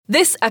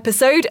This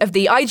episode of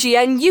the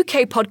IGN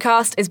UK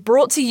podcast is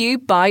brought to you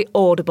by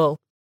Audible.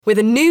 With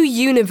a new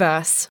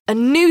universe, a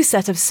new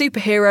set of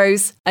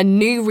superheroes, a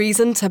new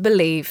reason to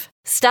believe.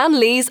 Stan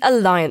Lee's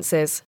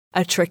Alliances,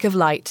 a Trick of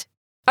Light.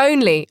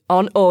 Only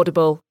on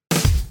Audible.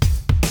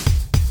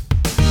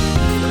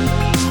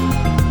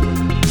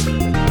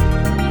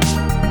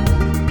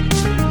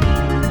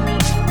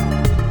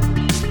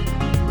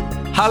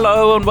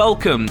 Hello and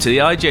welcome to the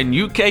IGN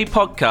UK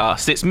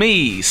podcast. It's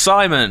me,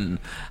 Simon.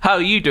 How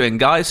are you doing,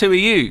 guys? Who are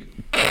you?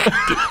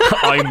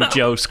 I'm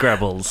Joe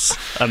Scrabbles,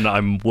 and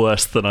I'm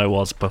worse than I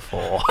was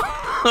before.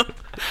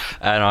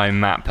 And I'm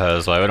Matt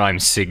Perslow, and I'm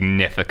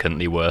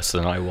significantly worse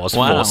than I was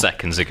 4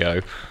 seconds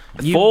ago.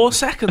 4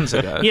 seconds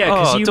ago? Yeah,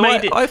 because you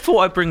made it. I thought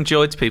I'd bring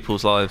joy to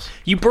people's lives.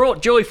 You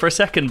brought joy for a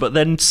second, but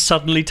then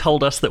suddenly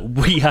told us that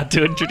we had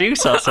to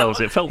introduce ourselves.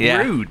 It felt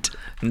rude.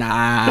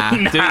 Nah.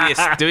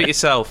 Do it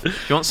yourself.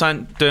 If you want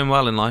something doing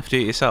well in life, do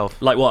it yourself.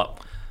 Like what?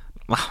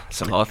 Well,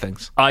 it's a lot of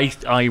things.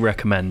 I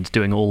recommend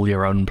doing all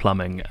your own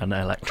plumbing and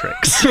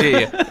electrics. Do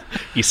you?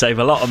 You save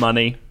a lot of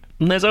money,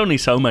 and there's only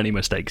so many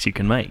mistakes you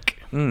can make.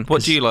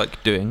 What do you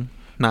like doing,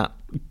 Matt?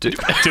 Doing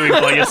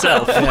by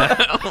yourself.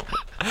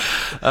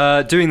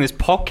 Doing this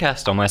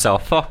podcast on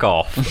myself. Fuck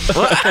off.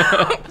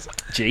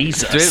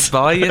 Jesus. Do it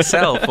by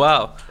yourself.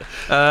 Wow.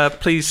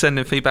 Please send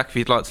in feedback if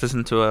you'd like to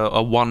listen to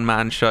a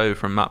one-man show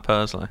from Matt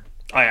Perslow.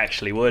 I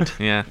actually would.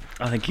 Yeah.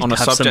 I think you'd on a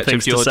have some subject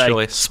things of your to say.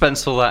 choice.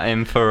 Pencil that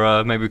in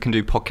for maybe we can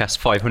do podcast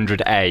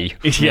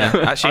 500A. Yeah.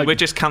 Actually, we're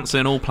just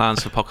cancelling all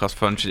plans for podcast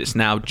 500. It's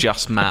now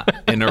just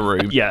Matt in a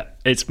room. Yeah,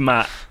 it's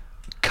Matt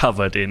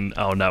covered in...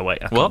 Oh, no, wait,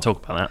 I can't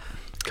talk about that.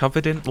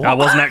 Covered in what? I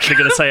wasn't actually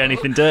going to say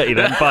anything dirty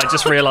then, but I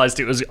just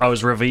realised I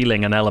was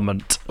revealing an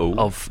element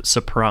of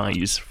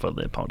surprise for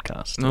the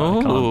podcast.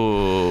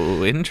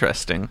 Oh,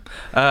 interesting.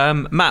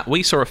 Matt,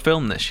 we saw a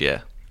film this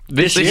year.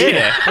 This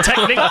year?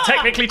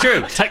 Technically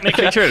true.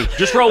 Technically true.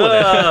 Just roll with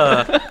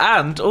it.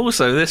 And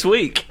also this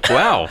week.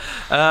 Wow.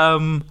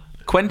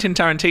 Quentin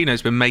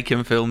Tarantino's been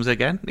making films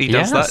again. He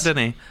does that, doesn't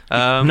he?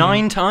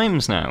 9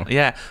 times now.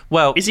 Yeah.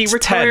 Well, Is he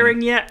retiring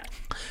 10. yet?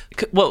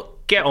 Well,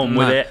 Get on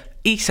with it.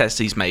 He says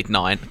he's made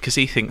 9 because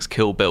he thinks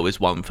Kill Bill is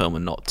one film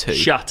and not 2.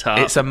 Shut up.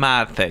 It's a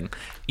mad thing.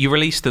 You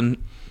release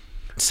them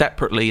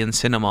separately in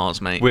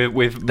cinemas, mate.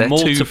 With They're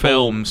multiple 2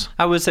 films.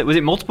 How was it? Was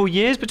it multiple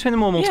years between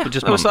them or multiple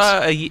just months?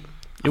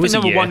 It was a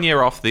never year. 1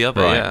 year off the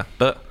other, Right. yeah.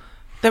 But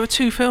there were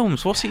 2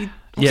 films. What's he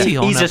on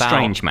He's a about?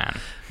 strange man.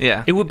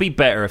 Yeah. It would be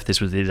better if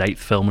this was his 8th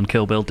film and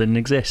Kill Bill didn't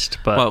exist.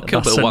 But Well, Kill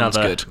that's Bill 1's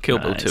another... good. Kill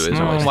Bill 2 is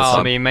it's- always Well, I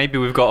fun. mean, maybe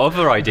we've got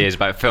other ideas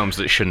about films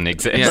that shouldn't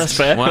exist. Yes. That's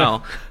fair.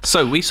 Well,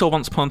 so we saw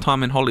Once Upon a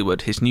Time in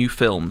Hollywood, his new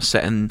film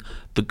set in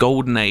the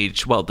golden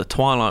age, well, the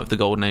twilight of the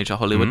golden age of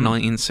Hollywood,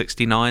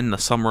 1969, The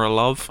Summer of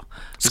Love.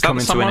 It's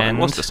coming to an end.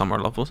 It was The Summer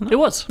of Love, wasn't it? It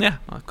was. Yeah,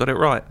 I got it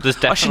right. There's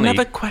I should definitely-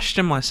 never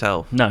question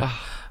myself. No.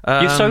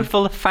 You're so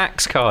full of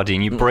facts, Cardi,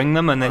 and you bring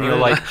them, and then you're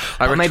like,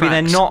 I maybe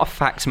they're retract. not a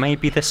fact.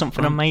 Maybe there's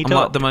something I made I'm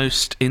up. like the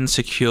most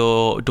insecure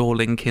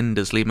Dorling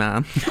Kindersley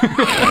man.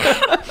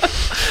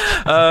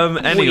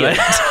 Anyway,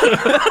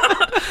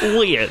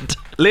 Weird.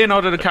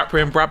 Leonardo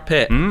DiCaprio and Brad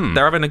Pitt,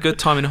 they're having a good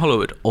time in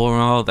Hollywood, or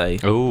are they?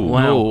 Ooh.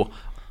 Wow.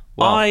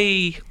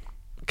 I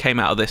came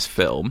out of this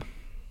film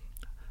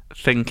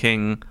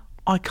thinking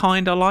I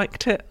kind of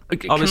liked it.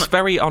 Okay, I was can I-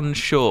 very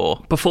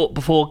unsure.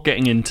 Before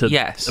getting into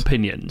Yes.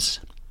 opinions,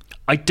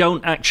 I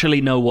don't actually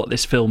know what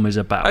this film is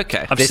about.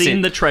 Okay. I've This seen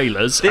is- the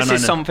trailers. This and I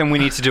is know- something we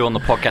need to do on the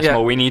podcast Yeah.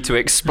 more. We need to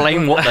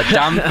explain what the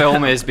damn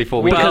film is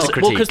before we because get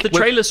to critique. the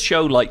trailers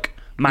show like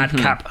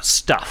madcap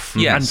stuff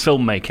Yes. and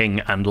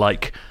filmmaking and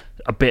like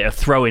a bit of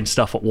throwing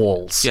stuff at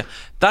walls. Yeah,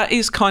 that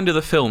is kind of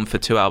the film for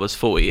 2 hours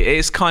 40. It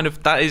is kind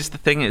of, that is the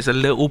thing. It's a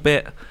little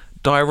bit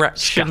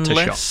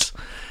directionless.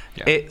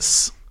 Scattershot.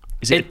 It's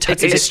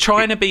It's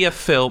trying to be a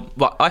film.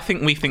 Well,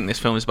 we think this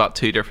film is about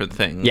 2 different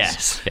things.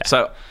 Yes, yeah.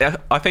 So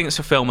I think it's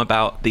a film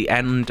about the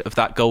end of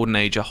that golden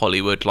age of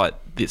Hollywood, like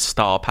the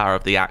star power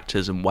of the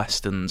actors and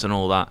westerns and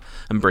all that,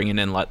 and bringing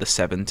in like the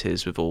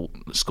 70s with all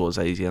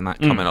Scorsese and that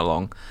coming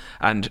along.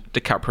 And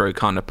DiCaprio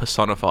kind of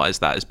personifies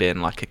that as being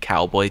like a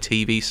cowboy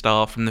TV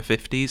star from the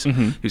 50s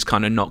who's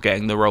kind of not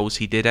getting the roles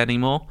he did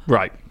anymore.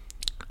 Right.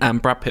 And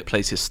Brad Pitt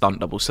plays his stunt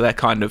double, so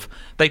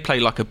they play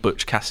like a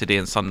Butch Cassidy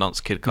and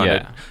Sundance Kid kind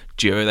of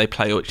duo. They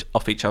play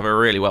off each other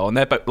really well, and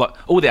they're both like,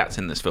 all the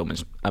acting in this film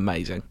is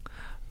amazing.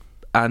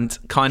 And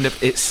kind of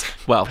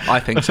I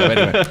think so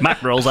anyway.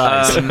 Matt rolls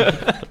eyes.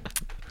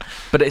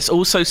 But it's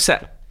also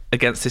set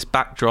against this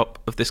backdrop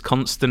of this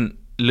constant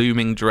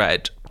looming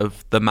dread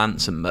of the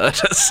Manson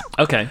murders.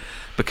 Okay.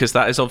 Because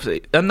that is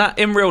obviously, and that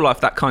in real life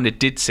that kind of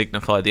did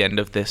signify the end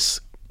of this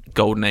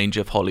golden age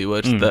of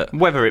Hollywood. That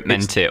Whether it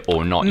meant it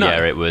or not,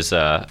 No. it was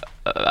a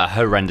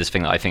horrendous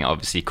thing that I think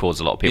obviously caused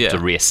a lot of people Yeah. to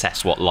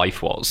reassess what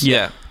life was.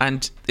 Yeah,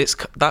 and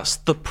that's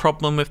the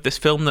problem with this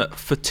film, that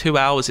for 2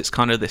 hours it's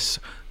kind of this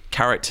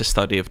character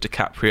study of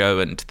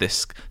DiCaprio and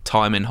this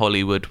time in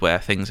Hollywood where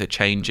things are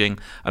changing,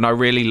 and I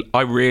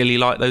really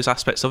like those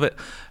aspects of it.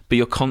 But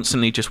you're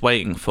constantly just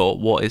waiting for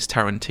what is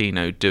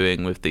Tarantino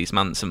doing with these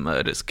Manson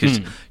murders,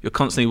 because you're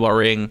constantly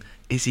worrying,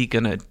 is he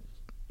gonna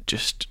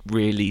just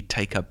really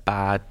take a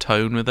bad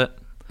tone with it.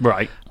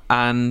 Right.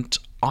 And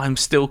I'm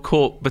still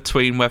caught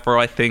between whether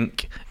I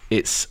think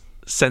it's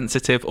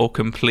sensitive or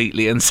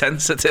completely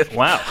insensitive.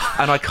 Wow.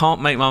 And I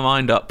can't make my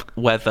mind up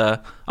whether...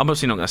 I'm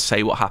obviously not going to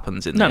say what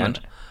happens in the end,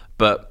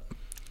 but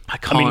I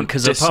can't... I mean,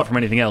 because apart from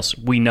anything else,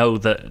 we know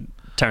that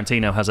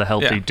Tarantino has a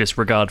healthy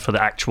disregard for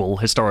the actual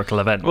historical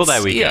events. Well,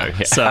 there we go.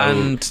 Yeah. So,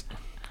 and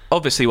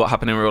obviously what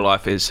happened in real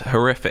life is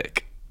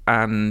horrific,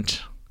 and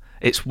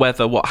it's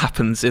whether what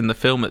happens in the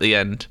film at the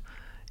end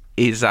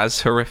is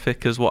as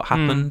horrific as what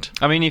happened.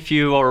 I mean, if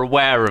you are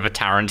aware of a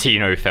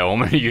Tarantino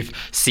film and you've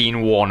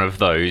seen one of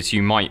those,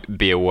 you might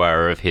be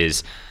aware of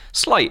his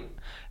slight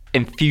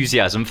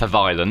enthusiasm for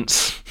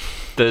violence.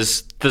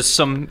 There's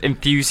some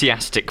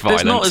enthusiastic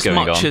violence going on. There's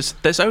not as much as...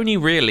 There's only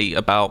really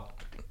about...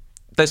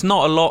 There's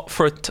not a lot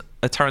for a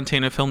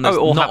Tarantino film. There's it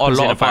all not a happens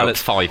lot in of about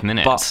violence. 5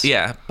 minutes.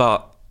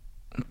 But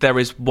there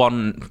is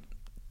one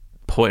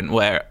point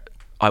where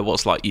I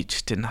was like, you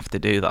just didn't have to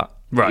do that.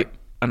 Right.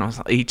 And I was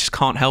like, he just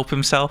can't help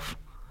himself.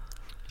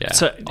 Yeah,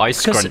 So- I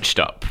scrunched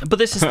up. but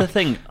this is the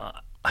thing.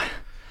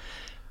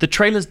 The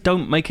trailers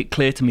don't make it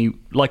clear to me,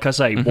 like I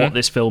say, what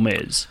this film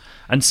is.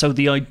 And so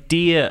the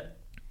idea...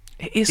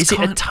 Is it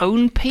a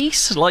tone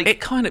piece? Like,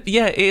 It kind of,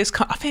 yeah, it is.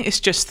 I think it's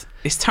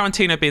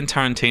Tarantino being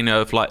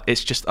Tarantino of like,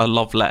 it's just a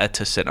love letter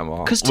to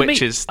cinema,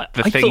 which is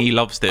the thing he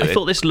loves doing. I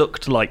thought this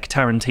looked like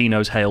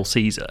Tarantino's Hail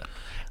Caesar.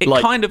 It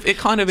kind of is.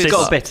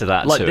 got a bit of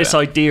that like to this it.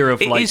 idea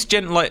of It like is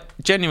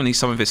genuinely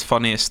some of his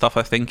funniest stuff,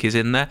 I think, is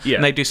in there. Yeah.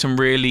 And they do some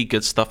really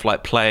good stuff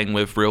like playing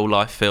with real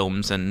life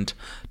films, and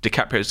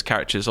DiCaprio's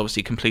character is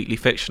obviously completely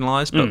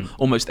fictionalized, but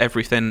almost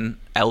everything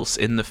else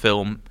in the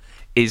film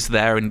is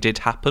there and did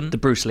happen. the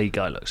Bruce Lee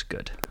guy looks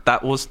good.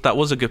 That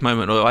was a good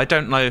moment. I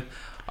don't know.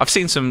 I've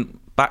seen some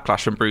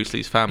backlash from Bruce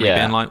Lee's family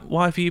being like,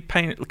 why have you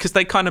painted... Because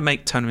they kind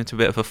of turn him into a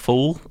bit of a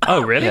fool.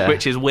 Oh, really? Yeah.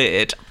 Which is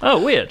weird.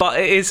 Oh, weird. But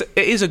it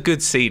is a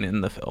good scene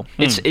in the film.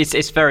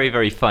 It's very,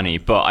 very funny.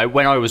 But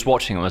when I was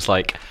watching, I was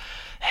like,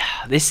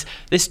 this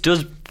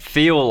does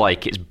feel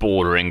like it's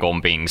bordering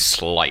on being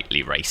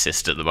slightly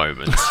racist at the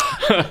moment.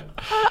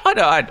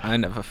 I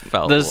never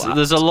felt that.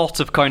 There's a lot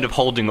of kind of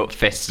holding up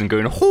fists and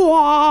going,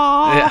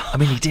 "Whoa!" Yeah. I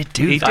mean, he did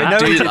do that. did I know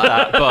do he did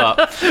that,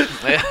 but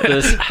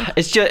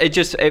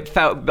it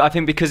felt, I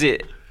think, because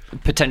it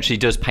potentially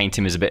does paint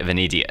him as a bit of an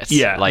idiot.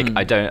 Yeah. Like,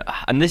 I don't,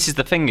 and this is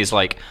the thing, is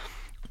like,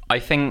 I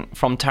think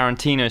from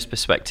Tarantino's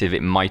perspective,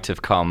 it might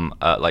have come,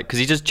 because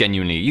he does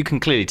genuinely, you can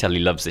clearly tell he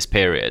loves this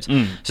period.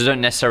 So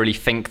don't necessarily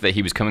think that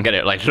he was coming at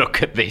it like,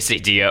 look at this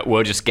idiot,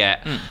 we'll just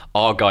get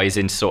our guys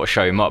in to sort of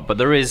show him up. But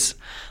there's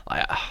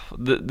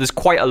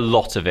quite a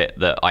lot of it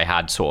that I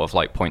had sort of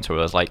like points where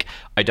I was like,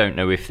 I don't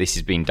know if this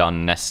has been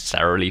done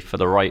necessarily for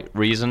the right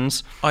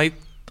reasons. I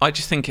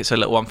just think it's a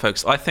little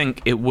unfocused. I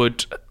think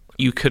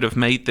you could have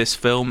made this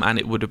film and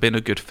it would have been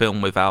a good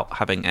film without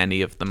having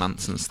any of the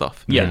Manson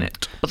stuff in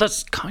it. But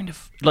that's kind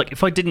of like,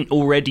 if I didn't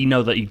already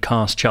know that you'd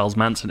cast Charles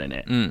Manson in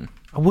it,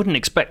 I wouldn't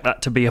expect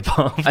that to be a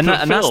part of the film.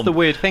 And that's the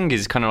weird thing,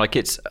 is kind of like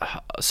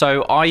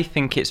so I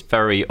think it's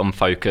very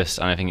unfocused,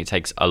 and I think it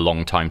takes a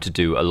long time to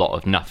do a lot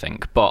of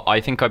nothing. But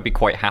I think I'd be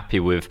quite happy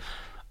with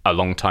a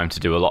long time to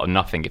do a lot of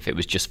nothing if it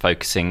was just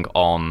focusing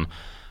on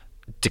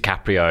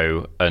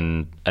DiCaprio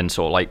and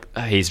sort of like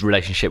his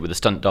relationship with the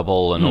stunt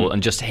double and all,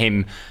 and just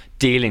him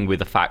dealing with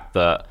the fact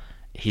that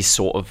he's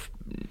sort of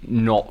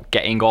not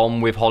getting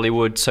on with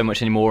Hollywood so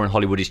much anymore, and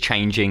Hollywood is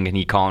changing, and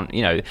he can't,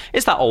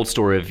 it's that old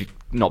story of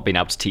not being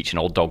able to teach an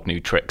old dog new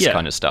tricks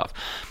kind of stuff.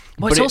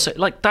 Well, it's also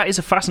like, that is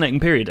a fascinating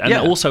period, and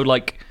Yeah. also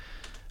like,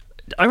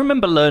 I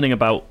remember learning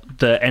about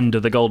the end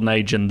of the Golden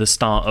Age and the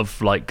start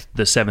of like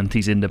the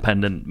 70s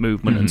independent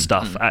movement and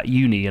stuff at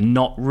uni, and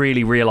not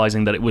really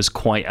realizing that it was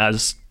quite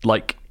as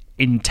like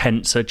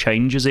intense a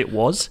change as it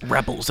was.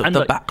 Rebels of And, the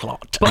like,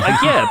 backlot. But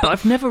but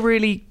I've never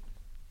really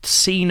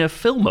seen a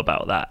film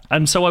about that,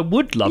 and so I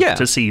would love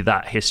to see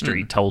that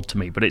history told to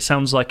me, but it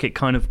sounds like it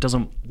kind of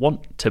doesn't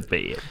want to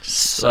be.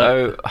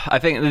 So I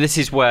think this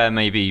is where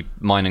maybe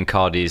mine and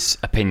Cardi's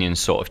opinions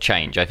sort of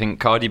change. I think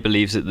Cardi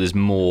believes that there's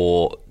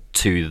more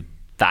to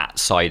that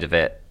side of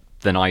it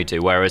than I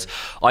do, whereas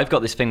I've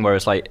got this thing where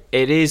it's like,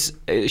 it is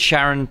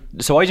Sharon.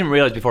 So I didn't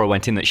realize before I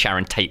went in that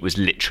Sharon Tate was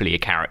literally a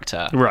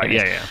character, Right,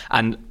 yeah.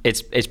 And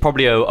it's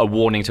probably a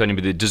warning to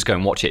anybody that does go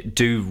and watch it.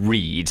 Do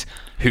read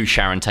who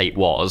Sharon Tate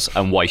was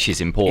and why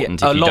she's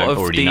important if you don't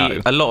already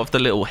know. A lot of the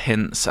little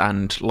hints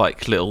and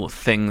like little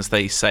things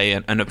they say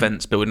and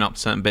events building up to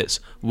certain bits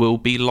will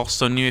be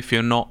lost on you if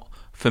you're not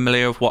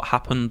familiar with what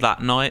happened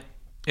that night.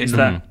 Is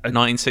that a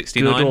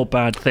 1969? good or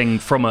bad thing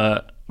from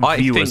a I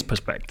viewer's think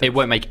perspective? It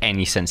won't make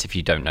any sense if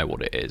you don't know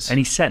what it is.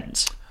 Any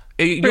sense?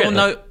 You'll Really?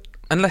 know,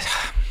 unless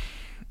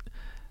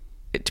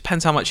it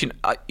depends how much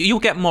you'll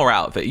get more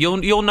out of it.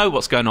 You'll know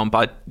what's going on,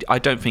 but I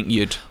don't think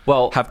you'd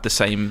have the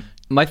same.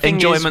 My thing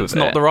is enjoyment's with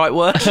not it- the right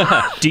word.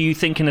 Do you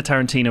think in a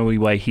Tarantino-y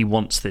way he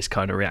wants this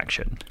kind of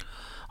reaction?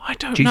 I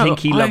don't know. Do you think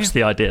he loves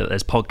the idea that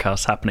there's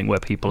podcasts happening where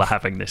people are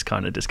having this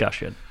kind of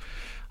discussion?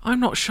 I'm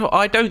not sure.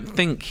 I don't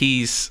think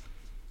he's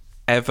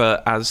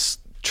ever as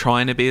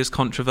trying to be as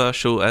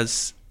controversial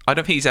as. I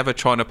don't think he's ever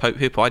trying to poke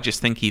people. I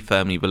just think he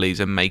firmly believes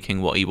in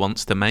making what he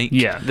wants to make.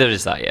 Yeah. There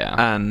is that, yeah.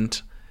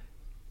 And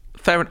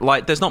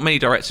there's not many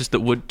directors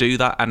that would do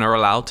that and are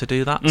allowed to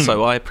do that.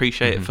 So I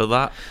appreciate it for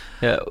that.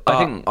 Yeah, I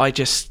think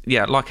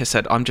like I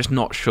said, I'm just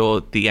not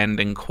sure the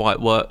ending quite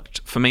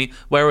worked for me.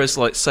 Whereas,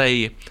 like,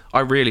 say, I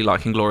really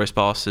like Inglourious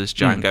Basterds,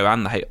 Django,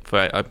 and The Hateful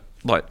Eight.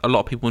 Like, a lot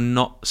of people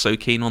not so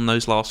keen on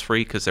those last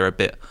three because they're a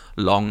bit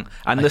long.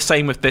 And the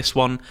same with this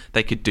one,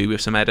 they could do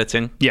with some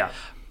editing. Yeah.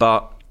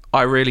 But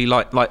I really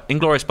like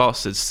Inglourious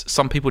Basterds.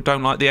 Some people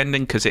don't like the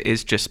ending because it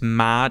is just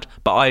mad,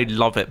 but I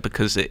love it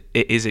because it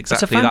is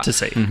exactly that.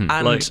 It's a fantasy.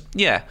 And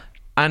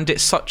and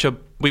it's such a,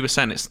 we were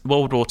saying, it's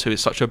World War II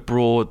is such a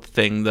broad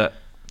thing that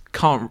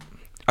can't,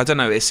 I don't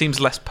know, it seems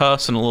less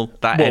personal,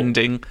 that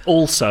ending,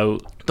 Also,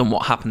 than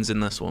what happens in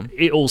this one.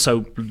 it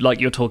also, like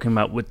you're talking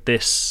about with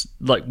this,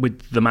 like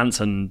with the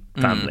Manson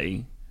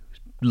family,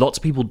 lots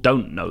of people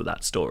don't know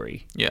that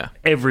story. Yeah.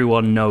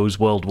 Everyone knows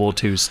World War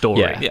II's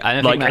story. Yeah,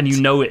 and I think and you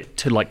that's- know it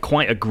to like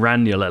quite a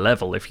granular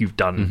level if you've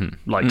done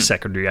like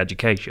secondary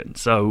education.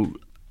 So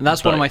And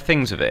that's one of my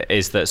things with it,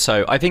 is that,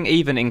 so I think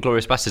even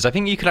Inglourious Basterds, I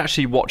think you could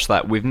actually watch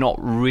that with not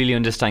really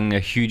understanding a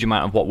huge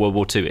amount of what World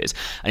War II is.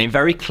 And it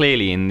very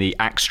clearly in the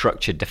act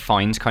structure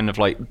defines kind of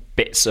like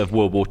bits of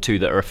World War II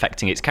that are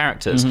affecting its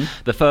characters.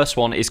 The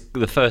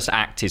first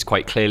act is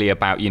quite clearly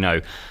about,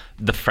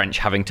 the French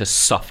having to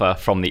suffer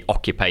from the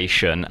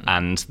occupation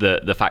and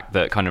the fact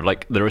that kind of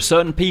like there are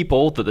certain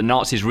people that the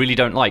Nazis really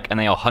don't like and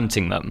they are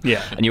hunting them.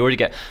 Yeah. And you already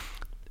get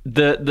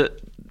the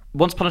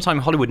Once Upon a Time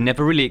in Hollywood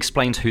never really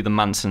explains who the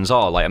Mansons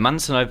are. Like, a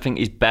Manson, I think,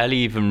 is barely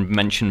even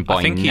mentioned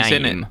by name. I think he's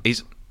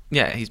in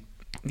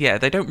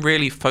it. They don't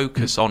really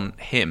focus on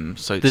him,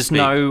 so to There's speak.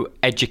 no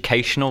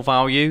educational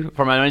value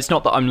from it. And it's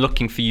not that I'm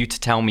looking for you to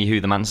tell me who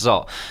the Mansons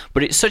are,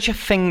 but it's such a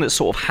thing that's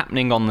sort of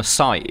happening on the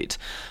side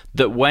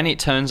that when it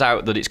turns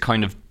out that it's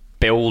kind of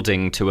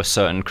building to a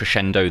certain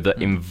crescendo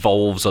that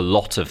involves a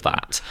lot of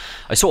that,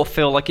 I sort of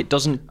feel like it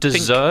doesn't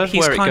deserve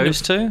where it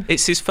goes to.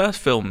 It's his first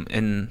film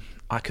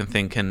I can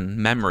think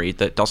in memory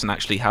that doesn't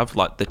actually have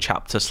like the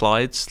chapter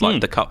slides, like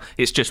the cut.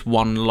 It's just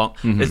one long.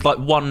 It's like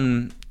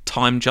one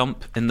time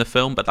jump in the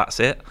film, but that's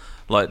it.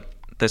 Like,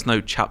 there's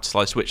no chapter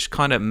slides, which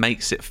kind of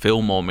makes it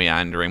feel more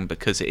meandering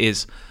because it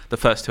is the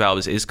first 2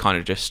 hours is kind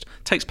of just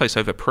takes place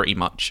over pretty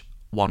much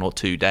 1 or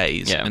 2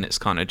 days, and it's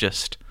kind of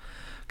just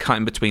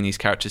cutting between these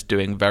characters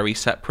doing very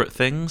separate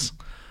things,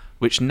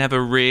 which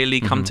never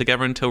really come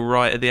together until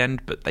right at the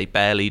end, but they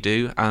barely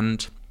do.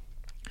 And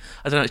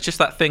I don't know, it's just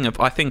that thing of,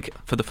 I think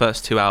for the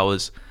first 2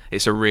 hours,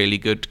 it's a really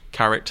good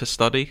character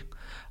study.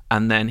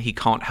 And then he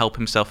can't help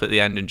himself at the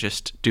end and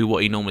just do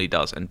what he normally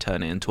does and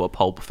turn it into a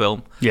pulp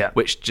film. Yeah.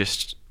 Which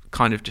just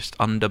kind of just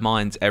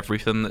undermines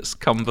everything that's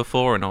come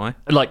before in a way.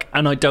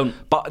 and I don't.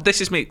 But this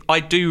is me.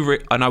 I do,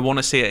 and I want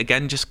to see it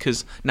again just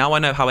because now I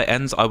know how it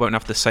ends. I won't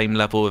have the same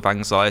level of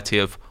anxiety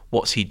of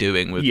what's he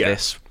doing with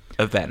this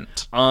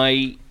event.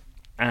 I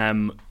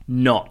am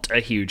not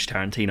a huge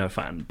Tarantino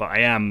fan, but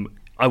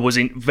I was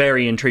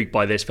very intrigued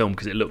by this film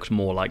because it looked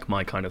more like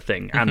my kind of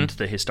thing, and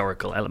the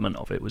historical element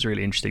of it was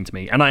really interesting to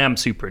me. And I am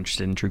super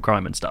interested in true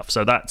crime and stuff,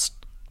 so that's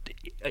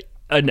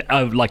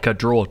like a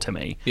draw to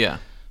me. Yeah.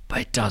 But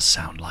it does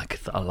sound like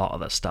a lot of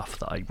the stuff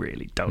that I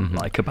really don't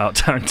like about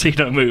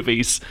Tarantino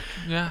movies.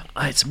 Yeah.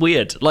 It's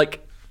weird.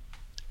 Like,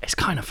 it's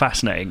kind of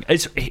fascinating.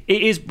 It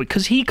is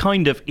because he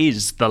kind of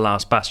is the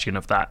last bastion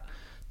of that,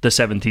 the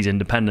 70s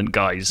independent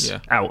guys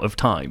out of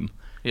time.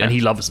 Yeah. And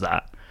he loves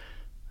that.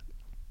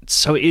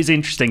 So it is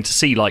interesting to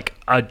see like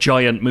a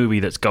giant movie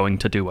that's going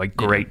to do a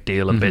great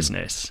deal of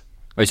business.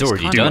 Well, it's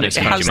already Kind done of- its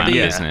it huge has amount of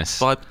the business.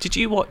 vibe. Did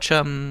you watch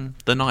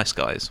The Nice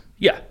Guys?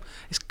 Yeah.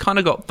 It's kind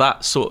of got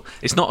that sort.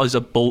 It's not as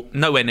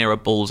nowhere near a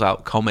balls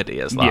out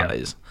comedy as that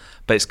is,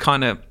 but it's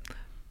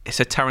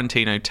a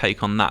Tarantino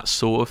take on that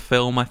sort of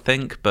film, I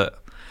think.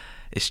 But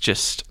it's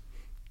just,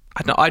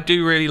 I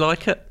do really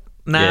like it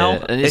now.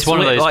 Yeah, and it's one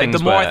of those like, things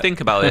the more I where- think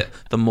about it,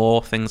 the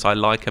more things I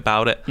like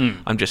about it.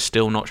 I'm just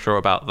still not sure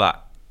about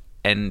that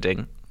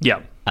ending. Yeah.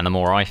 And the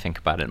more I think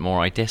about it, the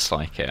more I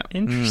dislike it.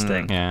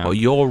 Interesting. Yeah. Well,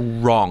 you're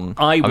wrong.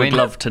 I would mean-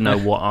 love to know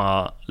what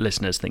our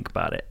listeners think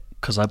about it,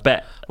 because I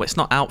bet. Well, it's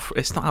not out.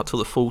 It's not out till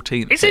the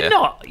 14th. Is it here.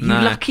 not? You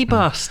No. lucky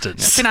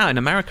bastards. It's been out in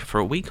America for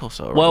a week or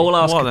so. Well,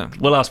 already.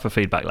 we'll ask for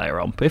feedback later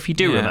on. But if you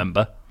do Yeah.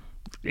 remember,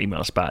 email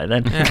us about it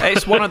then. Yeah,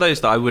 it's one of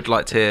those that I would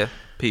like to hear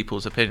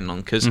people's opinion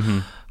on, because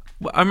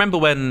I remember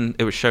when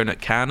it was shown at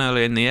Cannes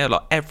earlier in the year,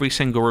 like every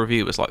single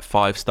review was like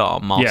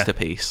 5-star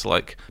masterpiece,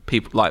 like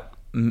people like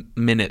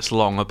minutes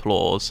long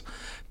applause.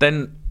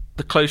 Then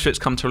the closer it's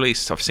come to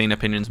release, I've seen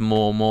opinions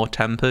more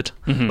tempered.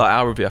 Like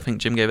our review, I think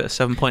Jim gave it a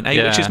 7.8,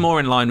 which is more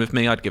in line with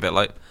me. I'd give it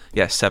like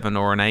 7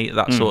 or an 8,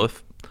 that sort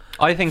of.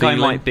 I think feeling.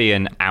 I might be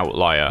an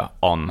outlier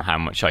on how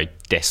much I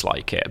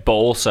dislike it, but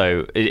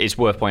also it's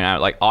worth pointing out,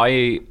 like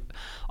I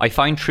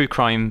find true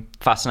crime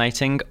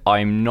fascinating.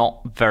 I'm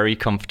not very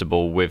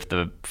comfortable with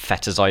the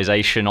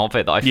fetishization of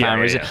it that I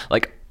found. yeah.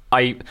 Like,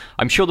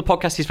 I'm sure the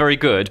podcast is very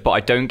good, but I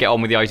don't get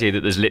on with the idea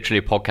that there's literally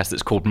a podcast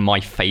that's called My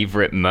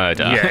Favorite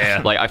Murder.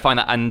 Yeah. Like, I find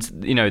that, and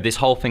this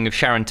whole thing of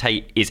Sharon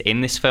Tate is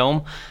in this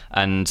film,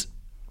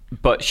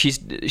 but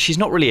she's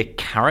not really a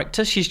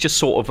character. She's just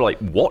sort of like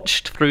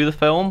watched through the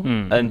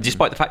film, and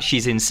despite the fact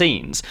she's in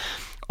scenes,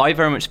 I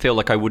very much feel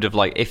like I would have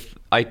if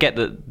I get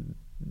that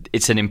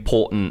it's an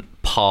important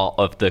part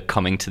of the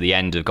coming to the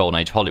end of Golden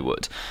Age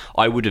Hollywood,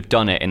 I would have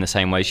done it in the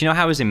same way.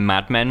 How it was in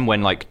Mad Men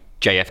when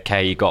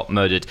JFK got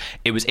murdered,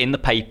 it was in the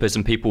papers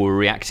and people were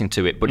reacting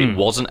to it, but it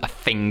wasn't a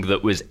thing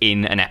that was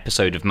in an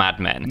episode of Mad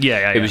Men.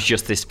 Yeah. It was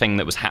just this thing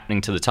that was happening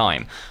to the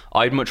time.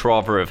 I'd much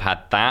rather have had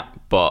that,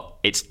 but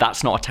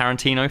that's not a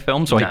Tarantino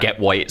film, so I get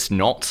why it's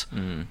not.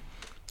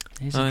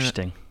 It's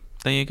interesting.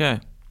 There you go.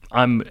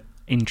 I'm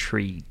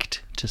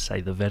intrigued, to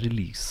say the very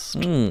least.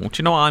 Do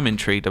you know what I'm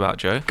intrigued about,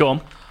 Joe? Go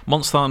on.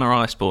 Monster Hunter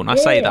Iceborne. I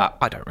say that,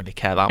 I don't really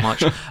care that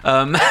much.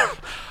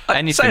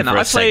 Anything for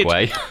a I played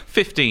segue.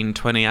 15,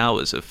 20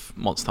 hours of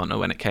Monster Hunter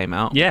when it came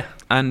out. Yeah.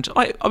 And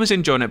I was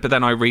enjoying it, but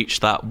then I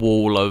reached that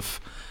wall of,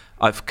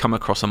 I've come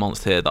across a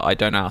monster here that I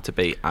don't know how to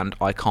beat, and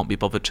I can't be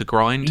bothered to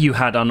grind. You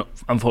had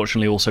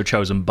unfortunately also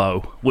chosen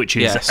bow, which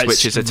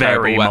is a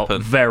terrible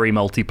weapon. Very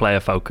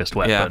multiplayer focused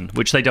weapon,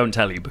 which they don't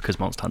tell you because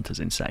Monster Hunter's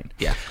insane.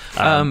 Yeah.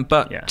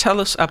 Tell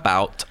us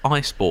about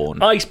Iceborne.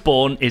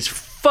 Iceborne is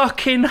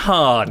fucking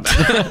hard.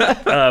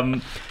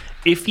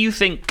 If you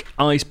think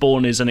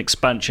Iceborne is an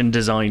expansion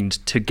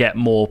designed to get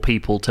more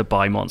people to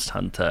buy Monster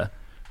Hunter,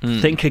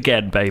 think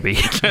again, baby.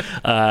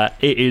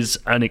 It is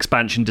an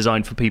expansion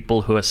designed for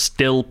people who are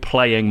still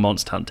playing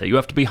Monster Hunter. You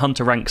have to be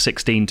Hunter rank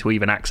 16 to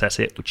even access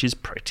it, which is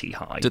pretty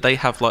high. Do they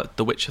have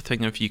the Witcher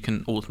thing of you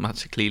can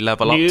automatically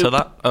level up to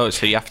that? Oh,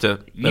 so you have to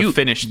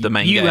finish the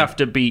main game.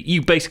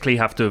 You basically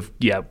have to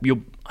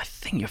I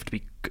think you have to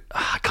be,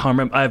 I can't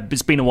remember,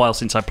 it's been a while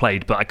since I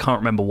played, but I can't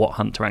remember what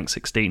Hunter rank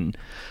 16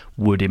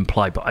 would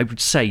imply, but I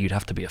would say you'd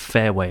have to be a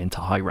fair way into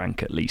high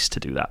rank at least to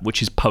do that,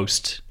 which is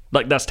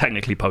that's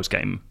technically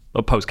post-game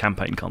or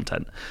post-campaign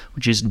content,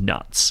 which is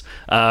nuts.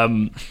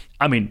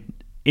 I mean,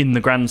 in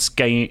the grand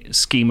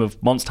scheme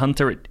of Monster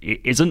Hunter,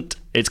 it isn't.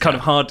 It's kind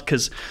of hard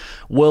because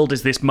World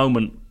is this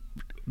moment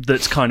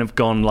that's kind of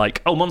gone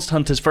Monster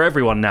Hunter's for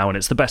everyone now, and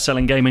it's the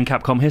best-selling game in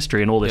Capcom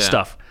history and all this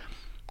stuff.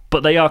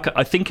 But they are,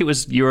 I think it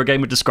was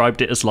Eurogamer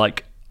described it as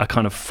a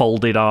kind of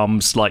folded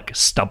arms,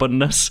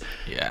 stubbornness.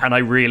 Yeah. And I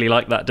really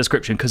like that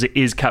description because it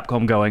is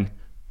Capcom going,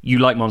 you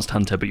like Monster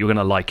Hunter, but you're going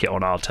to like it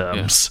on our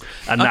terms.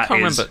 Yeah. And I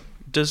can't remember.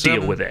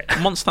 Deal with it.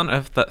 Monster Hunter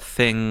have that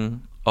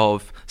thing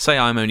of, say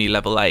I'm only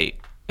level 8,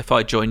 if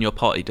I join your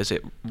party, does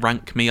it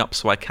rank me up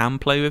so I can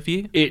play with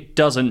you? It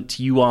doesn't.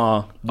 You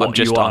are what I'm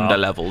just you are.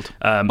 under-leveled.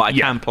 But I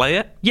can play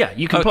it? Yeah,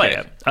 you can play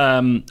it.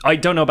 I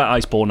don't know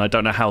about Iceborne. I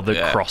don't know how the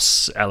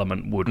cross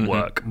element would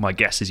work. My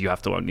guess is you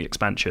have to own the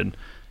expansion.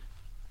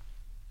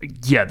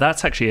 Yeah,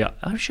 that's actually...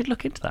 I should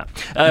look into that.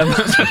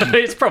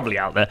 It's probably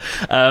out there.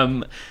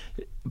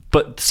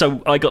 But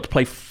so I got to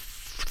play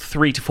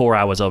 3 to 4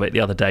 hours of it the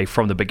other day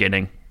from the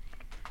beginning.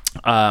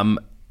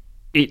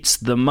 It's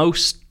the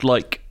most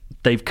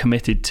they've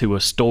committed to a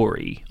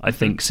story, I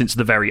think, since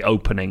the very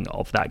opening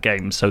of that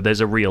game. So there's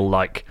a real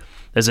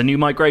there's a new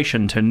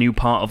migration to a new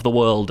part of the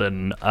world,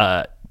 and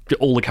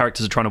all the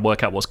characters are trying to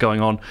work out what's going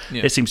on.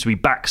 There seems to be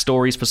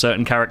backstories for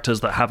certain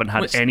characters that haven't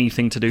had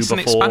anything to do before.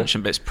 It's an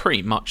expansion, but it's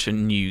pretty much a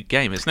new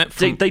game, isn't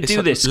it? They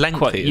do this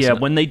lengthy, quite,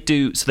 when they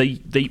do. So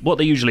they what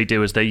they usually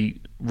do is they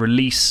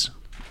release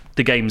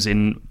the games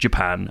in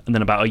Japan, and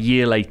then about a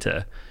year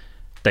later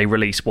they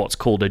release what's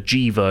called a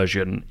G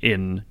version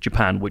in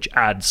Japan, which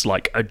adds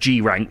a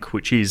G rank,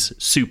 which is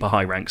super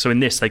high rank. So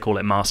in this they call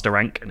it master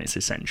rank, and it's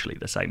essentially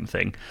the same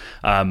thing.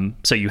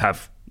 So you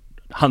have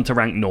Hunter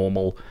rank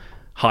normal,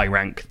 high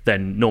rank,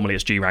 then normally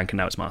it's G rank, and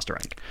now it's master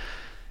rank.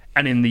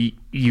 And in the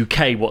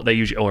UK, what they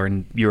usually, or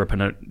in Europe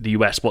and the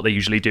US, what they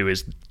usually do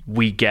is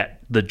we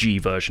get the G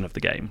version of the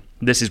game.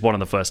 This is one of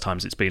the first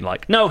times it's been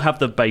no, have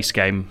the base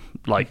game,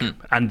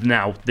 and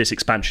now this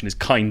expansion is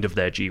kind of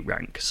their G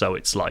rank. So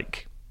it's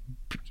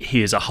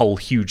here's a whole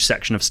huge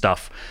section of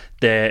stuff.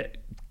 They're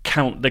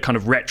kind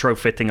of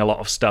retrofitting a lot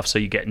of stuff, so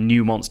you get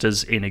new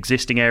monsters in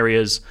existing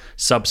areas,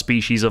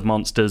 subspecies of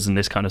monsters, and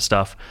this kind of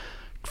stuff.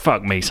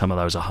 Fuck me, some of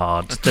those are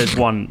hard. There's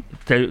one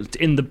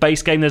in the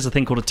base game. There's a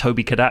thing called a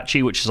Toby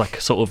Kadachi, which is a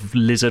sort of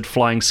lizard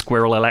flying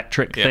squirrel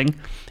electric thing.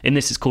 In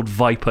this, it's called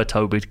Viper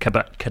Toby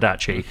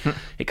Kadachi.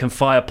 It can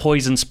fire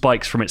poison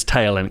spikes from its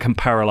tail and can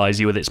paralyze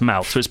you with its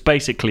mouth. So it's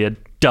basically a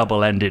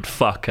double-ended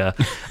fucker.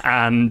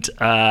 And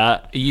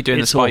are you doing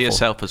this by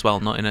yourself as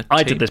well, not in a team?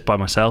 I did this by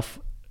myself.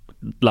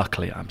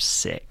 Luckily, I'm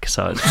sick,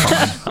 so it's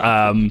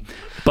fine.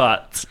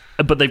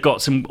 But they've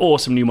got some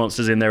awesome new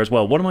monsters in there as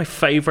well. One of my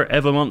favourite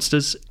ever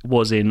monsters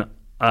was in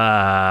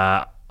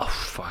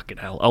fucking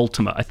hell,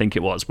 Ultimate, I think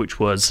it was, which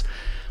was,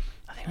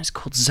 I think it was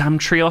called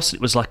Zamtrios. It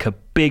was a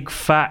big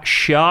fat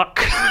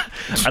shark,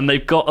 and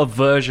they've got a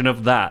version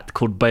of that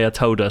called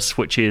Beatodus,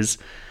 which is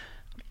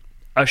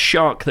a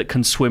shark that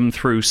can swim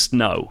through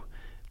snow,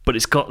 but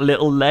it's got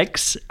little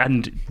legs,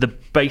 and the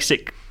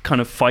basic kind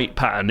of fight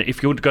pattern,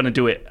 if you're going to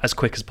do it as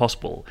quick as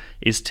possible,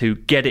 is to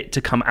get it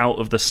to come out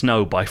of the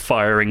snow by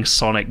firing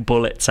sonic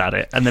bullets at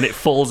it, and then it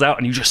falls out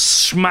and you just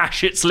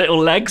smash its little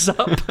legs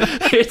up.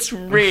 It's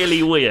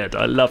really weird.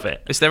 I love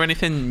it. Is there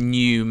anything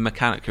new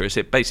mechanic, or is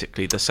it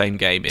basically the same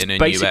game in a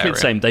new area? Basically the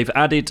same. They've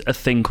added a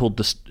thing called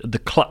the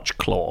clutch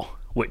claw,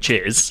 which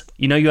is,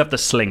 you have the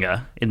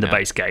slinger in the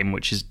base game,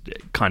 which is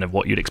kind of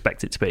what you'd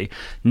expect it to be.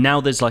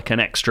 Now there's like an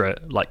extra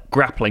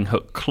grappling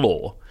hook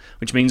claw,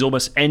 which means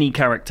almost any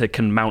character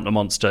can mount a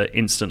monster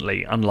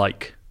instantly,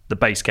 unlike the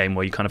base game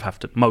where you kind of have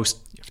to, most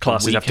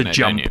classes have to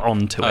jump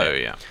onto it. Oh,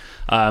 yeah.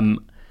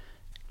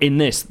 In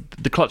this,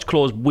 the clutch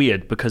claw is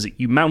weird because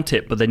you mount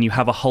it, but then you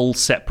have a whole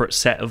separate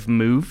set of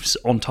moves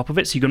on top of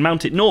it. So you can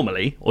mount it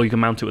normally, or you can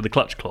mount it with the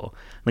clutch claw.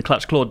 And the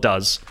clutch claw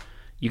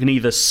you can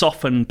either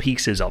soften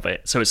pieces of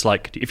it. So it's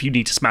like, if you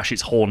need to smash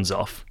its horns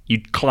off,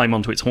 you climb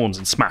onto its horns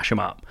and smash them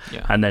up.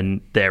 Yeah. And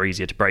then they're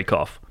easier to break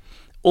off.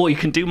 Or you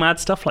can do mad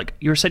stuff like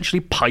you're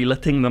essentially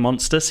piloting the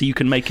monster, so you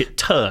can make it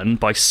turn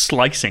by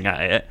slicing at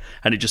it,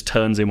 and it just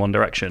turns in one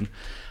direction.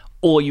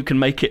 Or you can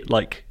make it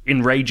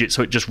enrage it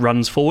so it just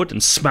runs forward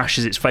and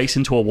smashes its face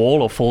into a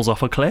wall or falls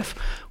off a cliff,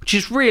 which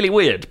is really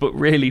weird but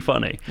really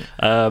funny.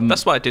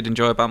 That's what I did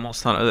enjoy about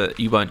Monster Hunter, that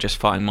you weren't just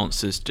fighting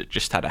monsters that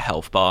just had a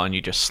health bar and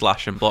you just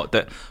slash and block,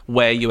 that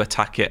where you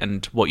attack it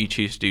and what you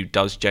choose to do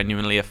does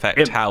genuinely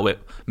affect how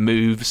it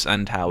moves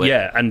and how it...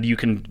 Yeah, and you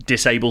can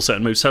disable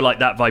certain moves. So like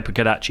that Viper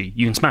Kodachi,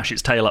 you can smash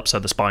its tail up so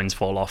the spines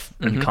fall off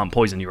and it can't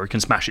poison you, or you can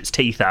smash its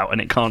teeth out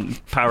and it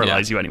can't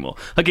paralyze you anymore.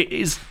 It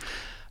is...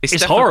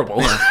 It's horrible.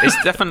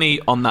 It's definitely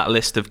on that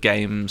list of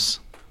games,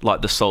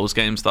 like the Souls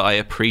games, that I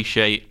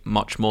appreciate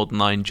much more than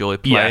I enjoy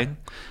playing.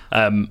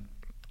 Yeah.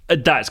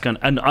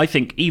 And I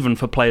think even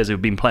for players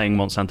who've been playing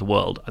Monster Hunter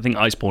World, I think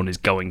Iceborne is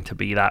going to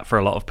be that for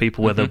a lot of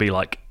people, where they'll be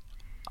like,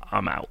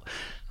 I'm out.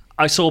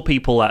 I saw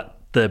people at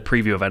the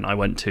preview event I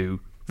went to,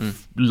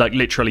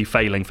 literally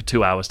failing for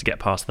 2 hours to get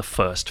past the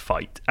first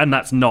fight. And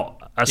that's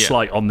not a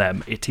slight on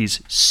them. It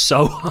is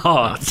so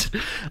hard.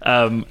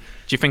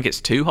 Do you think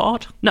it's too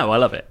hard? No, I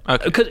love it.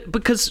 Okay.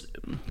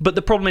 But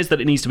the problem is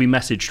that it needs to be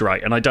messaged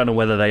right, and I don't know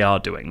whether they are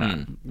doing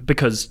that,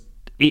 because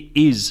it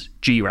is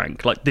G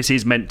rank. This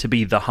is meant to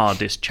be the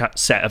hardest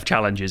set of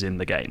challenges in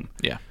the game.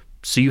 Yeah.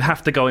 So you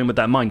have to go in with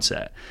that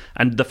mindset,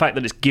 and the fact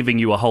that it's giving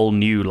you a whole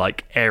new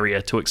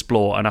area to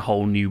explore and a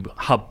whole new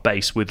hub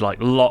base with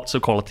lots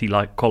of quality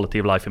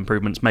of life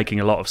improvements, making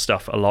a lot of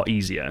stuff a lot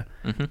easier.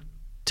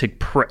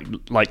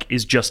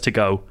 Is just to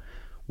go,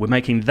 we're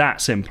making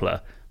that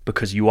simpler,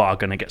 because you are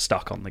going to get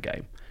stuck on the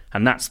game,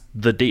 and that's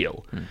the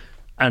deal.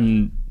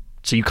 And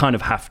so you kind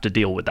of have to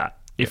deal with that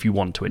if you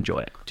want to enjoy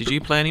it. Did you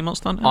play any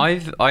Monster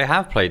Hunter? I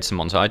have played some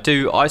Monster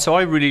Hunter.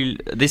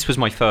 This was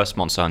my first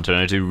Monster Hunter,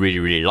 and I do really,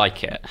 really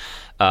like it.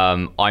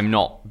 I'm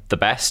not the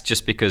best,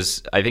 just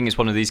because I think it's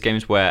one of these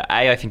games where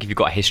I think if you've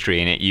got a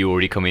history in it, you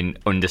already come in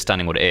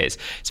understanding what it is.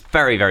 It's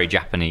very, very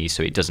Japanese,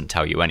 so it doesn't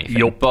tell you anything.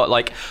 Yep.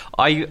 But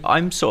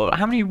I'm sort of,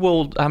 how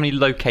many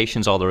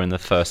locations are there in the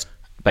first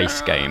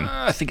base game?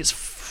 I think it's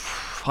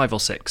 5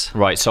 or 6.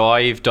 Right, so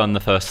I've done the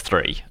first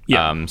 3.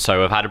 Yeah.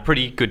 So I've had a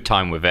pretty good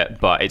time with it,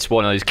 but it's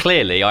one of those,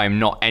 clearly I'm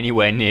not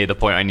anywhere near the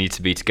point I need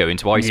to be to go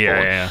into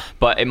Iceborne. Yeah.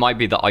 But it might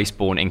be that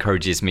Iceborne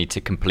encourages me to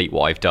complete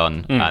what I've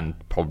done and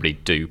probably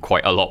do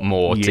quite a lot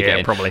more to get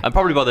in. Probably. And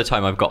probably by the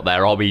time I've got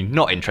there, I'll be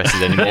not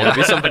interested anymore. There'll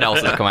be something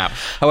else that's come out.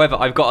 However,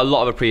 I've got a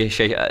lot of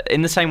appreciation,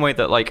 in the same way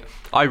that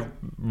I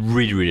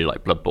really, really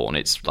like Bloodborne.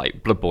 It's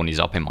Bloodborne is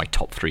up in my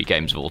top 3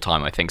 games of all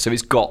time, I think. So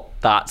it's got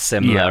that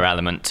similar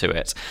element to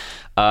it.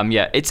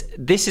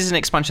 This is an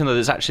expansion that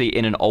is actually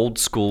in an old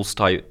school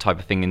type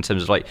of thing, in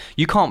terms of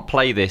you can't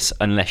play this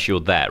unless you're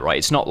there, right?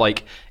 It's not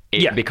like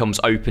it becomes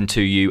open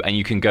to you and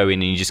you can go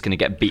in and you're just going to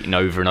get beaten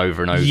over and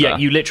over and over. Yeah,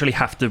 you literally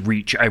have to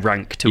reach a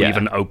rank to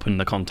even open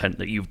the content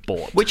that you've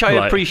bought. Which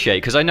I appreciate,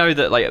 because I know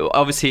that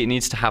obviously it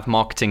needs to have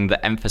marketing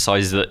that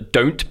emphasizes that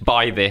don't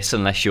buy this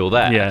unless you're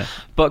there. Yeah.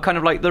 But kind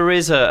of there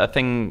is a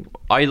thing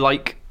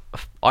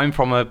I'm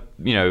from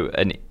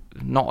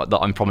not that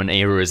I'm from an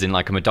era as in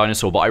I'm a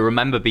dinosaur, but I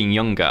remember being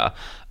younger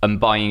and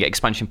buying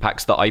expansion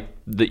packs that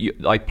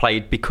I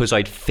played because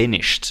I'd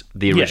finished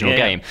the original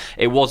game.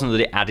 It wasn't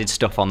that it added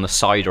stuff on the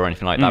side or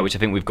anything like that, which I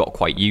think we've got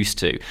quite used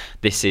to.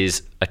 This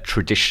is a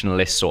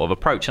traditionalist sort of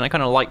approach, and I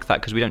kind of like that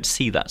because we don't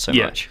see that so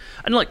much.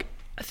 And I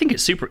think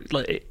it's super.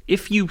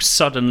 If you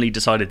suddenly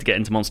decided to get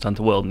into Monster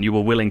Hunter World and you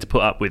were willing to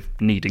put up with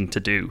needing to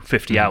do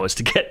 50 hours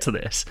to get to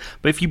this,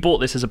 but if you bought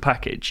this as a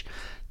package,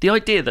 the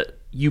idea that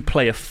you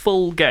play a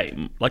full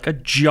game, a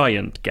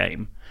giant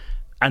game,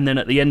 and then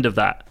at the end of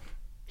that,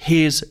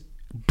 here's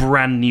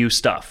brand new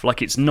stuff.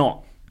 It's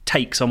not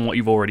takes on what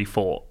you've already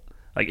fought.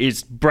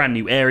 It's brand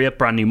new area,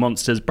 brand new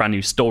monsters, brand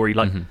new story.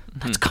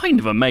 That's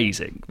kind of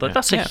amazing.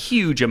 That's a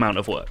huge amount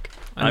of work.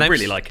 And I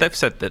really like it. They've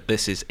said that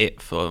this is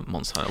it for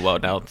Monster Hunter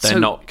World now. They're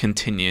not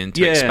continuing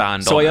to expand on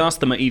it. So I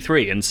asked them at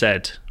E3 and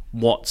said,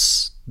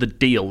 what's the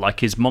deal?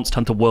 Is Monster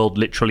Hunter World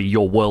literally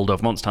your world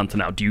of Monster Hunter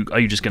now? Are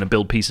you just going to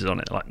build pieces on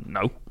it?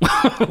 No.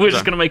 We're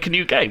just going to make a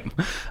new game.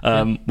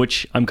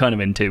 Which I'm kind of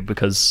into,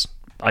 because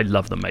I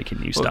love them making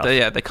new stuff.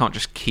 They can't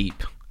just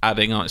keep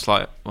adding on. It's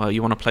like, well,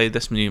 you want to play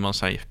this new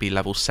monster, you have to be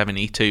level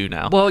 72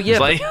 now. Well, yeah,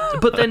 It's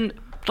but then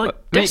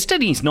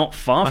Destiny's not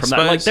far from that.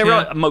 Like suppose, there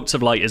are Motes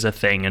of Light is a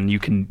thing, and you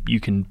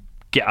can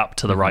get up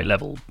to the right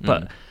level,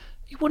 but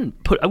I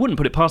wouldn't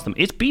put it past them.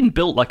 It's been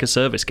built like a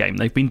service game.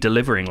 They've been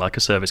delivering like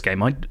a service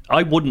game.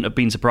 I wouldn't have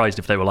been surprised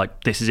if they were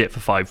like, this is it for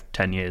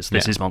 5-10 years.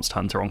 This is Monster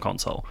Hunter on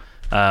console.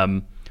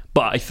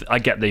 But I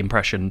get the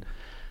impression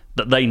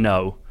that they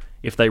know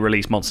if they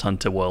release Monster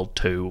Hunter World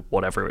 2,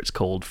 whatever it's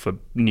called, for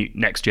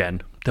next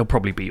gen, they'll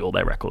probably beat all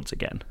their records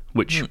again,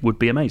 which would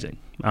be amazing.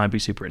 I'd be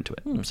super into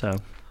it. So,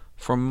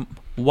 from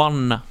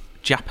one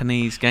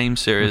Japanese game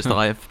series that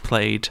I have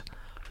played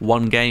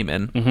one game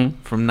in,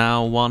 from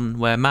now one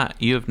where, Matt,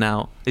 you have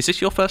now... Is this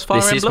your first Fire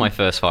Emblem? This is my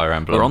first Fire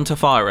Emblem. We're on to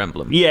Fire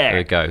Emblem. yeah. There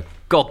we go.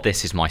 God,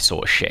 this is my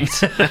sort of shit.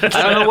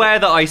 I'm aware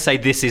that I say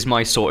this is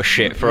my sort of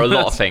shit for a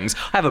lot of things.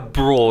 I have a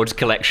broad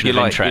collection of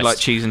interests. You like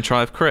Cheese and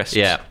Chive Crisps.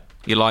 Yeah.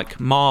 You like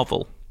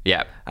Marvel.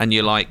 Yeah. And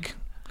you like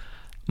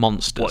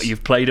monsters. What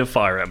you've played of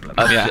Fire Emblem.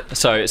 Yeah.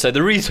 So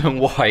the reason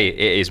why it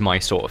is my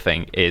sort of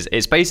thing is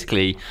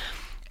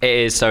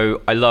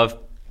so I love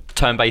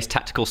turn-based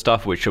tactical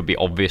stuff, which should be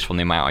obvious from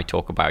the amount I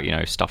talk about,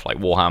 stuff like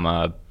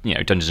Warhammer,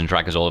 Dungeons and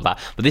Dragons, all of that.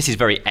 But this is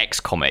very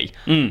XCOM-y.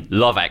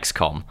 Love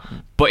XCOM.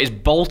 But it's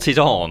bolted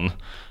on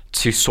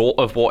to sort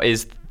of what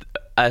is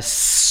a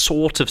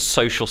sort of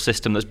social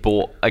system that's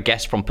bought, I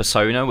guess, from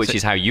Persona, which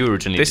is how you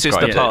originally This is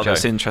described the part it,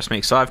 that's Joe. interests me,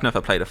 because I've never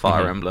played a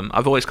Fire Emblem.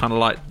 I've always kind of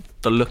liked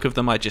the look of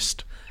them. I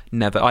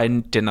didn't have a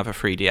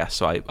 3DS,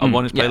 so I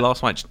wanted to play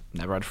last night. Just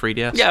never had a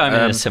 3DS. Yeah, I'm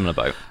in a similar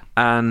boat.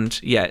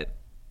 And yeah,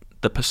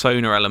 the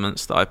Persona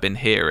elements that I've been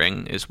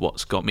hearing is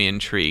what's got me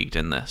intrigued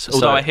in this.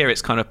 Although I hear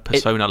it's kind of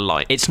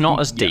Persona-like. It's not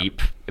as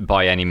deep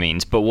by any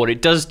means, but what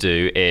it does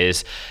do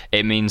is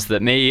it means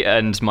that me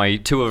and my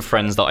two other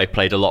friends that I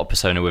played a lot of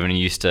Persona with and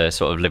used to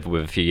sort of live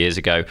with a few years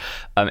ago,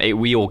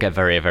 we all get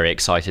very, very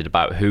excited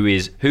about who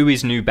is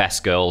new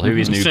best girl, who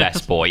is new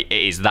best boy. It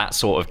is that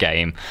sort of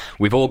game.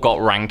 We've all got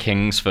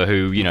rankings for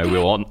who we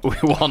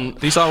want.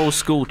 These are all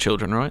school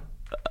children, right?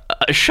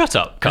 Shut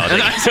up, Cardi.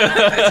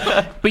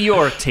 But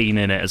you're a teen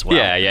in it as well.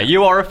 Yeah.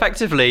 You are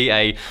effectively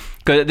a.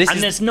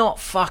 There's not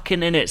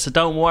fucking in it, so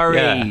don't worry.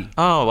 Yeah.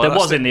 Oh, well, there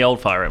that's was in the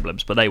old Fire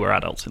Emblems, but they were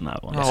adults in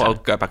that one. Oh, I'll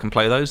go back and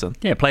play those then.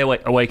 Yeah, Play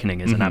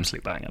Awakening is an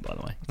absolute banger, by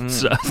the way.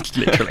 So,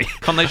 literally.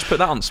 Can't they just put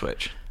that on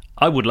Switch?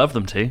 I would love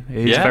them to.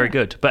 It's very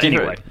good. But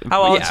anyway.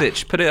 How hard's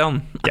it? Put it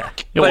on. Yeah.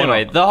 But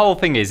anyway, the whole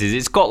thing is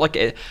it's got like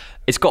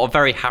it's got a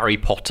very Harry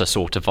Potter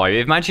sort of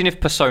vibe. Imagine if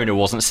Persona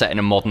wasn't set in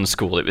a modern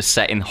school, it was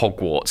set in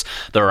Hogwarts.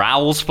 There are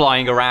owls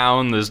flying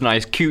around, there's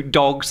nice cute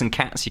dogs and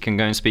cats you can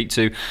go and speak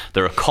to.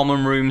 There are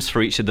common rooms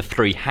for each of the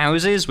 3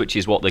 houses, which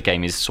is what the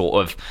game is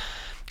sort of...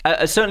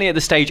 certainly at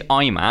the stage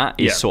I'm at,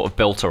 is sort of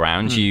built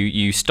around.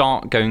 You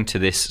start going to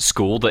this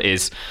school that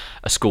is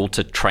a school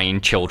to train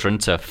children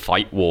to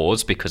fight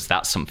wars, because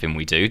that's something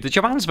we do. The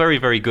Japan's very,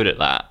 very good at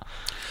that.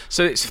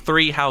 So it's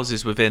 3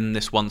 houses within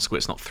this one school.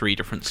 It's not 3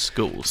 different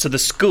schools. So the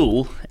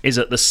school is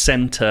at the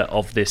centre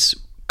of this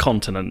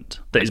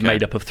continent that is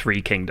made up of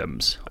 3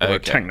 kingdoms. Although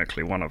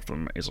technically one of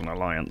them is an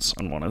alliance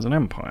and one is an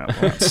empire.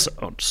 That's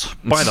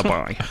by the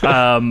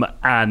by.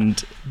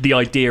 And the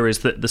idea is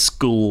that the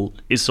school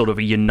is sort of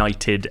a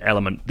united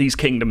element. These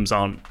kingdoms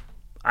aren't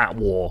at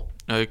war.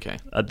 Okay.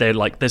 They're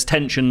like, there's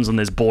tensions and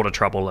there's border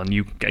trouble, and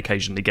you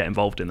occasionally get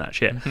involved in that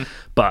shit.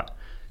 But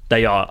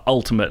they are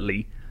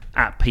ultimately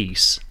at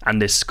peace,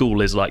 and this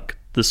school is like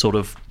the sort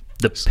of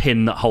the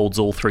pin that holds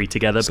all 3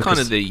 together. It's kind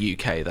of the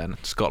UK then.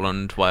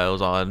 Scotland,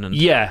 Wales, Ireland, and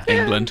yeah,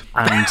 England.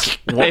 And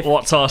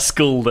what's our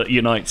school that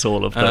unites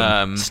all of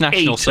them? It's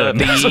national The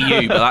service.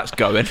 EU, but that's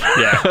going.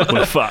 Yeah,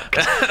 we're fucked.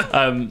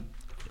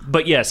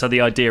 But yeah, so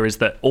the idea is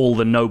that all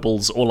the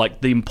nobles, or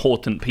like the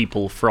important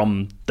people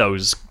from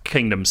those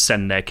kingdoms,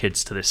 send their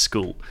kids to this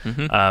school.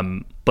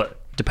 But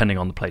depending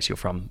on the place you're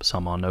from,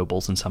 some are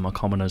nobles and some are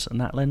commoners,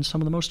 and that lends some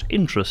of the most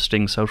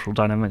interesting social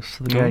dynamics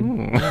to the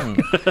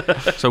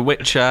game. So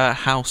which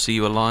house are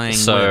you allying with?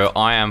 So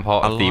I am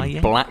part of the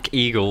Allying? Black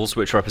Eagles,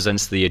 which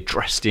represents the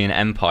Adrestian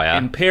Empire.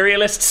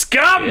 Imperialist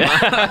scum!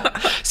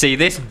 See,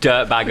 this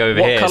dirtbag over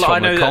What here is colour? I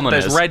from know the that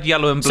commoners. there's red,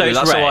 yellow, and So blue. it's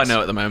That's all I red. know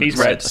at the moment. He's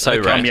red, So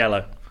I'm red.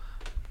 yellow.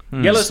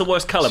 Yellow's the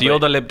worst colour. So you're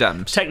but the Lib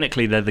Dems.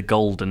 technically they're the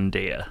golden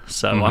deer,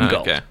 so I'm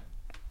gold. Okay.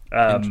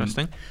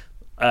 Interesting.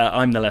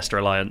 I'm the Leicester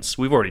Alliance.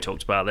 We've already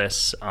talked about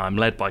this. I'm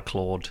led by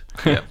Claude,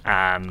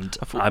 and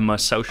I'm a I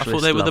socialist.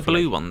 thought they were the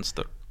lovely. blue ones.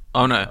 That.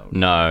 Oh no.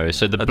 No,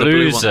 so the the blue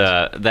blues ones.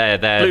 are they're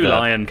Blue the,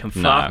 Lion can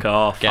fuck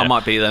off. I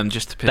might be them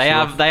just to piss They you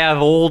have off. they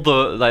have all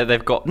the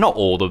they've got not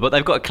all the, but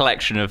they've got a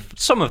collection of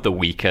some of the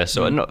weaker,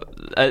 so not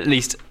at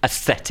least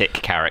aesthetic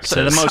characters.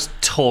 So the most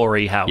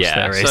Tory house Yeah,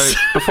 there is. So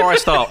before I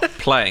start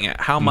playing it,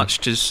 how much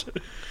does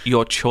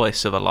your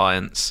choice of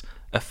alliance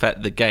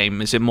affect the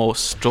game? Is it more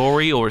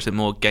story or is it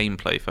more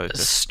gameplay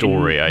focused?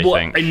 story, I Well,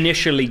 think.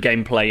 initially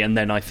gameplay, and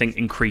then I think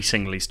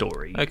increasingly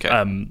story. Okay.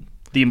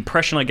 The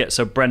impression I get,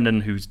 so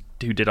Brendan, who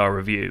did our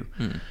review,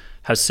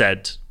 has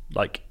said,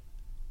 like,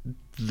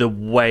 the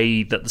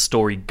way that the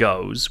story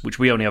goes, which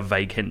we only have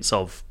vague hints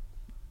of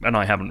and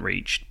I haven't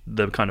reached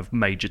the kind of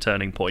major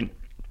turning point,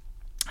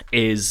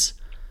 is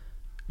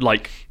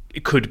like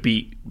it could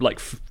be like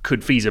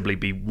could feasibly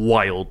be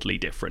wildly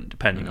different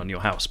depending on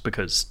your house,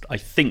 because I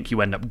think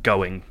you end up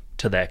going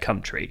to their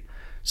country,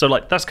 so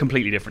like that's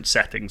completely different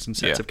settings and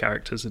sets of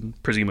characters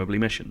and presumably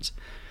missions.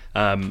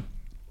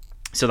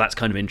 So that's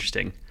kind of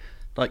interesting.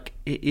 Like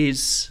it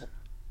is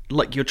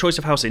like your choice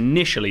of house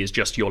initially is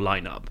just your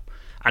lineup,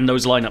 and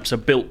those lineups are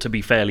built to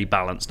be fairly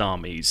balanced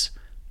armies,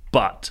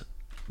 but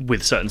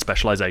with certain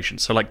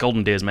specializations. So like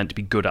Golden Deer is meant to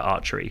be good at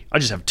archery. I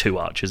just have 2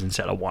 archers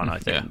instead of 1, I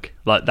think.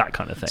 Like that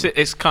kind of thing. So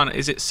it's kind of,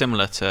 is it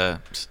similar to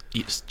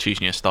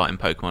choosing your starting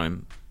Pokemon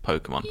in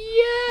Pokemon?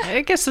 Yeah,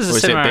 I guess there's Or a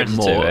is it a bit similarity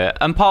more- to it.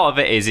 And part of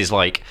it is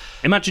like,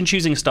 Imagine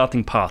choosing a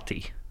starting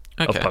party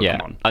of Okay. Pokemon. yeah,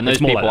 and those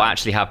It's more people like that.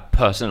 actually have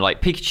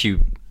like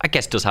Pikachu, I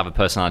guess, does have a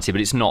personality,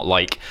 but it's not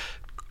like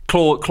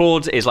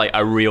Claude is like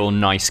a real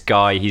nice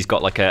guy. He's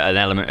got like an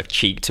element of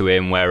cheek to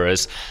him,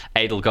 whereas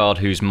Edelgard,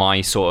 who's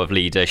my sort of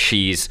leader,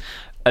 she's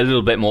a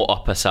little bit more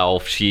up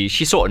herself. She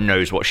sort of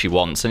knows what she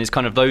wants, and it's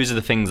kind of those are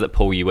the things that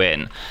pull you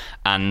in,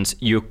 and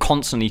you're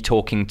constantly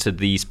talking to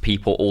these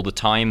people all the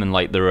time, and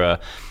like there are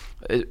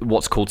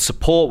what's called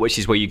support, which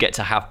is where you get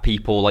to have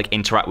people like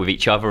interact with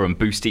each other and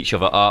boost each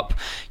other up.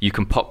 You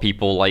can put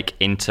people like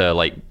into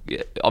like,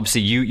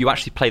 obviously you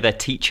actually play their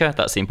teacher.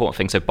 That's the important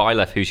thing. So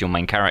Byleth, who's your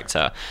main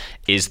character,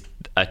 is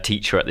a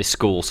teacher at this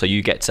school, so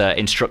you get to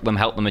instruct them,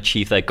 help them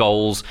achieve their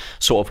goals,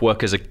 sort of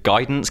work as a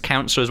guidance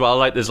counselor as well.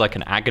 Like there's like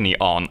an agony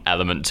aunt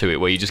element to it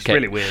where you just get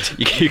really weird.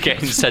 you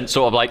get sent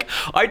sort of like,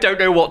 I don't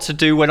know what to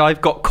do when I've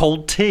got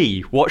cold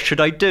tea. What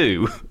should I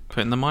do? Put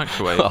it in the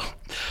microwave. Well,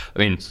 I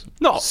mean,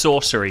 not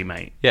Sorcery,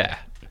 mate. yeah,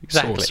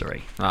 exactly.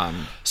 Sorcery.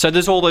 So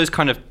there's all those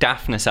kind of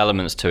daftness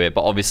elements to it,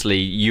 but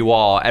obviously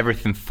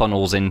everything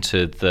funnels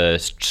into the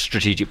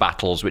strategic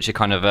battles, which are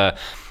kind of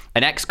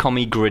an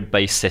XCOM-y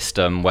grid-based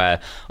system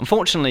where,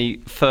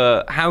 unfortunately,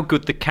 for how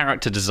good the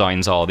character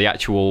designs are, the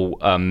actual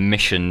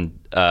mission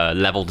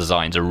level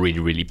designs are really,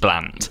 really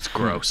bland. It's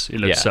gross.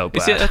 It looks Yeah. so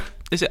bad.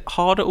 Is it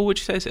hard at all, would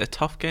you say? Is it a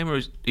tough game, or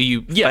are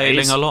you Yeah, failing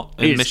it's- a lot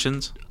in it's-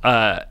 missions?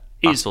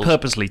 It's Battles.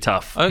 purposely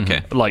tough.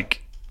 Okay.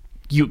 Like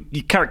you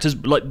characters,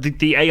 like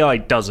the AI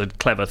does a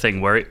clever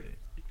thing where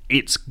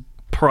its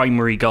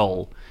primary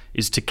goal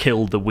is to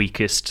kill the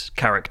weakest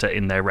character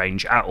in their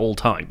range at all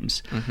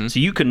times. So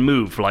you can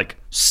move like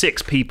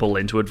 6 people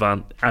into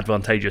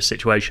advantageous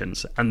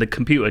situations, and the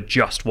computer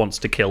just wants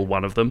to kill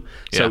one of them.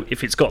 So Yeah.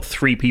 if it's got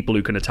 3 people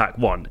who can attack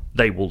one,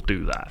 they will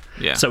do that.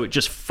 Yeah. So it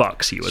just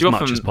fucks you as you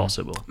much often- as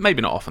possible.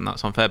 Maybe not often,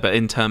 that's unfair, but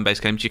in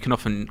turn-based games, you can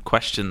often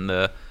question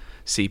the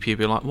CPU,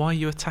 be like, why are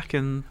you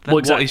attacking them?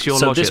 What is your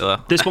so logic this, there?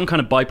 This one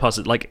kind of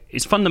bypasses. Like,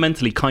 it's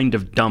fundamentally kind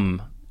of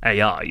dumb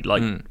AI.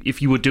 Like,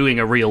 if you were doing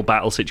a real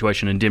battle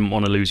situation and didn't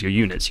want to lose your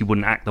units, you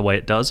wouldn't act the way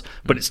it does.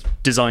 But it's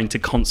designed to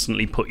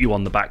constantly put you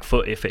on the back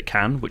foot if it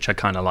can, which I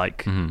kind of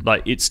like.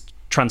 Like, it's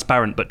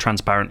transparent but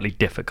transparently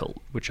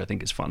difficult, which I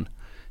think is fun.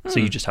 So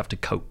you just have to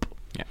cope.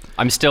 Yeah.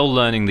 I'm still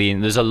learning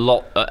there's a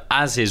lot,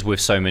 as is with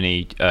so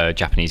many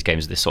Japanese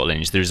games of this sort of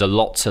lineage, there's a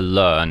lot to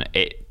learn.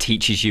 It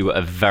teaches you at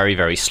a very,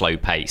 very slow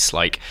pace.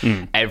 Like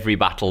every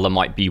battle, there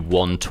might be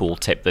one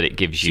tooltip that it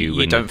gives you.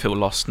 You and don't feel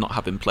lost not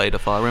having played a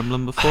Fire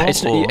Emblem before?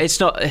 It's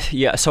not,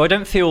 yeah. So I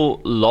don't feel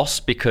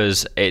lost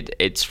because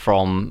it's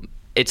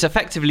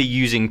effectively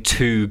using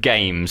 2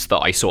 games that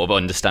I sort of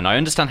understand. I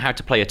understand how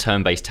to play a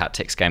turn-based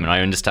tactics game, and I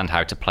understand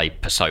how to play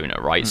Persona,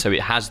 right? So it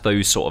has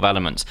those sort of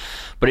elements,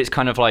 but it's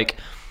kind of like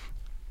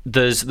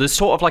there's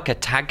sort of like a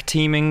tag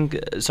teaming,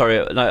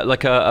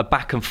 like a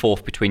back and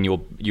forth between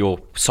your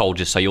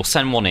soldiers. So you'll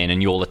send one in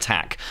and you'll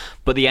attack,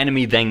 but the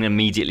enemy then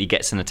immediately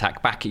gets an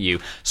attack back at you.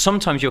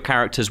 Sometimes your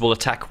characters will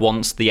attack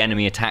once the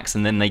enemy attacks,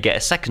 and then they get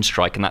a second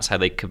strike, and that's how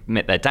they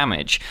commit their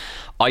damage.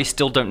 I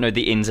still don't know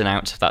the ins and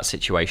outs of that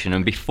situation,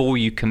 and before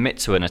you commit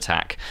to an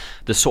attack,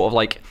 the sort of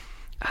like,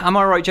 am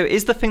I right, Joe?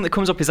 Is the thing that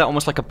comes up, is that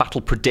almost like a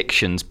battle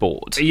predictions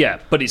board? Yeah,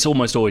 but it's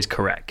almost always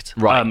correct.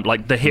 Right.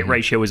 Like the hit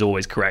ratio is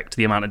always correct.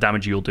 The amount of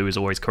damage you'll do is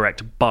always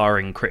correct,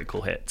 barring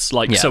critical hits.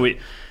 Like so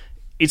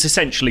it's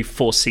essentially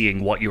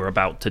foreseeing what you're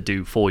about to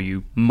do for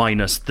you,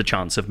 minus the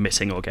chance of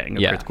missing or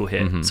getting a critical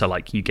hit. So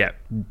like you get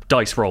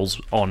dice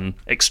rolls on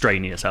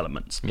extraneous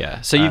elements.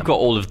 Yeah. So you've got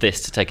all of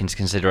this to take into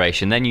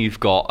consideration. Then you've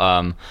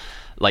got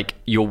like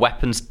your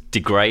weapons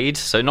degrade.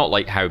 So not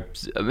like how,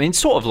 I mean,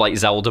 sort of like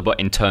Zelda,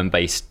 but in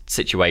turn-based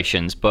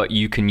situations. But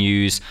you can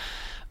use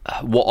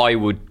what I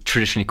would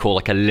traditionally call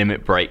like a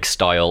limit break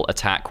style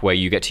attack, where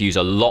you get to use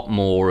a lot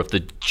more of the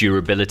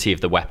durability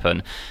of the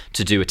weapon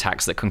to do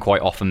attacks that can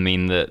quite often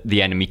mean that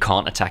the enemy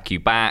can't attack you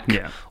back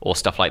or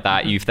stuff like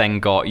that. You've then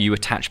got, you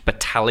attach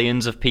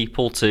battalions of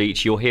people to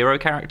each of your hero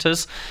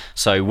characters.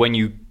 So when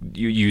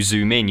you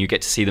zoom in, you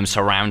get to see them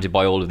surrounded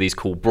by all of these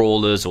cool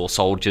brawlers or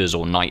soldiers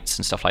or knights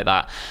and stuff like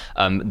that.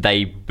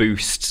 They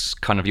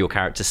boost kind of your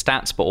character's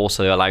stats, but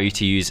also allow you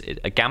to use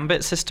a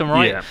gambit system,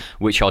 right? Yeah.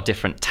 Which are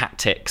different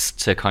tactics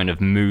to kind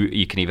of move.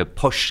 You can either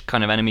push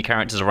kind of enemy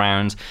characters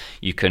around,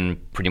 you can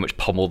pretty much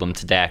pummel them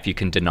to death, you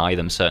can deny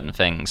them certain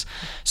things.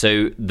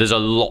 So there's a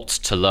lot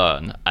to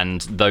learn,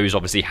 and those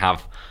obviously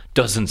have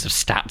dozens of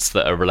stats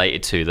that are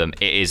related to them.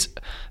 It is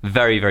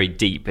very, very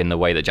deep in the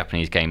way that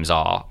Japanese games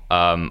are.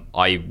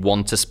 I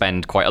want to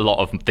spend quite a lot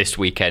of this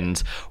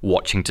weekend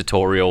watching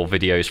tutorial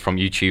videos from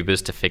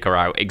YouTubers to figure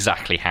out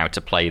exactly how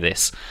to play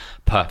this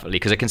perfectly,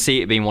 because I can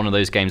see it being one of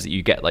those games that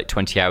you get like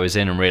 20 hours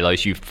in and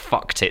realize you've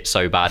fucked it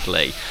so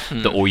badly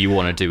that all you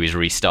want to do is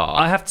restart.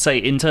 I have to say,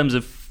 in terms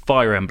of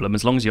Fire Emblem,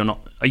 as long as you're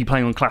not... Are you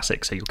playing on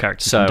Classic, so your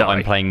characters so can die?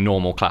 I'm playing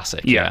normal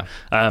Classic, yeah.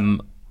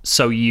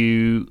 So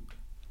you...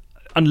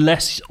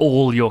 Unless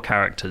all your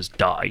characters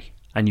die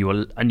and you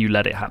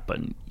let it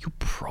happen, you'll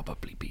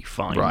probably be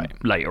fine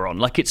later on.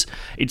 Like,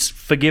 it's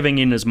forgiving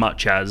in as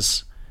much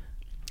as...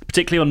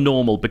 Particularly on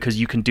normal, because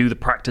you can do the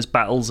practice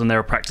battles, and there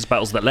are practice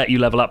battles that let you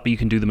level up, but you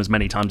can do them as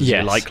many times as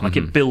you like. Like,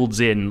 it builds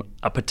in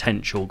a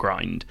potential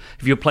grind.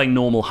 If you're playing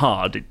normal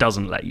hard, it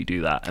doesn't let you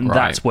do that, and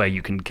that's where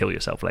you can kill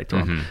yourself later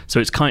on. So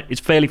it's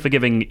fairly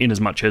forgiving in as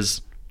much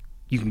as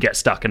you can get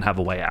stuck and have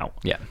a way out.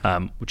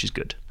 Which is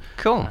good.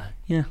 Cool.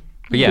 Yeah.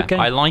 But yeah,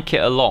 I like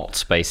it a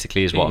lot,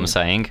 basically, is what I'm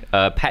saying.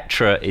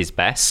 Petra is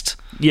best.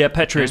 Yeah,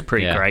 Petra is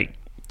pretty great.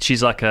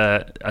 She's like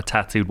a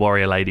tattooed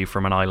warrior lady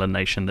from an island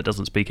nation that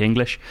doesn't speak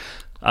English.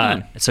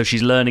 So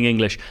she's learning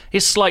English.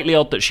 It's slightly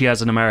odd that she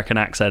has an American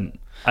accent,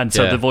 and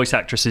so the voice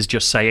actress is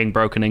just saying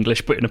broken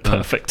English, but in a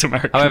perfect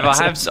American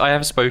accent. I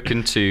have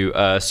spoken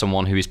to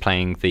someone who is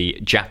playing the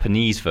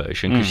Japanese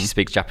version, because she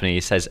speaks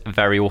Japanese, says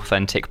very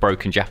authentic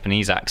broken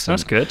Japanese accent.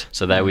 That's good.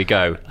 So there we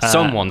go.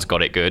 Someone's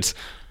got it good.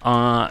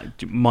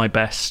 My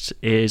best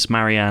is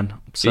Marianne.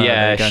 So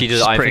yeah, she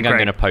does. I think great. I'm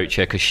going to poach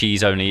her because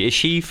she's only. Is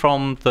she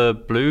from the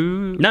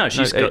blue? No,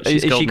 she's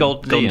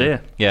Golden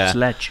Deer. Yeah,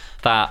 Sledge.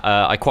 That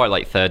I quite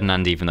like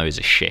Ferdinand, even though he's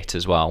a shit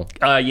as well.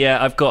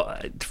 Yeah, I've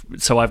got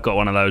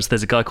one of those.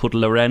 There's a guy called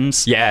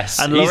Lorenz. Yes,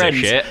 and he's Lorenz, a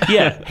shit.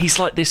 Yeah, he's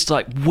like this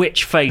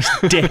witch-faced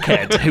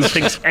dickhead who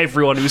thinks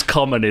everyone who's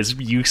common is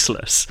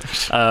useless.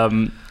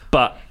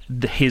 But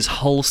his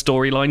whole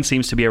storyline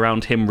seems to be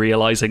around him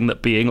realizing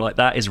that being like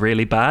that is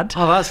really bad.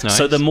 Oh, that's nice.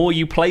 So the more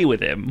you play with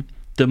him,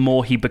 the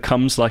more he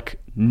becomes like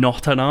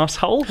not an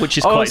asshole, which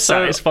is quite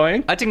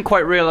satisfying. I didn't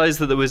quite realize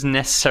that there was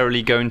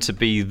necessarily going to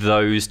be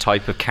those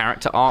type of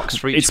character arcs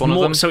for each one of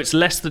them. So it's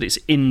less that it's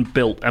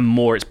inbuilt and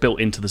more it's built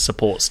into the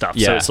support stuff.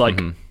 Yeah. So it's like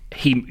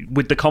he,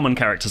 with the common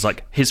characters,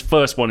 like his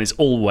first one is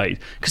always,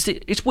 because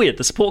it's weird,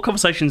 the support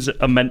conversations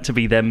are meant to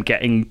be them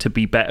getting to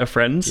be better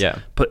friends,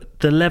 but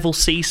the level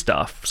C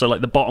stuff, so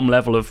like the bottom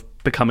level of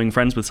becoming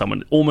friends with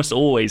someone, almost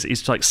always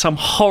is like some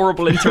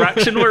horrible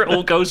interaction where it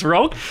all goes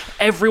wrong.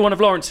 Every one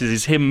of Lawrence's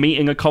is him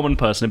meeting a common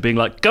person and being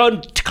like, go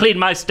and clean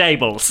my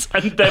stables,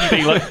 and then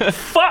being like,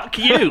 fuck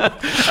you,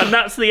 and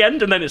that's the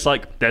end. And then it's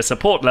like, their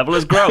support level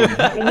has grown.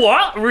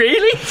 What?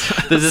 Really?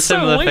 There's a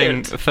similar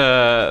thing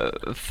for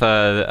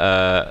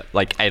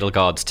like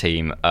Edelgard's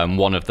team.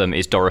 One of them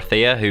is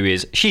Dorothea,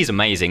 she's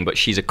amazing, but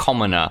she's a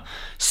commoner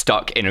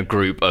stuck in a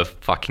group of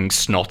fucking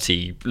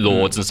snotty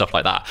lords and stuff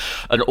like that,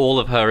 and all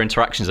of her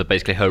interactions are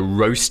basically her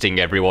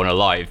roasting everyone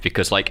alive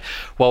because, like,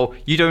 well,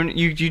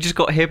 you just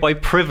got here by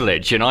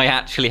privilege, and I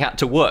actually had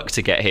to work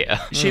to get here.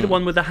 Is she the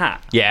one with the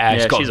hat? Yeah,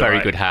 she's got a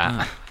very good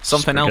hat.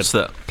 Something else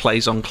that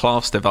plays on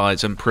class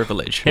divides and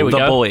privilege. Here we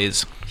go.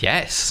 Boys.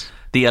 Yes.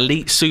 The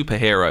elite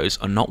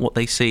superheroes are not what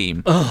they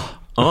seem.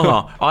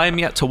 I am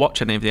yet to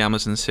watch any of the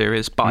Amazon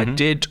series, but I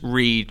did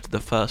read the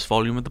first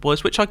volume of The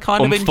Boys, which I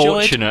kind of enjoyed.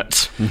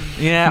 Unfortunate.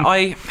 Yeah,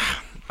 I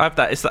have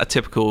that. It's that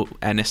typical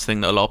Ennis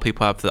thing that a lot of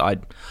people have, that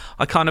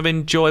I kind of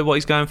enjoy what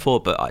he's going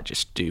for, but I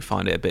just do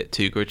find it a bit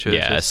too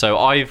gratuitous. Yeah, so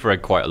I've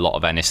read quite a lot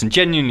of Ennis and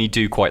genuinely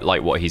do quite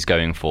like what he's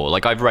going for.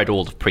 Like, I've read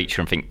all of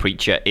Preacher and think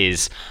Preacher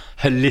is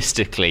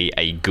holistically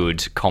a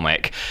good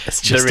comic. It's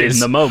just in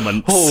the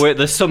moments.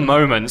 There's some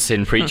moments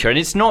in Preacher, and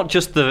it's not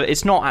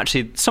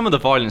actually, some of the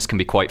violence can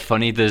be quite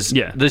funny. There's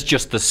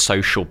just the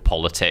social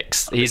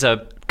politics. He's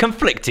a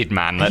conflicted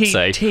man, let's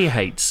say. He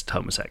hates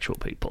homosexual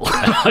people.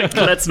 Like,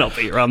 let's not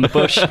beat around the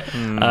bush.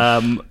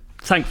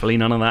 Thankfully,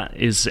 none of that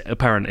is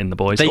apparent in The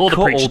Boys. They or the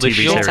cut Preacher all the TV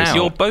shit series. out.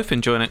 You're both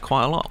enjoying it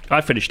quite a lot.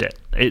 I finished it.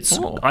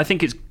 I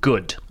think it's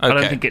good. I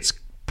don't think it's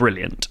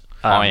brilliant.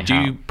 Do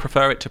you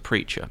prefer it to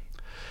Preacher?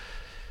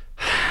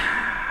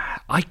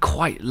 I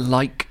quite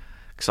like.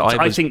 So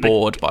I was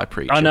bored by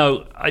Preacher. I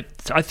know.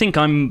 I think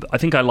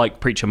I like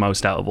Preacher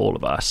most out of all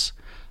of us.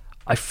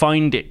 I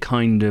find it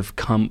kind of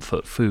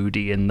comfort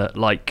foody in that,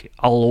 like,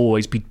 I'll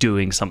always be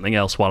doing something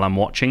else while I'm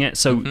watching it.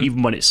 So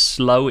even when it's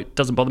slow, it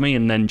doesn't bother me.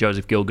 And then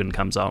Joseph Gilgun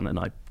comes on, and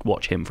I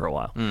watch him for a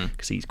while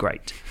because he's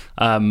great.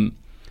 I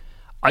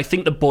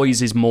think The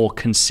Boys is more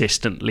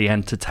consistently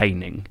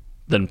entertaining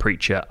than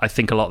Preacher. I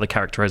think a lot of the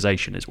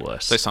characterization is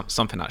worse. So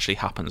something actually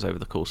happens over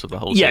the course of the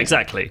whole season. Yeah,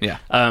 exactly. Yeah.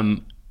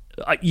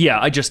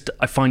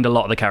 I find a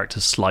lot of the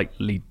characters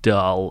slightly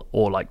dull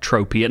or like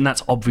tropey, and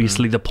that's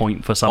obviously the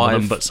point for some of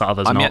them, but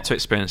others not. I'm yet to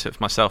experience it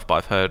for myself, but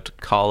I've heard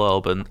Carl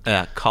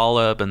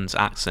Urban's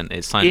accent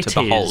is something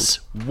to behold. It is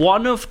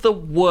one of the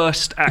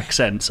worst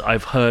accents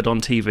I've heard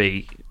on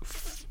TV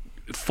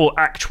for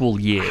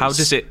actual years. How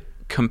does it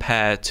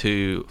compare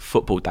to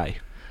Football Day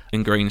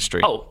in Green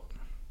Street? Oh,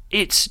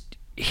 it's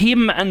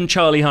him and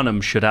Charlie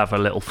Hunnam should have a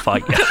little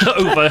fight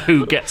over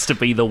who gets to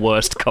be the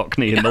worst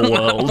Cockney in the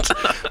world.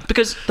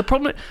 Because the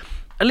problem,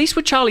 at least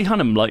with Charlie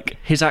Hunnam, like,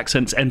 his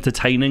accent's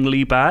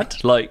entertainingly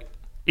bad. Like,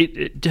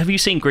 have you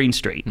seen Green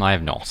Street? I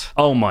have not.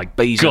 Oh my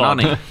Bees God.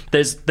 and honey.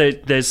 There's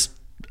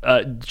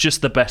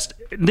just the best.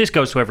 This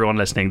goes to everyone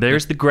listening. There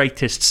is the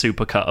greatest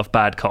supercut of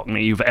bad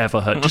Cockney you've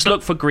ever heard. Just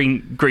look for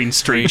Green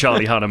Street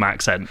Charlie Hunnam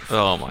accent.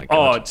 Oh my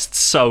Oh, God. it's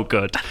so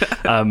good.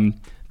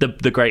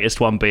 The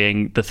greatest one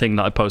being the thing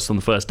that I post on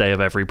the first day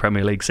of every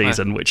Premier League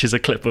season, which is a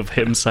clip of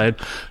him saying,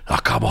 "Oh,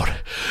 come on,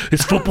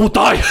 it's football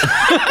day."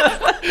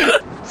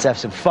 Let's have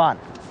some fun.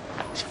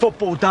 It's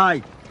football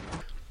day.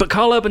 But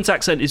Carl Urban's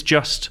accent is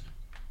just...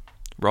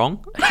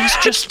 Wrong? He's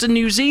just a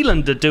New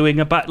Zealander doing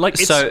a bad... Like,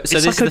 it's, So it's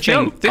this like is a the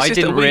thing. joke. This I is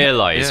didn't the-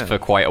 realise yeah. for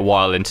quite a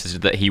while into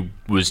that he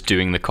was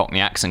doing the Cockney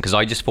accent, because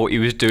I just thought he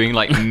was doing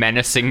like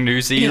menacing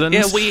New Zealand.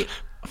 Yeah,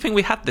 I think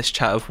we had this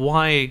chat of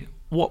why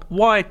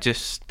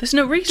just There's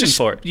no reason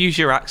for it. use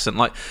your accent.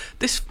 Like,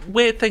 this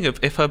weird thing of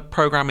if a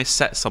program is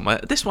set somewhere,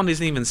 this one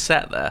isn't even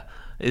set there.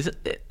 Is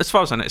it? As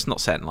far as I know, it's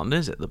not set in London,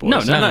 is it? The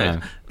Boys?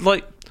 No.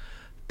 Like,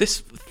 this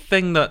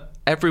thing that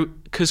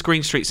because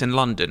Green Street's in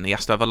London, he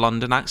has to have a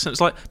London accent.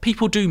 It's like,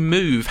 people do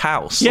move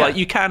house. Yeah. Like,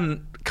 you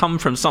can come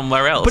from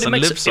somewhere else But and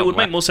live it somewhere. would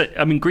make more sense.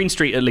 I mean, Green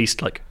Street, at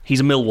least, like,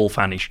 he's a Millwall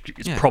fan. It's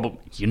Yeah. probably...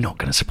 You're not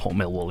going to support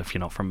Millwall if you're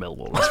not from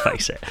Millwall, let's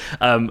face it.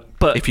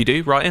 But If you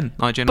do, write in.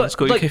 IGN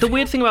But like, the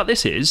weird thing about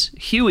this is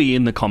Huey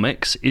in the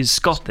comics is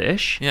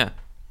Scottish, Yeah.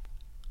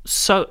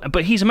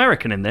 but he's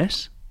American in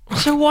this.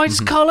 So why does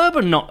Carl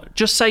Urban not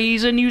just say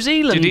he's a New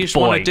Zealand Did he just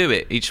boy? want to do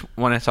it? Each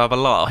wanted to have a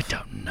laugh? I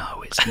don't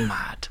know. It's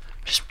mad.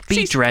 Just be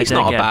He's Dredd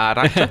not again. a bad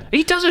actor.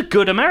 He does a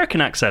good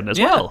American accent as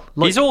well.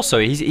 Like,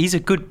 He's a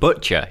good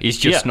butcher. He's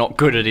just Yeah. not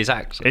good at his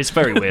accent. it's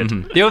very weird.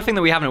 The other thing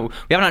that we haven't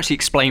actually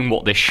explained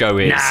what this show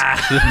is.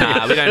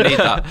 Nah, we don't need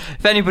that.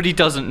 If anybody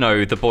doesn't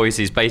know, The Boys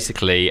is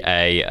basically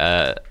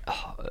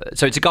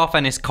so it's a Garth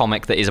Ennis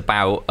comic that is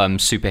about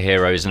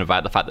superheroes and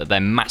about the fact that they're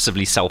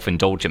massively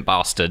self-indulgent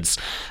bastards.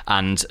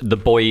 And The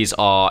Boys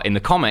are, in the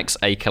comics,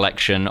 a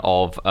collection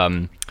of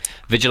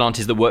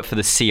vigilantes that work for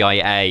the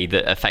CIA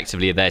that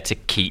effectively are there to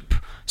keep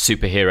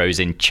superheroes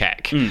in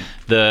check.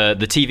 The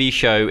TV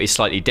show is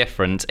slightly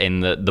different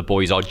in that The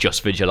Boys are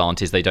just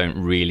vigilantes. They don't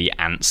really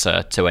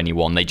answer to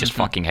anyone. They just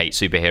fucking hate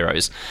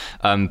superheroes.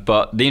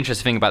 But the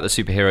interesting thing about the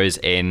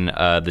superheroes in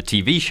the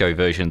TV show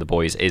version of The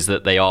Boys is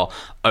that they are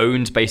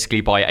owned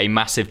basically by a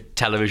massive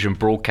television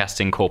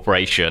broadcasting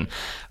corporation.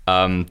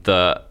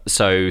 So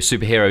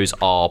superheroes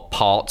are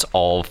part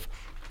of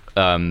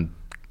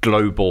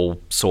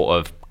global sort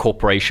of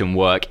corporation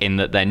work, in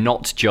that they're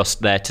not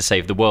just there to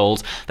save the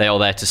world. They are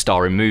there to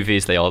star in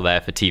movies. They are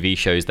there for TV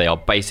shows. They are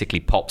basically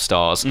pop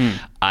stars.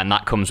 And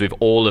that comes with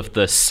all of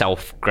the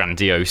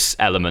self-grandiose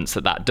elements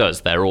that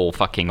does. They're all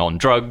fucking on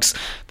drugs.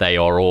 They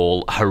are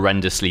all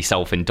horrendously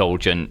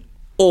self-indulgent,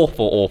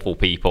 awful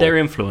people.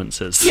 They're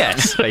influencers.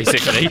 Yes,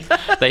 basically.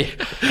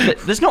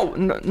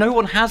 No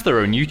one has their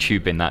own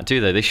YouTube in that,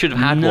 do they? They should have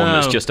had one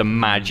that's No. just a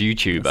mad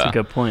YouTuber. That's a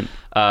good point.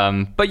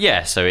 But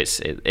yeah, so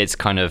it's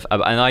kind of,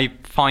 and I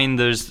find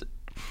it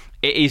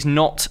is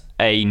not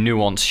a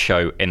nuanced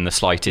show in the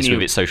slightest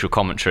with its social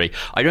commentary.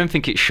 I don't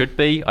think it should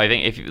be. I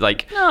think if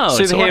like No,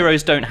 it's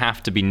superheroes don't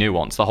have to be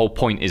nuanced. The whole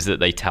point is that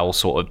they tell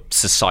sort of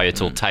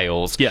societal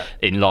tales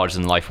in larger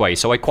than life ways.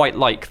 So I quite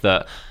like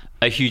that.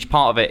 A huge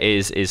part of it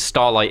is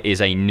Starlight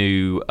is a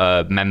new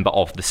member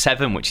of the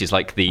Seven, which is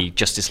like the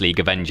Justice League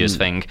Avengers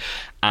thing,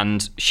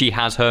 and she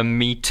has her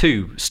Me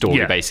Too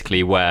story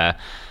basically, where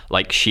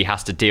like she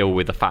has to deal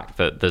with the fact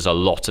that there's a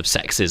lot of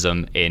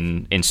sexism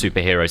in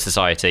superhero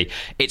society.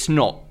 It's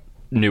not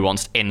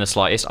nuanced in the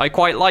slightest. I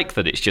quite like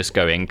that it's just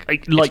going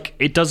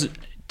It does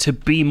to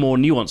be more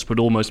nuanced, but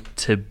almost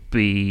to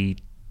be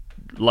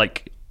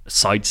like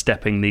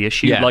sidestepping the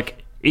issue. Yeah.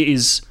 Like, it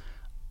is.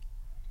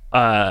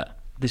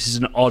 This is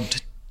an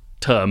odd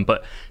term,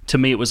 but to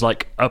me it was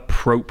like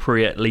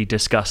appropriately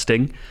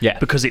disgusting. Yeah.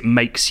 Because it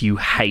makes you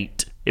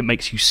hate. It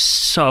makes you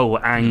so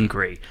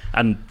angry,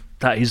 and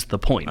that is the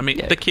point. I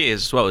mean, the key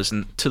is as well is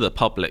to the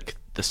public,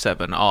 the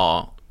Seven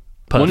are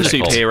Perfect. the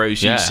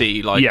superheroes Yeah. you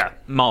see, like Yeah.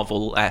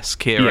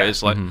 Marvel-esque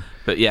heroes. Like,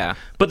 but yeah,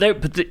 But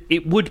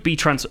it would be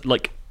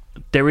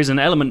there is an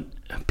element.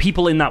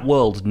 People in that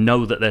world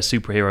know that their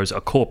superheroes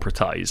are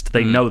corporatized.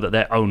 They know that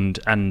they're owned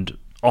and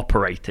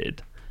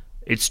operated.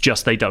 It's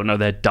just they don't know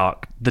the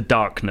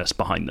darkness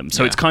behind them.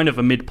 So it's kind of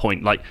a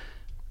midpoint. Like,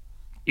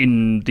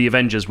 in the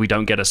Avengers, we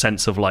don't get a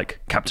sense of like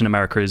Captain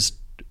America is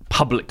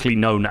publicly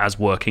known as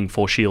working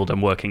for S.H.I.E.L.D.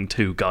 and working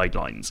to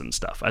guidelines and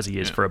stuff, as he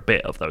is for a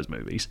bit of those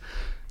movies.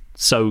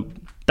 So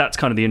that's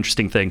kind of the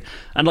interesting thing.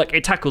 And like,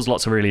 it tackles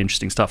lots of really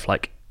interesting stuff,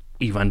 like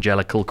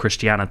evangelical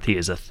Christianity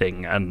is a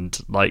thing, and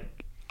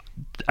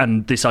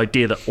this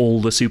idea that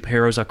all the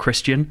superheroes are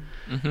Christian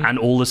and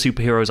all the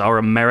superheroes are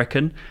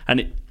American.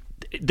 And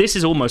this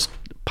is almost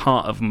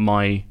part of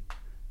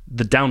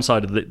the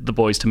downside of the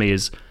Boys to me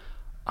is,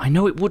 I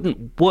know it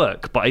wouldn't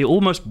work, but I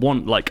almost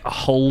want like a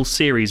whole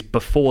series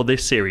before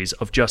this series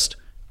of just,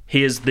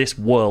 here's this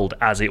world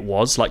as it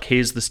was, like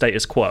here's the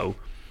status quo,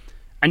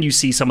 and you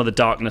see some of the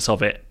darkness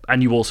of it,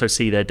 and you also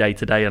see their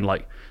day-to-day and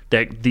like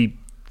the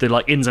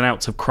like ins and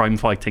outs of crime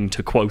fighting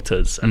to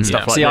quotas and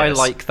stuff like See, this. I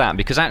like that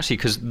because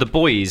The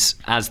Boys,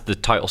 as the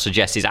title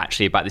suggests, is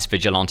actually about this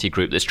vigilante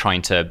group that's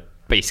trying to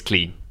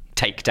basically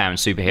take down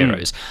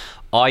superheroes.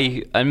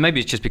 And maybe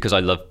it's just because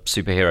I love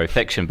superhero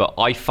fiction, but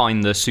I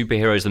find the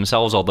superheroes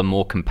themselves are the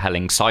more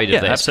compelling side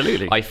of this.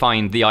 Absolutely. I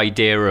find the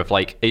idea of,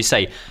 like you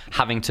say,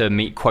 having to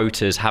meet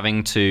quotas,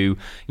 having to,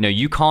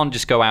 you can't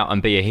just go out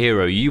and be a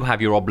hero. You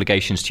have your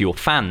obligations to your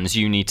fans.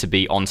 You need to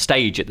be on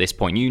stage at this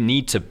point. You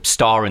need to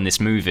star in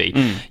this movie.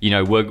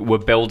 We're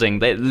building.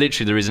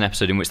 Literally, there is an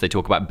episode in which they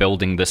talk about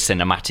building the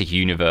cinematic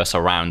universe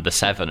around the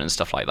Seven and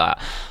stuff like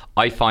that.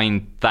 I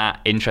find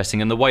that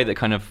interesting, and the way that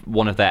kind of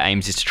one of their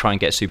aims is to try and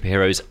get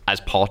superheroes as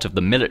part of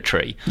the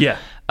military. Yeah.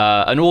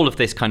 And all of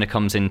this kind of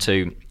comes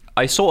into,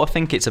 I sort of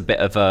think it's a bit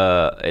of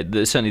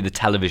certainly the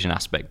television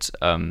aspect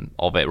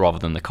of it rather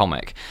than the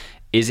comic.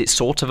 Is it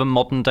sort of a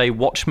modern day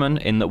Watchmen,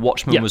 in that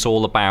Watchmen was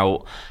all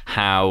about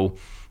how,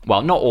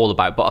 well, not all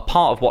about, but a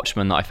part of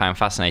Watchmen that I found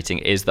fascinating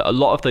is that a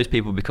lot of those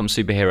people become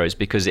superheroes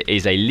because it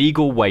is a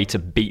legal way to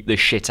beat the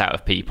shit out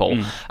of people,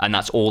 and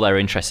that's all they're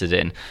interested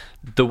in.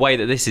 The way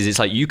that this is, it's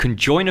like you can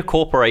join a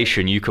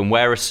corporation, you can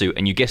wear a suit,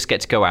 and you just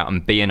get to go out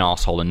and be an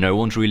arsehole, and no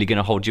one's really going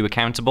to hold you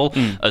accountable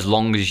as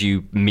long as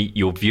you meet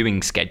your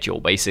viewing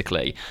schedule,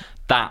 basically.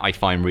 That I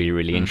find really,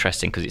 really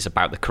interesting because it's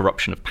about the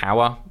corruption of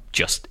power,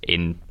 just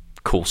in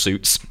cool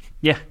suits.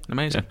 Yeah.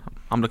 Amazing.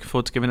 I'm looking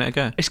forward to giving it a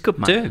go. It's good,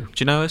 man. Do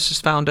you know who's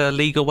just found a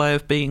legal way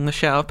of beating the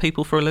shit out of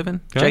people for a living?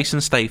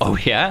 Jason Statham. Oh,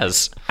 he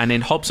has. And in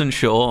Hobbs and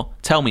Shaw,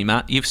 tell me,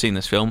 Matt, you've seen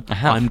this film. I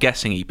have. I'm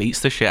guessing he beats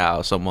the shit out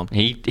of someone.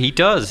 He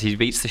does. He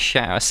beats the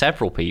shit out of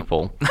several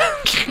people,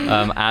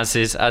 as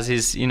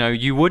is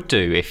you would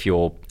do if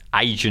you're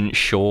Agent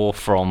Shaw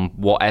from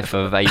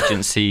whatever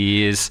agency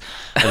he is.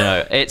 I don't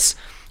know. It's.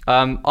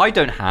 I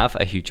don't have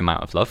a huge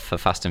amount of love for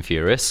Fast and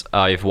Furious.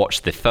 I've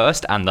watched the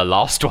first and the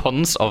last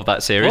ones of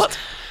that series. What?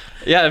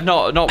 Yeah, I've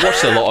not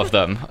watched a lot of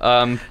them.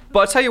 But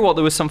I tell you what,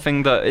 there was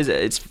something that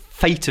it's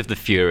Fate of the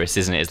Furious,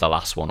 isn't it? Is the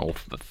last one, or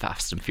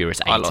Fast and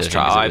Furious 8? I lost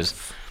track.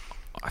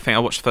 I think I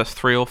watched the first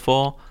 3 or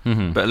 4,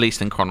 but at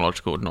least in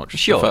chronological order, not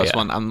just the first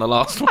one and the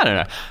last one. I don't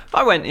know.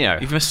 I went,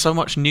 You've missed so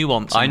much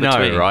nuance. I know,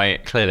 between.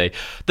 right? Clearly,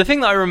 the thing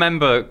that I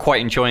remember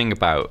quite enjoying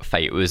about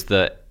Fate was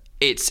that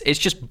it's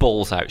just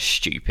balls out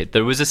stupid.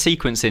 There was a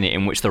sequence in it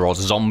in which there are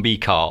zombie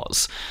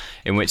cars,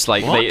 in which so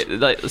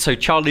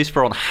Charlize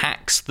Theron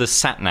hacks the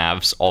sat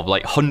navs of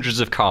like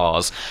hundreds of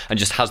cars and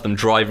just has them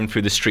driving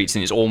through the streets,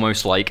 and it's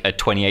almost like a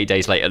 28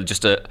 Days Later,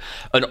 just an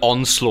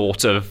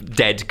onslaught of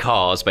dead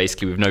cars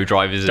basically with no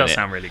drivers in it. Does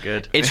sound really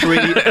good. It's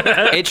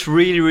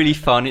really really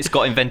fun. It's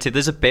got invented.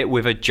 There's a bit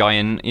with a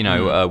giant,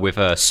 with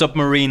a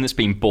submarine that's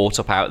been brought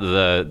up out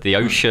of the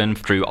ocean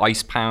through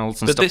ice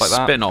pals and stuff like that.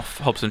 But this spin-off,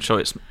 Hobbs and Shaw,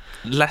 it's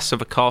less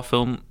of a car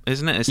film,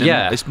 isn't it?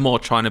 It's more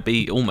trying to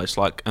be almost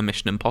like a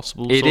Mission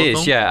Impossible sort of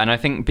film. Yeah, and I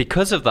think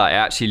because of that, it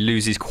actually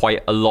loses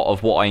quite a lot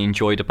of what I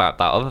enjoyed about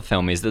that other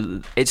film, is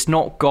that it's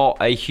not got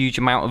a huge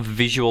amount of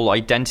visual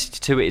identity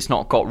to it. It's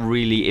not got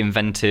really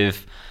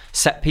inventive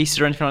set pieces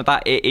or anything like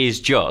that. It is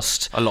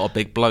just a lot of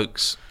big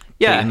blokes.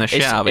 Yeah, the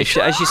shit out of each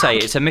other. As you say,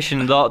 it's a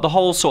mission. The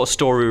whole sort of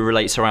story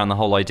relates around the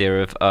whole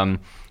idea of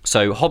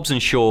so Hobbs and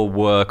Shaw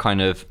were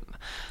kind of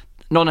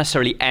not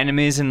necessarily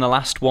enemies in the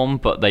last one,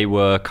 but they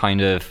were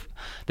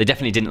they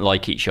definitely didn't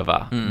like each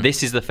other.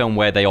 This is the film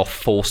where they are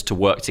forced to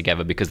work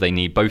together because they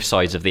need both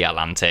sides of the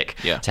Atlantic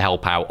to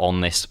help out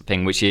on this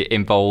thing, which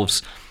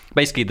involves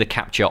basically the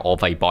capture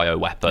of a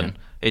bioweapon.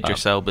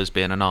 Idris Elba's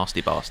being a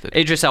nasty bastard.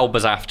 Idris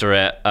Elba's after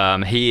it.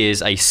 He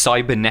is a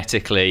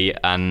cybernetically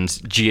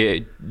and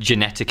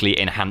genetically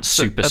enhanced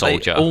super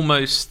soldier.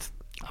 Almost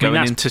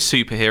going into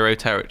superhero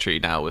territory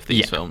now with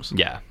these films.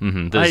 Yeah.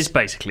 He's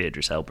basically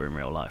Idris Elba in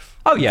real life.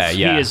 Oh, yeah.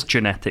 He is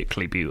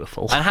genetically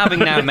beautiful. And having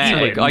now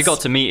met, I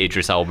got to meet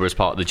Idris Elba as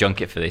part of the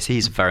junket for this.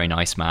 He's a very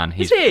nice man.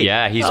 Is he?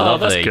 Yeah, he's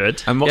lovely. That's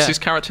good. And what's his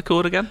character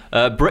called again?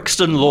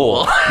 Brixton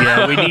Law.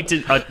 Yeah, we need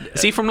to...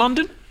 is he from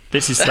London?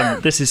 This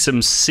is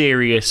some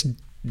serious,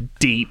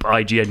 deep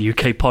IGN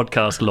UK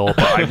podcast lore,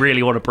 but I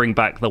really want to bring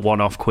back the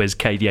one-off quiz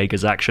Cade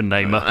Yeager's action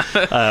namer,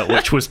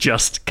 which was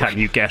just, can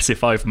you guess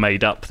if I've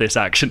made up this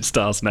action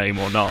star's name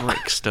or not?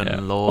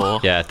 Brixton Law.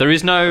 Yeah, there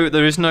is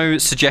no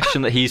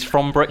suggestion that he's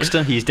from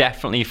Brixton. He's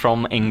definitely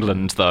from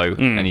England, though,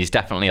 and he's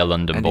definitely a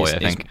London boy, I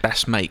think. His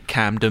best mate,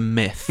 Camden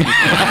Myth.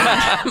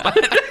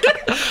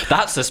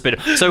 That's the spin.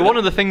 So one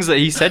of the things that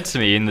he said to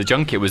me in the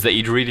junket was that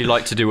he'd really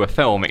like to do a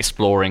film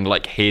exploring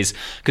like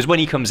because when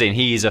he comes in,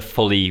 he is a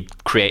fully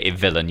creative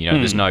villain.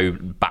 There's no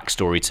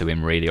backstory to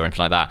him really or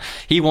anything like that.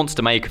 He wants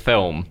to make a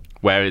film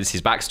where it's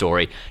his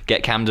backstory.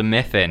 Get Camden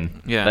Myth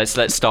in. Yeah.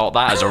 Let's start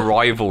that as a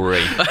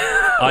rivalry.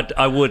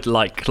 I would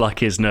like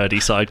his nerdy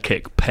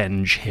sidekick,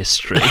 Penge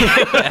History.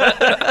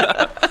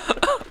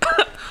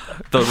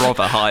 The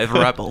Rotherhithe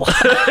Rebel.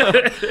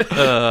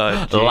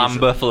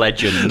 Lambeth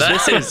Legend.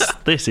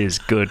 This is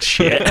good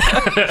shit.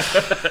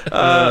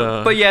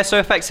 But yeah, so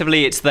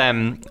effectively it's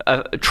them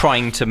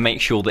trying to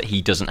make sure that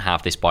he doesn't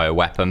have this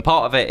bioweapon.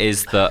 Part of it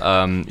is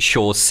that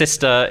Shaw's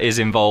sister is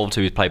involved,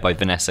 who is played by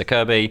Vanessa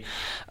Kirby.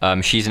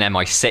 She's an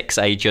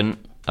MI6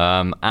 agent.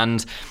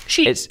 And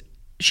she's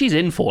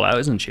in Fallout,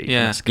 isn't she?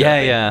 Yeah.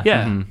 Yeah.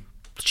 Mm-hmm.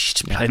 She's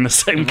just playing the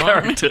same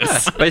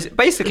characters.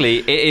 Basically,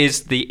 it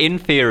is the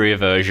inferior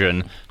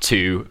version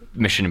to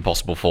Mission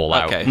Impossible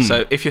Fallout. Okay,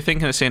 so if you're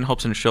thinking of seeing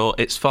Hobbs and Shaw,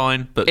 it's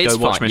fine, but It's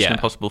go watch fine, Mission yeah.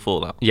 Impossible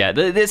Fallout. Yeah,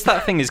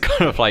 that thing is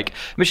kind of like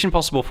Mission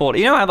Impossible Fallout.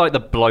 You know how like the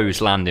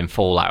blows land in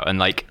Fallout, and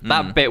like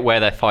that bit where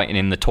they're fighting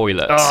in the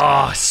toilets.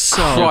 Oh,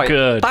 so Right,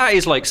 good. That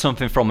is like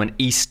something from an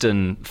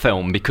Eastern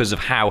film because of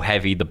how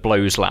heavy the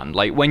blows land.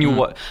 Like when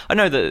you, I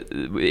know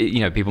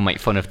that people make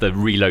fun of the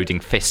reloading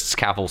fists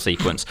caval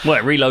sequence. Well,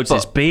 it reloads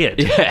his beard.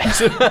 Yeah,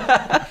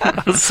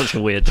 That's such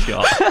a weird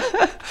shot.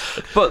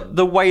 but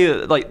the way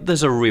that like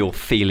there's a real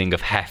feeling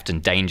of heft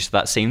and danger to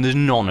that scene. There's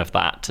none of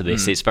that to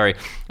this. It's very,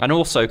 and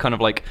also kind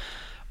of like.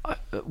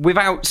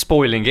 Without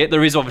spoiling it,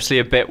 there is obviously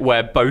a bit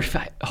where both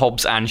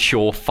Hobbs and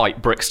Shaw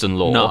fight Brixton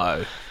Law.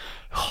 No.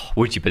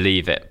 Would you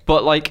believe it?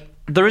 But like,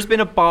 there has been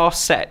a bar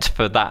set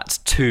for that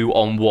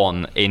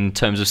 2-on-1 in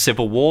terms of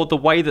Civil War. The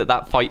way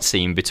that fight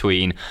scene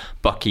between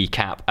Bucky,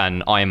 Cap,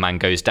 and Iron Man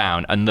goes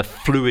down, and the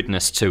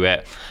fluidness to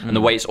it, and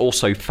the way it's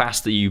also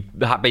fast that you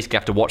basically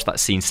have to watch that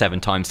scene 7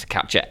 times to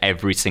capture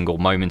every single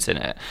moment in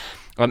it.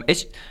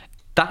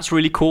 That's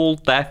really cool.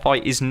 Their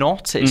fight is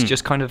not. It's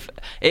just kind of...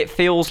 It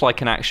feels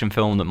like an action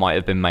film that might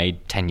have been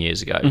made 10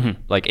 years ago.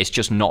 Like, it's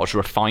just not as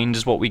refined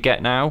as what we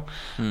get now.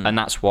 And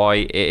that's why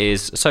it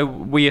is... So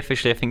we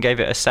officially, I think,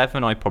 gave it a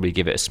 7. I'd probably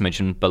give it a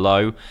smidgen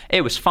below.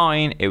 It was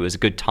fine. It was a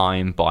good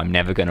time, but I'm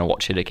never going to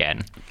watch it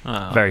again.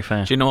 Very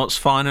fair. Do you know what's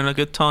fine and a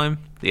good time?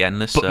 The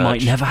Endless But Search.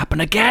 might never happen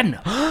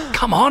again.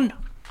 Come on.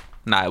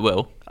 No, it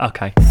will.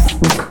 Okay.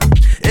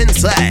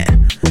 Inside,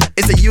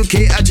 it's a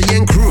UK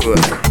IGN crew.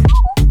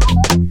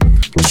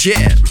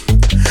 Yeah,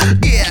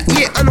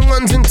 on the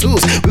 1s and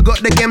 2s. We got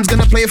the games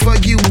gonna play for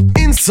you.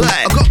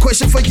 Inside, I got a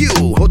question for you.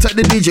 Hold tight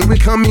the DJ, we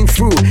coming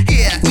through.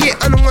 Yeah,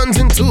 on the 1s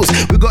and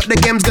 2s. We got the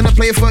games gonna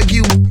play for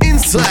you.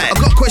 Inside, I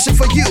got a question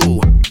for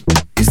you.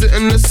 Is it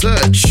in the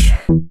search?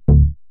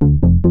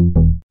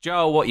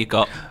 Joe, what you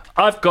got?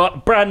 I've got a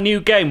brand new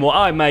game, what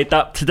I made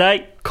up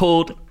today,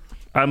 called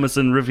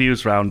Amazon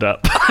Reviews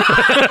Roundup. Is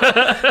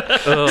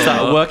that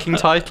a working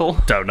title?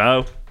 Don't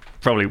know.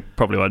 Probably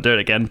won't do it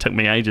again. Took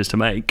me ages to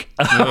make.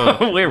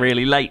 We're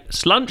really late.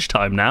 It's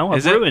lunchtime now.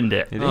 I've ruined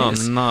it. Oh,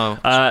 no.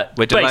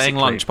 We're delaying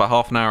basically- lunch by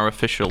half an hour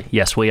official.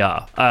 Yes, we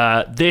are.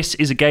 This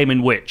is a game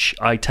in which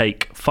I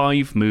take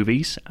 5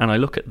 movies and I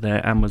look at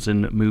their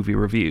Amazon movie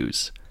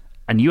reviews.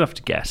 And you have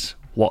to guess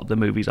what the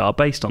movies are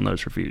based on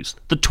those reviews.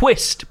 The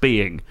twist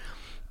being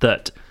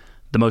that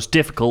the most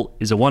difficult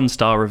is a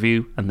 1-star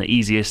review and the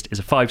easiest is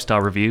a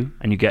 5-star review.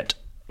 And you get,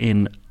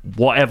 in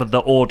whatever the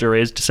order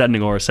is,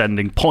 descending or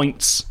ascending,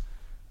 points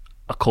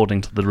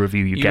according to the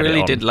review you get. You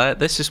really it on. did.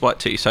 This is why it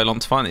took you so long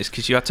to find this,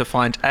 because you had to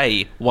find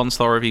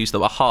 1-star reviews that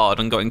were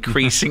hard and got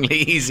increasingly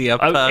easier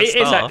per It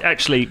is star.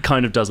 actually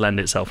kind of does lend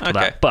itself to Okay.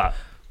 that, but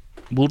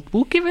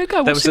we'll give it a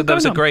go. There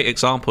was a great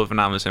example of an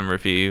Amazon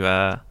review.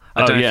 I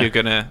don't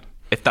know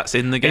if that's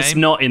in the game. It's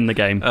not in the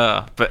game.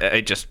 But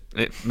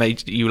it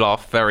made you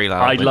laugh very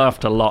loudly. I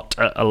laughed a lot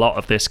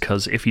of this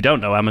because if you don't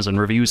know, Amazon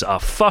reviews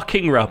are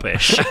fucking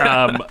rubbish.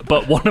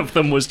 But one of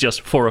them was just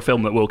for a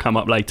film that will come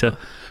up later.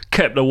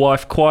 Kept the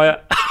wife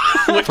quiet.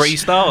 3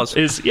 stars.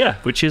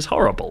 Which is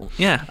horrible.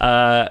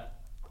 Yeah.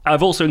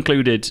 I've also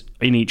included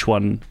in each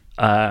one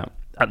at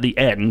the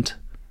end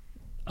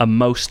a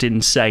most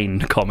insane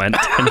comment,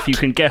 and if you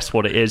can guess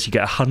what it is, you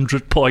get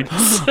 100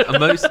 points.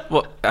 I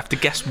have to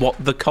guess what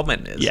the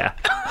comment is. Yeah,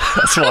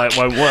 that's why it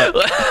won't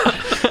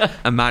work.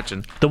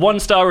 Imagine. The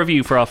 1-star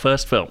review for our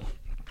first film.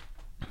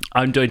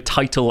 I'm doing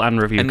title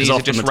and review. And these are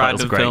often just the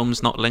titles random are great.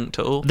 films not linked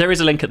at all? There is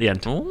a link at the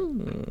end.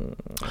 Ooh.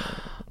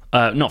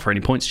 Not for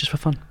any points, just for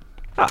fun.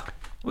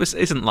 This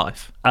isn't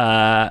life.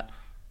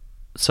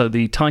 So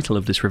the title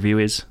of this review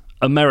is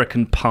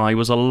American Pie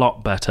was a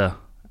lot better.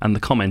 And the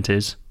comment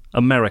is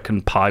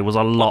American Pie was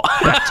a lot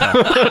better.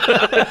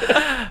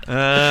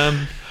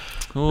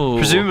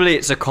 Presumably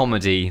it's a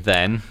comedy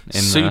then.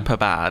 Super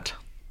bad.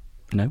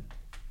 No. I'm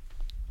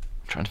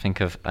trying to think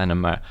of an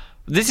American...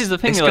 This is the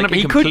thing. It's Like, gonna be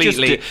he could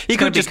completely- just it's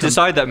gonna be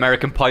decide that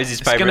American Pie is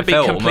his It's going to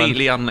favourite be film.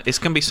 completely it's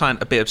going to be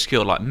something a bit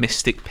obscure, like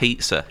Mystic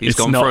Pizza. He's It's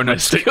gone not for an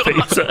Mystic obscure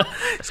Pizza.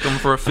 He's gone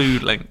for a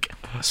food link.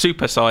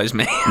 Super Size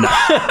Me.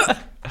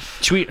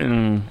 Should we...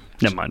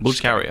 never mind. We'll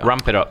just Carry on.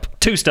 Ramp it up.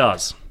 2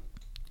 stars.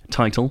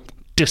 Title,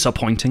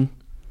 disappointing.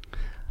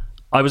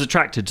 I was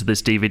attracted to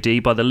this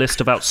DVD by the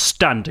list of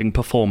outstanding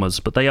performers,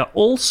 but they are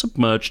all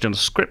submerged in a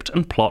script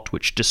and plot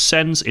which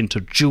descends into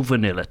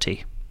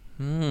juvenility.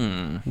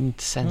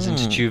 Descends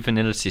into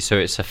juvenility, so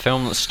it's a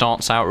film that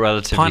starts out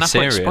relatively Pineapple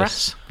serious.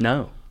 Express.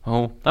 No.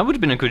 Oh, that would have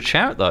been a good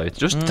shout, though.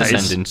 Just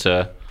descend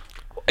into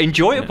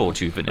enjoyable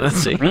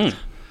juvenility.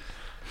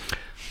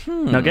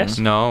 No guess?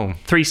 No.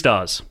 3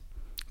 stars.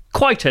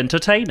 Quite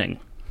entertaining.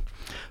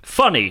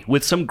 Funny,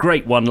 with some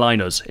great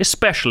one-liners,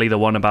 especially the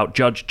one about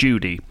Judge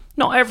Judy.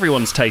 Not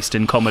everyone's taste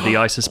in comedy,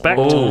 I suspect.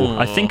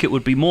 I think it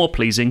would be more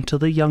pleasing to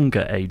the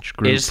younger age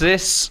group. Is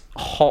this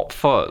Hot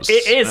Fuzz?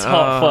 It is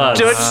Hot Fuzz.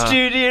 Judge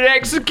Judy and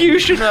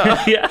Executioner.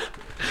 Yeah.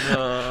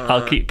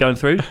 I'll keep going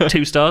through.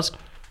 2 stars.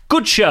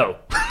 Good show.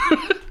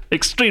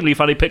 Extremely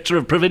funny picture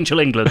of provincial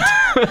England.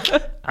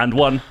 And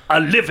 1, a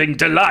living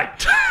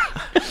delight.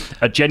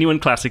 A genuine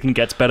classic and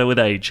gets better with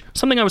age.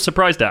 Something I was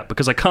surprised at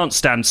because I can't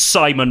stand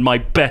Simon, my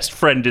best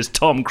friend is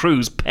Tom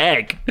Cruise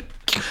Peg.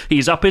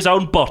 He's up his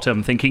own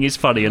bottom thinking he's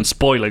funny and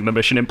spoiling the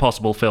Mission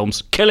Impossible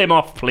films. Kill him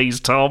off, please,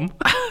 Tom.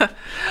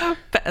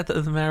 Better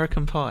than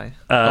American Pie.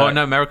 No,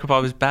 American Pie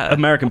was better.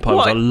 American Pie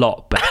was a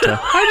lot better.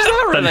 How does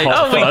that relate?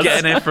 Hot Oh, we're Fuzz.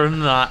 getting it from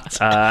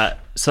that.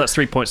 So that's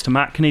 3 points to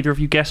Matt. Can either of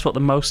you guess what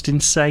the most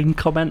insane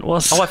comment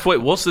was? Oh, I thought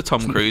it was the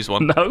Tom Cruise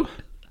one. No.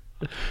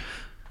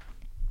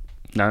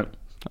 No.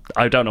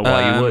 I don't know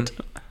why you would.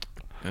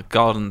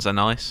 Gardens are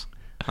nice.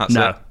 That's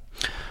No. it.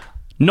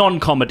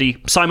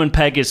 Non-comedy. Simon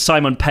Pegg is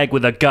Simon Pegg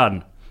with a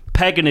gun.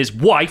 Pegg and his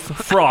wife,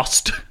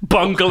 Frost,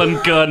 bungle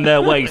and gun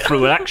their way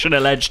through an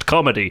action-alleged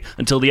comedy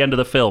until the end of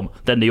the film.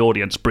 Then the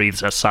audience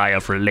breathes a sigh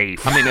of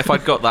relief. I mean, if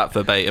I'd got that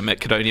verbatim,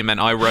 it could only have meant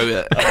I wrote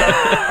it.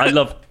 I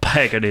love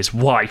Pegg and his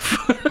wife.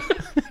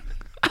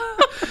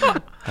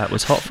 That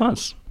was Hot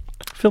Fuzz.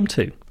 Film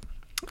 2.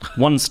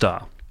 1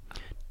 star.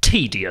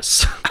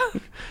 Tedious.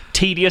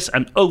 Tedious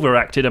and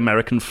overacted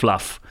American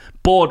fluff.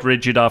 Bored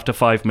rigid after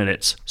 5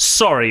 minutes.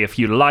 Sorry if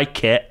you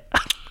like it.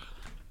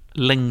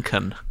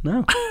 Lincoln.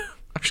 No.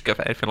 I'm just going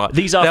for anything like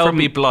These are There'll from-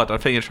 be blood. I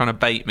think you're trying to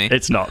bait me.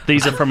 It's not.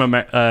 These are from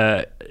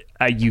a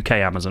UK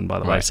Amazon, by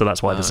the way, Right. so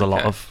that's why there's a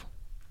lot okay. of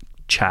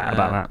chat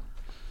about that.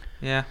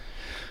 Yeah.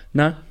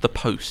 No? The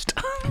Post.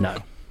 No.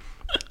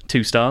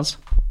 2 stars.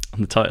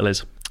 And the title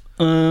is...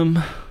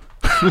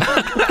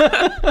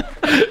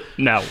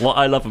 Now, what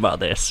I love about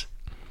this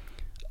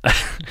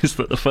is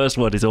that the first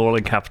word is all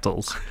in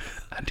capitals,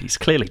 and he's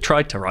clearly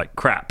tried to write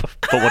crap,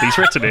 but what he's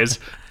written is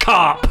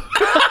carp.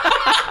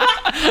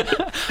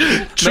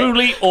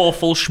 Truly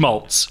awful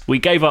schmaltz. We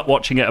gave up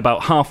watching it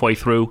about halfway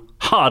through.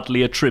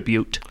 Hardly a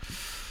tribute.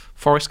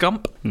 Forrest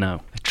Gump.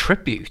 No. A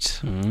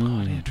tribute.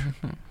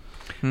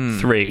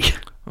 3.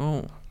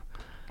 Oh.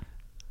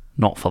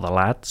 Not for the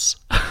lads.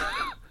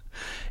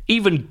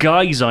 Even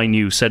guys I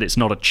knew said it's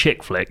not a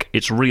chick flick.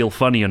 It's real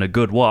funny and a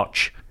good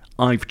watch.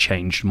 I've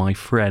changed my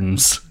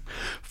friends.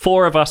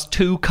 4 of us,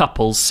 2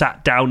 couples,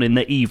 sat down in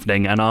the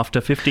evening, and after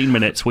 15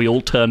 minutes, we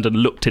all turned and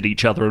looked at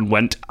each other and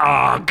went,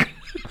 "Arg!"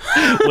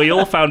 We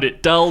all found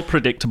it dull,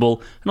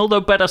 predictable, and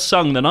although better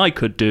sung than I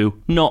could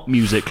do, not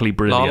musically La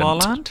brilliant. La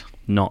Land.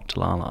 Not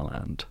La La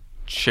Land.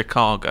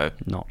 Chicago.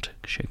 Not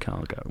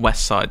Chicago.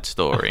 West Side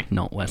Story.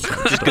 Not West Side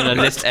Just Story. going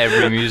to list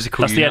every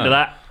musical That's the end of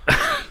that.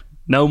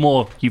 No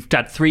more. You've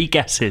had 3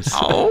 guesses.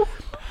 Oh.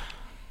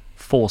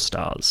 4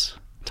 stars.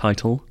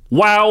 Title: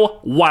 Wow,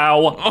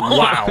 wow,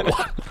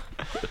 wow.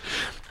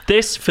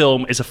 This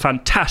film is a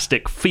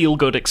fantastic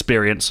feel-good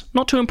experience.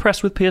 Not too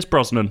impressed with Pierce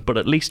Brosnan, but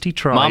at least he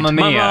tried. Mamma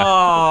Mia.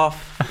 Oh,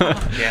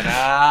 get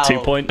out. 2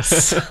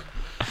 points.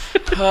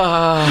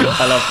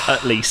 I love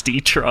at least he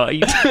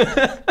tried.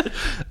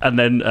 And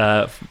then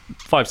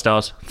 5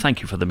 stars.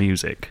 Thank you for the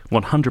music.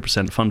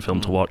 100% fun film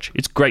to watch.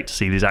 It's great to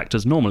see these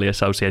actors normally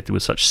associated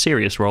with such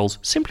serious roles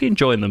simply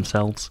enjoying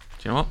themselves.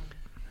 Do you know what?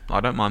 I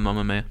don't mind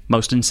Mamma Mia.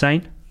 Most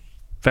insane?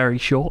 Very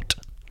short.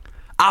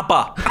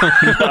 ABBA.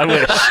 I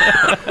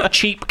wish.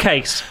 Cheap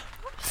case.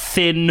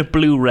 Thin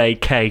Blu-ray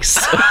case.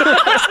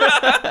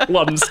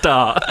 1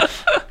 star.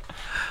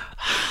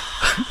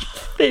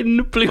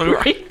 Thin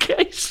Blu-ray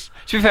case.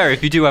 To be fair,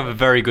 if you do have a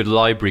very good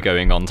library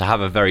going on, to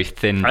have a very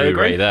thin I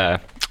Blu-ray agree. there.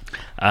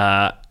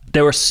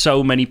 There were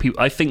so many people.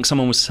 I think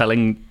someone was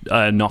selling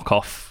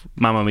knockoff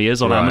Mamma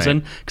Mia's on Right.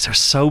 Amazon because there are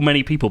so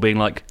many people being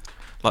like,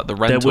 Like the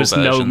there rental was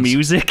no versions.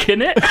 music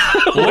in it.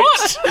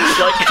 What?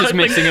 Like, Just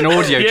missing an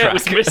audio yeah, track. it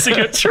was missing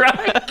a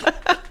track.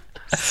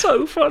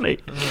 So funny.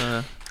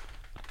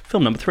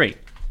 Film number 3.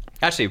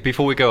 Actually,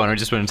 before we go on, I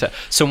just wanted to.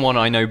 Someone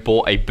I know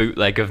bought a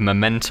bootleg of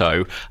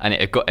Memento, and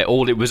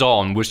all it was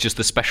on was just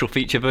the special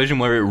feature version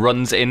where it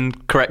runs in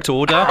correct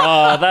order.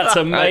 Oh, that's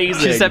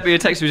amazing. She sent me a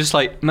text. It was just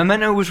like,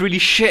 Memento was really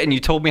shit, and you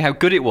told me how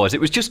good it was.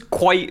 It was just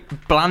quite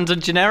bland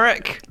and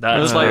generic. That's I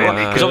was like,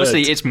 really because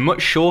obviously good. it's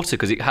much shorter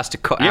because it has to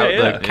cut Yeah, out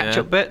yeah. the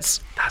catch-up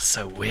bits. That's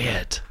so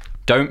weird.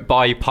 Don't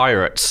buy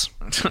pirates.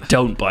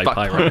 Don't buy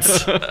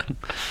pirates.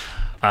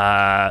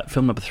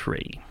 Film number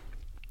 3.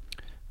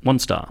 1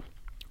 star.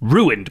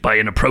 Ruined by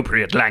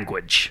inappropriate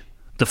language.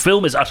 The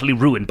film is utterly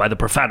ruined by the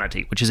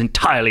profanity, which is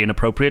entirely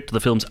inappropriate to the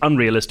film's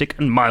unrealistic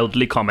and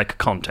mildly comic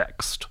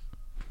context.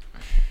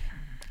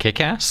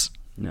 Kick-Ass?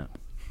 No.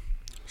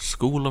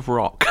 School of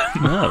Rock.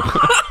 No.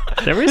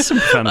 There is some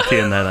profanity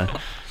in there, though.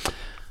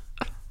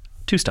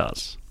 2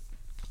 stars.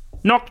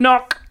 Knock,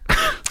 knock.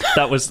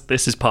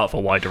 This is part of a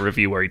wider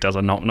review where he does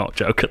a knock, knock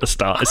joke at the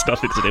start. It's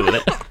nothing to do with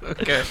it.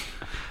 Okay.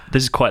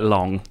 This is quite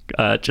long,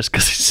 just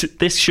because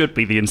this should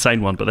be the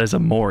insane one, but there's a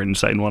more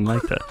insane one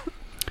later.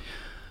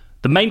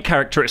 The main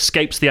character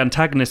escapes the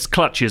antagonist's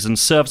clutches and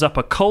serves up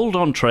a cold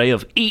entree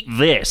of "eat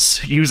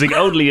this" using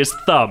only his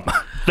thumb.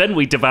 Then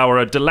we devour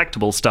a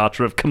delectable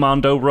starter of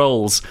commando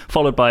rolls,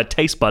 followed by a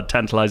taste bud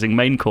tantalizing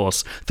main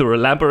course through a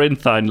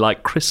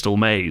labyrinthine-like crystal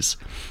maze.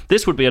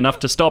 This would be enough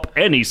to stop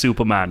any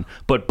Superman,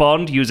 but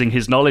Bond, using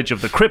his knowledge of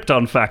the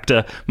Krypton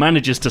factor,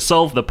 manages to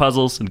solve the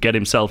puzzles and get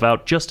himself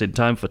out just in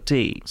time for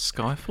tea.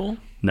 Skyfall?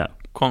 No.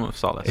 Quantum of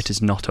Solace. It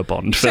is not a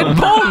Bond film.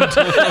 Bond!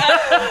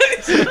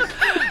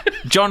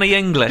 Johnny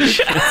English.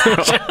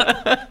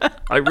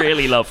 I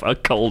really love a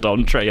cold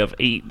entree of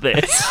 "eat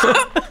this."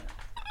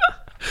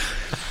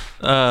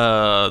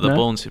 The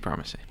Bourne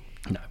Supremacy.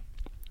 No.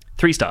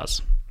 3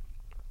 stars.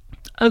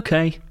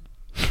 Okay.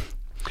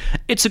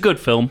 It's a good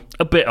film,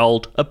 a bit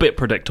old, a bit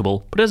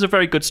predictable, but has a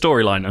very good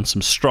storyline and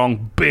some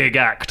strong, big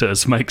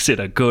actors makes it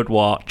a good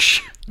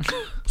watch.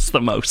 It's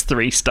the most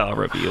 3-star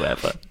review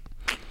ever.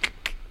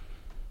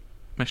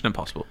 Mission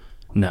Impossible.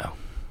 No.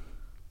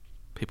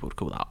 People would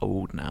call that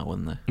old now,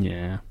 wouldn't they?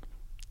 Yeah.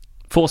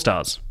 4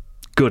 stars.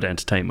 Good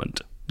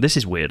entertainment. This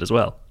is weird as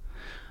well.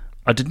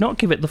 I did not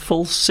give it the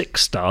full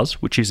 6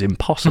 stars, which is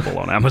impossible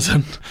on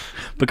Amazon,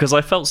 because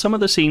I felt some of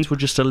the scenes were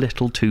just a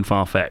little too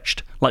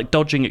far-fetched, like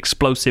dodging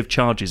explosive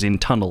charges in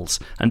tunnels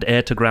and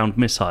air-to-ground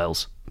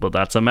missiles. But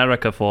that's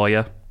America for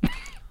you.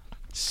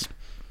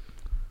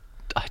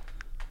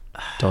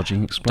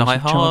 Dodging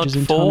explosive charges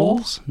in 4?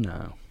 tunnels?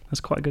 No.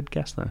 That's quite a good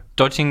guess, though.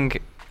 Dodging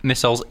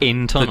missiles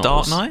in tunnels. The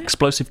Dark Knight?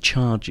 Explosive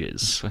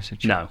charges.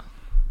 Explosive No.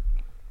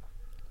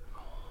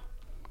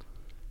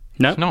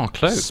 No? Not a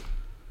clue.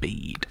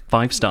 Speed.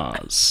 5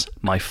 stars.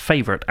 My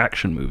favourite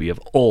action movie of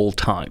all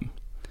time.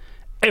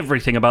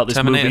 Everything about this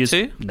Terminator movie is...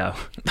 2? No.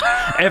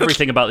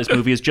 Everything about this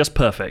movie is just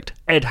perfect.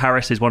 Ed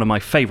Harris is one of my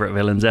favourite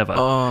villains ever.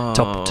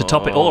 To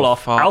top it all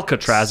off,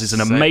 Alcatraz is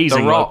an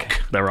amazing... The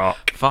Rock. The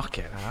Rock. Fuck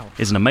it. Wow.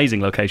 Is an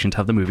amazing location to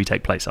have the movie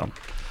take place on.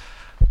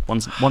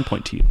 1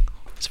 point to you.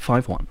 It's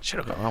 5-1. Should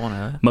have got that one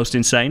earlier. Most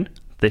insane?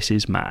 This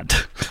is mad.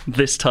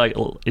 This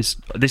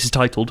is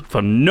titled,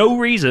 for no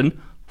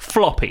reason,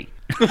 Floppy.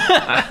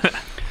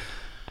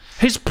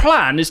 His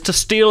plan is to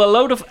steal a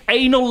load of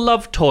anal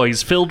love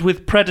toys filled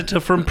with Predator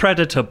from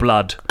Predator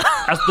blood.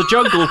 As the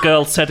Jungle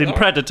Girl said in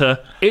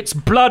Predator, its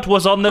blood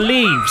was on the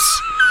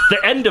leaves.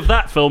 The end of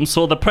that film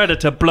saw the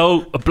Predator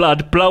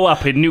blood blow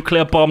up in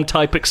nuclear bomb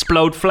type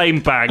explode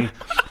flame bang.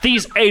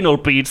 These anal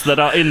beads that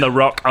are in The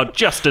Rock are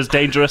just as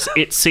dangerous,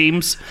 it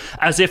seems,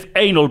 as if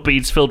anal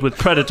beads filled with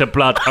Predator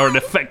blood are an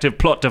effective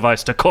plot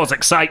device to cause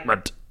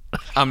excitement.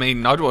 I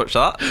mean, I'd watch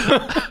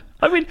that.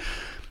 I mean,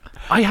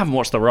 I haven't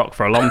watched The Rock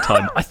for a long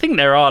time. I think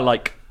there are,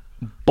 like,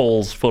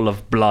 balls full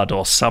of blood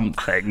or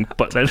something,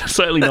 but they're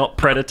certainly not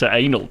Predator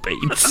anal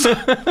beads.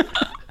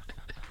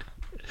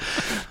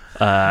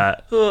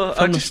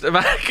 I just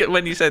imagine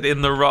when you said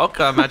in The Rock,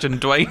 I imagine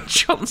Dwayne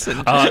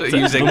Johnson just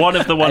using one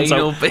of the ones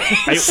anal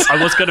beads.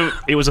 I was gonna.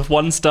 It was a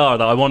 1 star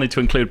that I wanted to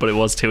include, but it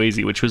was too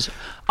easy. Which was,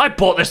 I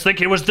bought this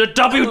thinking it was the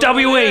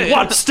WWE.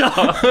 1 star.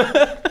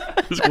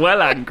 I was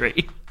well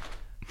angry.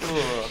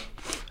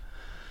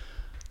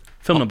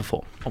 Film number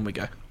 4. On we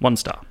go. 1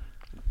 star.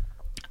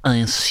 I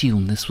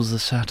assume this was a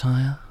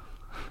satire.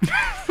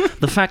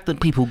 The fact that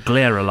people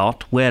glare a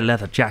lot, wear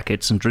leather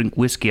jackets, and drink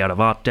whiskey out of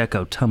Art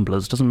Deco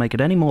tumblers doesn't make it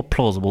any more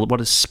plausible that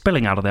what is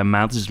spilling out of their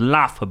mouths is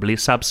laughably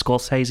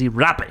sub-Scorsese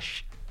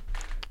rubbish.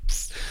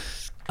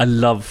 I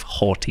love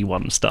haughty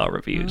 1-star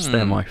reviews.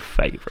 They're my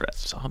favourite.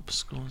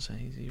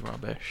 Sub-Scorsese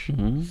rubbish.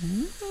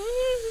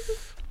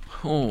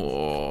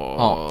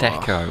 Art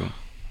Deco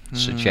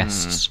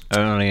suggests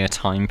only a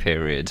time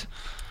period.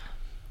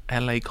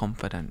 LA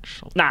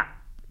Confidential. Nah.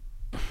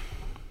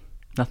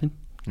 Nothing?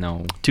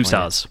 No. 2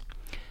 stars.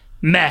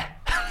 Meh.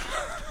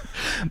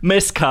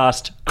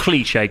 Miscast,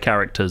 cliche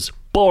characters,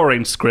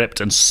 boring script,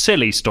 and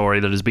silly story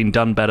that has been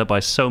done better by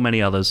so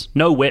many others.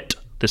 No wit.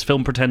 This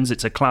film pretends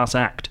it's a class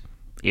act.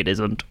 It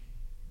isn't.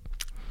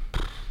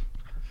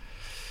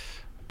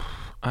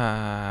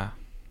 Nah,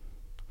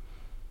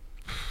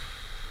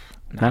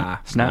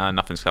 No?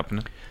 nothing's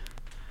happening.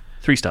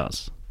 3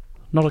 stars.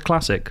 Not a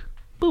classic,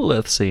 but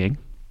worth seeing.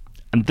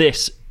 And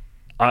this,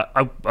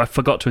 I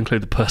forgot to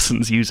include the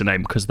person's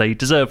username because they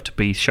deserve to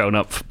be shown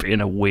up for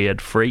being a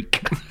weird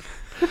freak.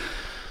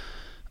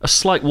 A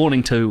slight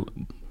warning to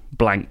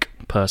blank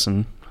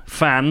person.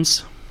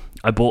 Fans,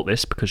 I bought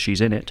this because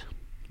she's in it.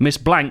 Miss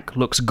Blank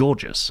looks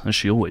gorgeous, as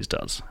she always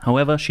does.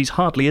 However, she's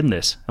hardly in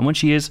this, and when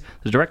she is,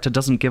 the director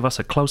doesn't give us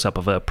a close-up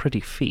of her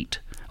pretty feet,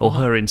 or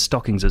her in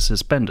stockings and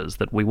suspenders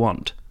that we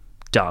want.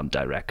 Darn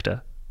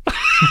director.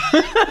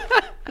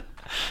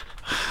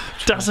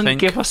 Doesn't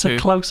give us a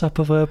close-up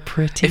of her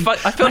pretty...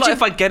 I feel like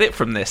if I get it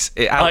from this,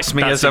 it outs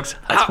me as that's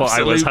a what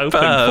I was hoping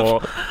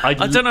perv. for. I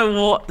don't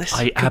know what this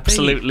I could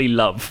absolutely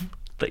love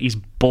that he's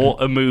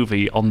bought a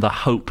movie on the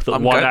hope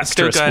that one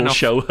actress will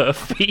show her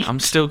feet. be. I'm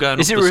still going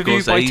Is off it the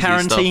reviewed by Scorsese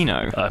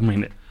Tarantino? stuff. I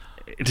mean,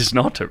 it is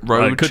not a...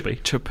 Road it could be.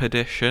 to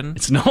Perdition.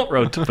 It's not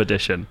Road to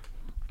Perdition.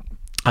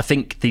 I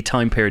think the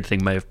time period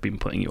thing may have been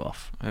putting you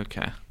off.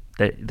 Okay.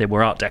 They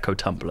were Art Deco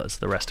tumblers.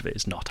 The rest of it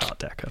is not Art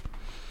Deco.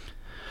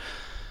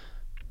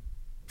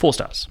 4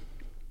 stars.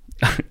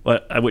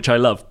 which I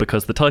love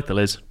because the title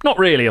is not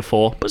really a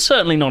 4, but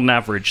certainly not an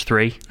average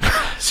 3.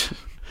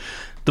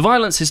 The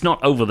violence is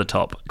not over the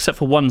top, except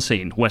for one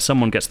scene where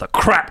someone gets the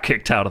crap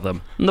kicked out of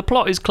them, and the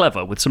plot is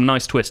clever with some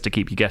nice twists to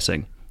keep you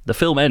guessing. The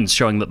film ends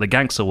showing that the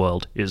gangster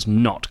world is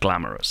not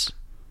glamorous.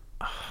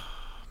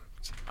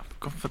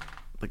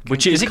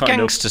 Which Is it kind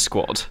Gangster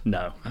Squad?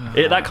 No.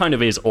 That kind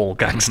of is all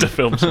gangster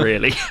films,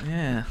 really.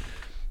 Yeah.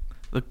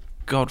 The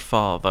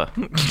Godfather.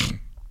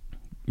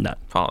 No.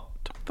 Part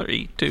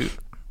 3, 2.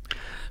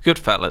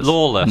 Goodfellas.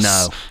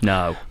 Lawless.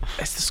 No.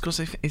 Is the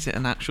Scorsese? Is it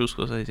an actual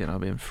Scorsese? And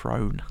I'm being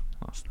thrown.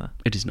 That's the.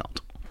 It is not.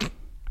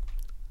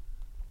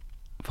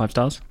 5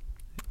 stars?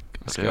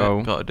 Let's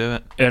go. Gotta do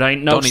it. It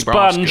ain't no Donnie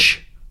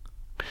sponge.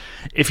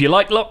 If you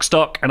like Lock,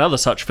 Stock and other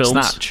such films,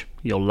 Snatch.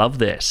 you'll love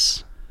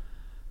this.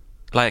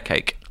 Layer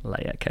cake.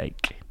 Layer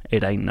cake.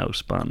 It ain't no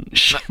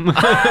sponge.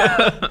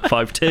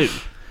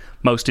 5-2.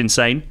 Most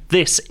insane.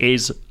 This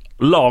is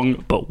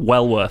long, but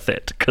well worth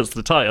it, because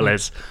the title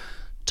is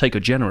Take a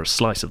Generous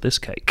Slice of This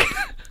Cake.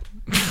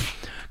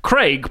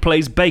 Craig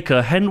plays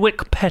baker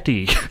Henwick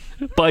Petty.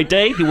 By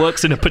day, he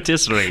works in a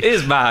patisserie. It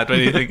is mad when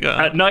you think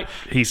At night,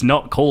 he's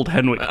not called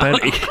Henwick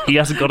Petty. He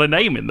hasn't got a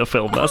name in the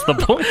film, that's the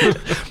point.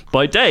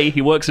 By day,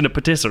 he works in a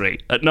patisserie.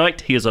 At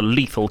night, he is a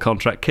lethal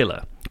contract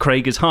killer.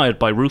 Craig is hired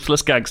by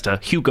ruthless gangster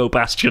Hugo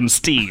Bastian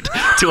Steed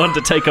to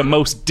undertake a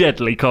most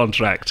deadly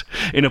contract.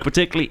 In a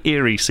particularly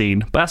eerie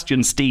scene,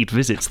 Bastian Steed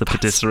visits the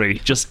patisserie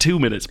just 2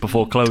 minutes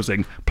before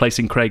closing,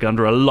 placing Craig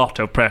under a lot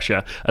of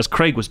pressure as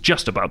Craig was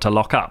just about to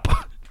lock up.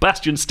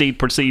 Bastian Steed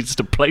proceeds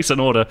to place an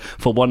order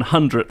for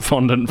 100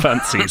 fondant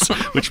fancies,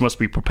 which must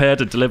be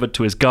prepared and delivered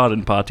to his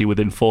garden party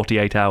within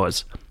 48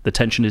 hours. The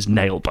tension is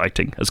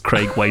nail-biting as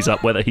Craig weighs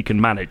up whether he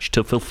can manage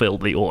to fulfill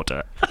the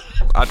order.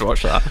 I'd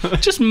watch that.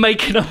 Just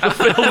making up a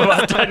film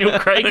about Daniel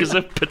Craig as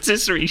a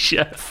patisserie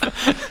chef.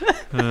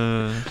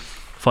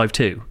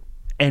 5-2.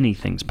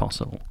 Anything's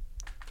possible.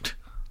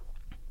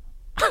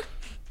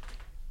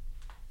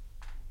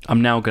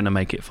 I'm now going to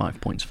make it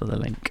 5 points for the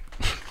link.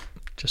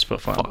 Just for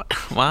fun.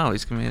 Wow,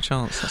 he's giving me a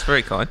chance. That's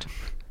very kind.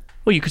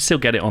 Well, you could still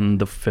get it on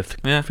the fifth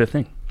Yeah.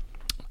 thing.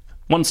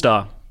 1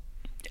 star.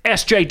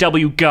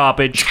 SJW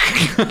garbage.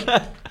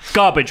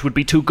 Garbage would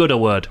be too good a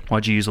word.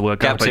 Why'd you use the word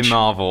garbage? Captain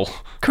Marvel.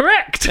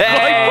 Correct. 5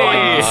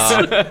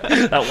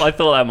 points. I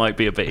thought that might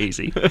be a bit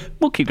easy.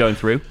 We'll keep going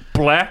through.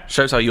 Blair.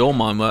 Shows how your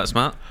mind works,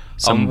 Matt.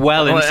 I'm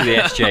well into the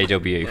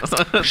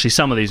SJW. Actually,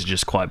 some of these are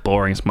just quite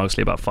boring. It's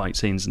mostly about fight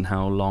scenes and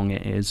how long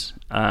it is.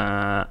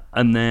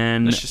 And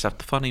then... Let's just have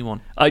the funny one.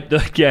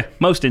 yeah,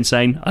 most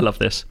insane. I love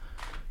this.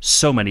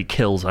 So many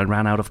kills, I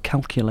ran out of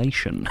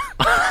calculation.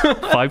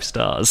 5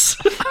 stars.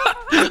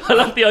 I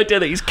love the idea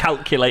that he's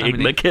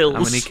calculating the kills.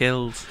 How many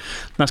kills?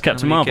 That's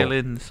Captain many Marvel.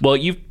 killings? Well,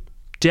 you've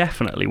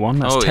definitely won.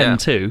 That's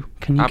 10-2.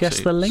 Can you guess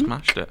the link?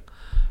 Smashed it.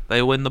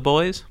 They win the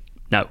boys?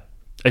 No.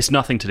 It's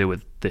nothing to do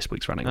with this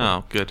week's running.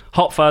 Oh, good.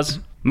 Hot Fuzz,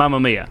 Mamma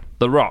Mia,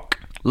 The Rock,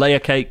 Layer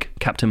Cake,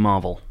 Captain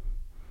Marvel.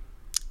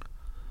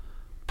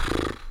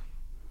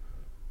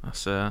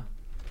 That's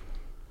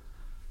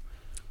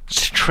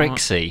It's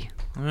Trixie.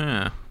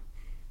 yeah.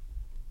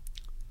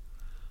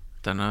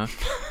 Don't know.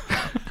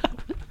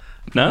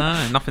 No?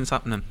 No, nothing's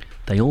happening.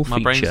 They all My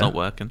feature... brain's not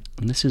working.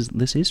 And this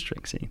is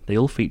Trixie. They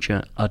all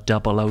feature a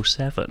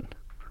 007.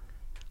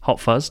 Hot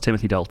Fuzz,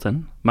 Timothy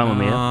Dalton. Mamma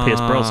Mia,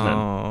 Pierce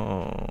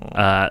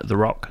Brosnan. The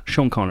Rock,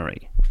 Sean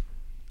Connery.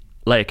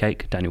 Layer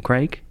Cake, Daniel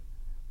Craig.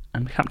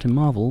 And Captain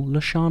Marvel,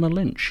 Lashana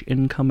Lynch,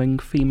 incoming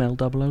female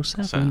 007.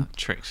 It's a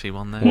Trixie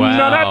one there.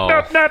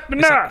 Wow. Is that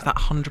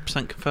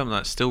 100% confirmed?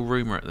 That's still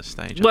rumour at this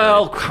stage. I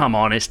Well, believe. come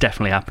on, it's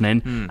definitely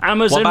happening.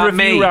 Amazon What about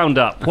Review me?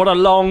 Roundup. What a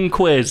long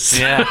quiz.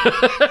 Yeah.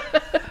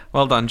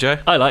 Well done, Joe.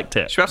 I liked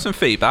it. Should we have some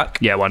feedback?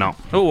 Yeah, why not?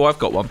 Oh, I've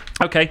got one.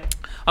 Okay.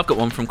 I've got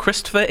one from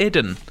Christopher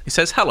Idden. He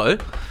says, hello.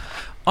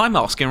 I'm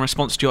asking in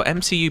response to your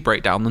MCU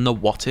breakdown and the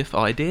what if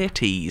idea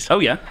tease. Oh,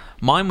 yeah.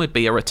 Mine would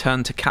be a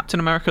return to Captain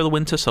America the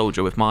Winter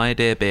Soldier, with my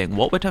idea being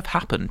what would have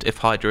happened if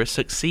Hydra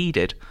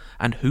succeeded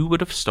and who would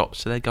have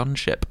stopped their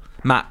gunship.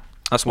 Matt,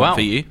 that's one Well,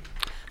 for you.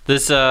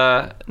 There's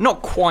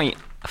not quite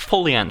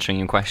fully answering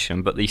your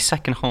question, but the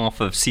second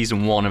half of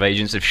season 1 of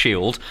Agents of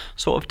S.H.I.E.L.D.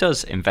 sort of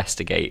does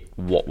investigate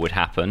what would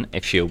happen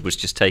if S.H.I.E.L.D. was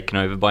just taken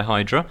over by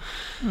Hydra.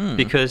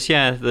 Because,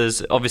 yeah,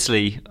 there's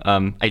obviously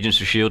Agents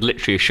of S.H.I.E.L.D.,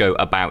 literally a show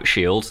about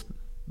S.H.I.E.L.D.,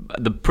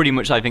 pretty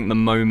much I think the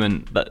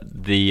moment that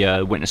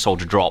the Winter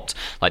Soldier dropped,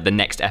 like the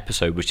next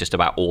episode was just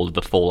about all of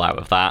the fallout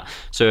of that.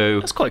 So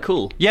That's quite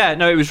cool. yeah,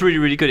 no, it was really,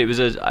 really good. It was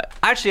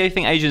actually, I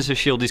think Agents of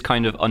S.H.I.E.L.D. is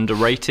kind of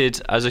underrated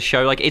as a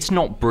show. Like, it's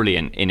not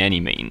brilliant in any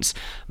means,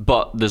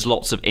 but there's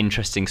lots of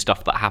interesting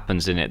stuff that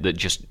happens in it that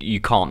just you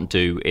can't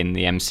do in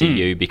the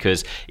MCU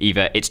because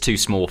either it's too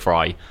small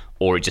fry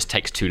or it just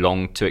takes too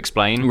long to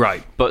explain.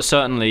 Right. But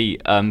certainly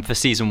for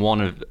season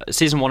one of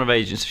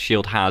Agents of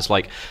S.H.I.E.L.D. has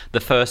like the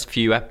first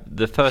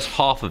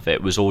half of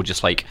it was all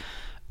just like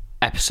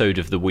episode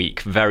of the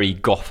week, very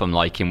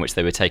Gotham-like, in which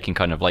they were taking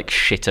kind of like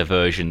shitter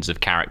versions of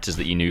characters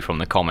that you knew from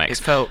the comics.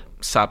 It felt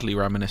sadly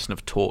reminiscent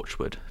of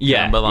Torchwood.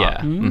 Yeah, Remember that?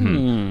 yeah.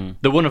 Mm-hmm.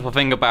 The wonderful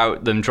thing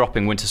about them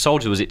dropping Winter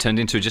Soldier was it turned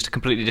into just a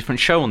completely different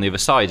show on the other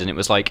side, and it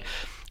was like,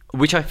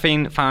 which I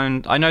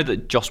found. I know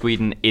that Joss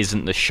Whedon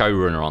isn't the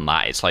showrunner on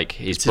that; it's like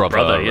his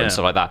brother yeah. and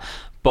stuff like that.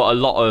 But a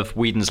lot of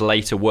Whedon's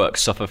later work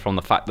suffer from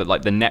the fact that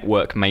like the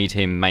network made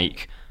him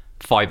make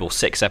 5 or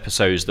 6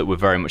 episodes that were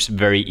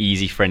very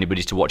easy for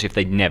anybody to watch if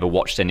they'd never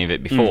watched any of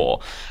it before.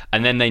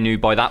 And then they knew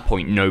by that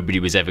point nobody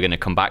was ever going to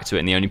come back to it,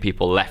 and the only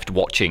people left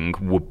watching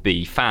would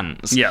be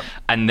fans. Yeah.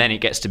 And then it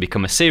gets to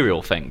become a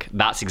serial thing.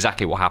 That's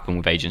exactly what happened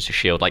with Agents of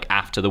S.H.I.E.L.D. Like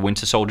after the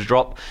Winter Soldier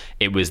drop,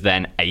 it was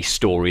then a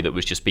story that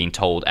was just being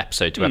told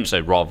episode to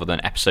episode rather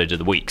than episode of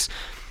the weeks.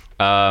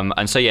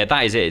 And so, yeah,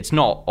 that is it. It's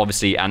not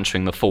obviously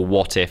answering the full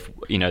what if,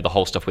 the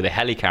whole stuff with the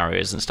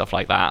helicarriers and stuff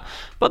like that.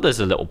 But there's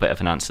a little bit of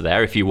an answer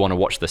there. If you want to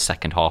watch the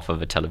second half of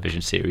a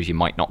television series you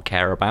might not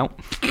care about.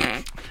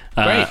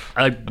 Great.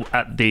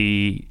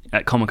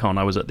 At Comic-Con,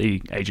 I was at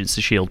the Agents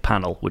of S.H.I.E.L.D.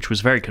 panel, which was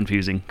very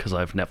confusing because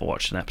I've never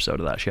watched an episode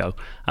of that show.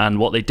 And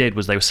what they did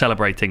was they were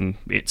celebrating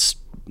its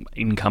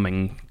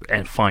incoming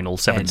final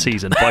 7th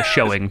season by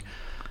showing...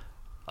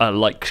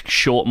 like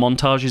short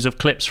montages of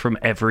clips from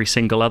every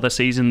single other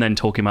season, then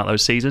talking about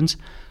those seasons.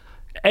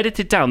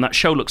 Edited down, that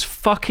show looks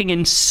fucking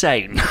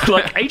insane.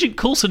 Like Agent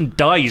Coulson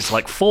dies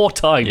like 4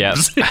 times. Yeah.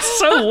 It's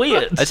so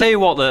weird. I tell you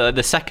what,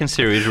 the second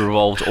series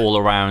revolved all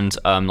around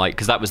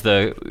because that was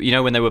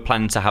when they were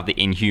planning to have the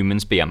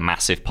Inhumans be a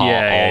massive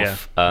part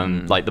of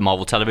like the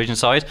Marvel television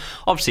side.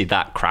 Obviously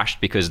that crashed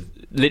because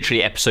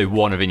literally episode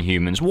 1 of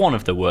Inhumans, one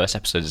of the worst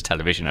episodes of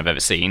television I've ever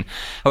seen.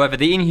 However,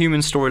 the Inhuman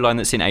storyline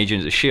that's in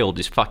Agents of S.H.I.E.L.D.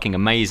 is fucking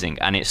amazing,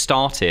 and it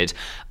started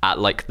at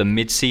like the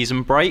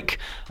mid-season break.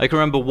 I can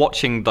remember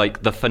watching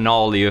like the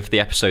finale of the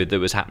episode that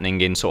was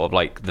happening in sort of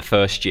like the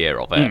first year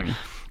of it.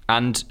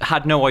 And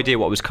had no idea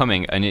what was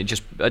coming, and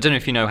I don't know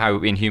if you know how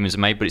Inhumans are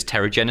made, but it's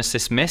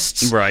Terrigenesis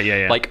mists. Right,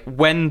 yeah. Like,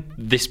 when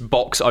this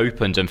box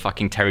opened and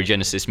fucking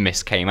Terrigenesis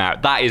mist came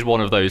out, that is one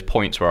of those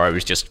points where I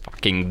was just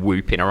fucking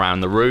whooping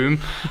around the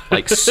room.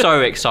 Like, so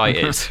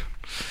excited.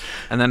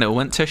 And then it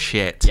went to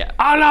shit. Yeah.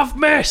 I love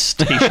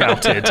mist, he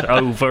shouted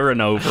over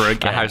and over My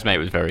again. housemate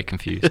was very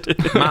confused.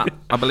 Matt,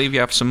 I believe you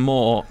have some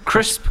more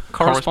Crisp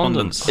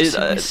correspondence.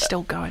 It's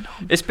still going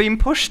on. It's been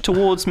pushed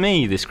towards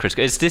me, this Crisp.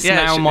 Is this Yeah,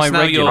 now it's my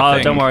now regular your thing?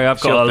 Oh, don't worry, I've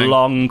Sure got a thing.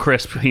 long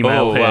crisp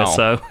email here, wow.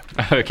 so...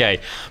 Okay,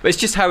 but it's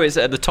just how it's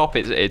at the top.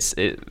 It's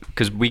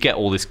because we get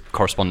all this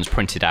correspondence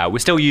printed out. We're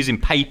still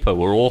using paper.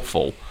 We're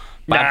awful.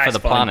 Bad for the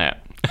planet.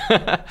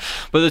 But at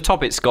the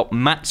top, it's got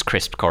Matt's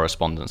crisp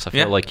correspondence. I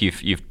feel like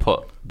you've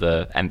put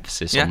the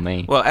emphasis on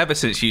me. Well, ever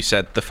since you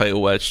said the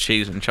fatal words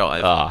cheese and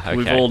chive. Okay.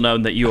 We've all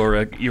known that you're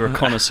a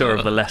connoisseur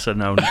of the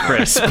lesser-known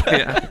crisp.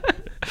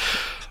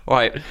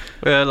 Right,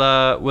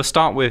 we'll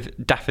start with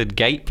Daffod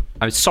Gape.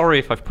 I'm sorry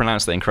if I've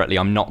pronounced that incorrectly.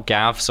 I'm not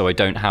Gav, so I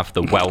don't have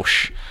the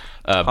Welsh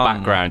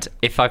background.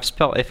 If I've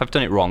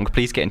done it wrong,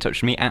 please get in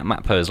touch with me at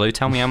Matt Perslow.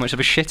 Tell me how much of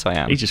a shit I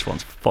am. He just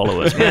wants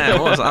followers. Yeah,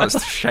 it was. That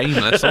was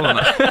shameless, wasn't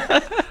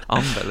it?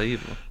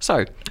 Unbelievable.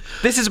 So,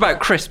 this is about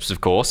crisps, of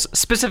course,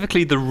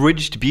 specifically the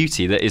ridged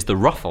beauty that is the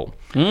ruffle.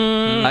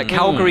 At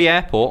Calgary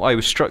Airport, I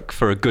was struck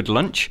for a good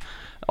lunch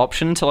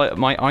option until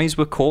my eyes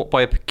were caught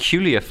by a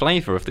peculiar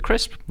flavour of the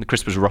crisp. The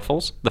crisp was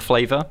ruffles, the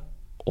flavour,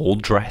 all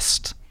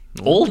dressed.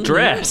 All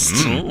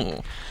dressed.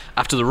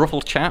 After the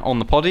ruffle chat on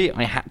the poddy,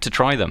 I had to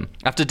try them.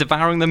 After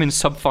devouring them in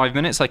sub 5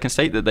 minutes, I can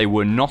state that they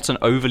were not an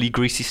overly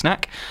greasy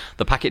snack.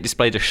 The packet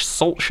displayed a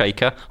salt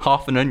shaker,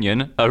 half an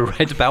onion, a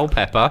red bell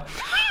pepper,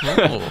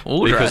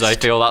 All because I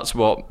dressed. feel that's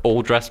what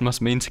all dressed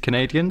must mean to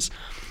Canadians.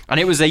 And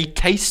it was a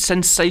taste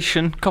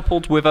sensation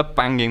coupled with a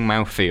banging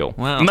mouthfeel.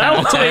 Well,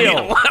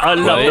 Mouthfeel! I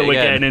love that we're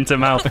getting into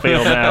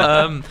mouthfeel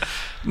now.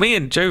 me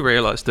and Joe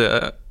realised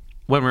that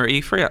when we were at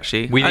E3,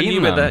 actually, We'd and eaten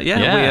you were them. there.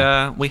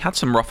 Yeah. We had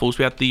some ruffles.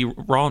 We had the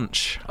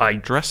ranch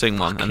dressing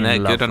one, and they're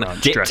love good. And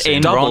ranch Dipped dressing.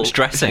 in ranch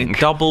dressing.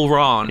 double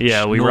ranch.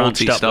 Yeah, we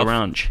naughty ranched up stuff. the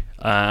ranch.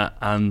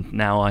 And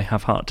now I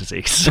have heart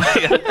disease.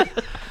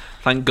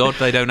 Thank God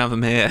they don't have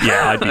them here.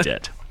 Yeah, I'd be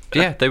dead.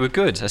 Yeah, they were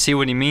good. I see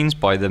what he means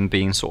by them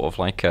being sort of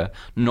like a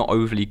not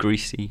overly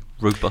greasy,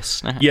 robust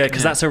snack. Yeah,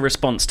 because that's a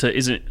response to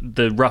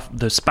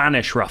the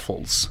Spanish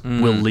ruffles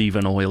will leave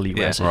an oily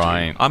residue.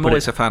 Right. I'm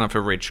always a fan of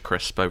a ridged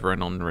crisp over a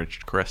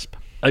non-ridged crisp.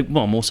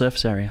 Well, more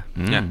surface area.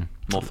 Yeah,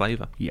 more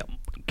flavour. Yep.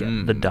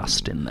 Get the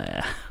dust in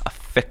there. A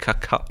thicker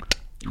cut.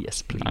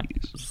 Yes,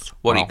 please.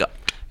 What do Well, you got?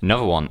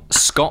 Another one.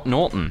 Scott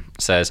Norton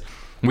says,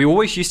 we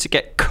always used to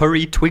get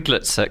curry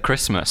twiglets at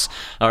Christmas.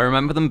 I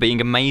remember them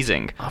being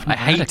amazing. I not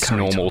had a hate curry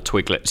normal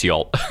twiglets,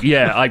 y'all.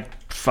 Yeah, I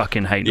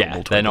fucking hate Yeah,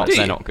 normal they're not- Twiglets.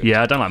 they're not good.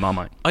 Yeah, I don't like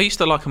Marmite. I used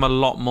to like them a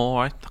lot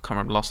more. I can't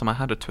remember the last time I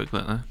had a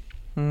twiglet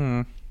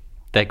there.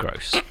 They're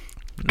gross.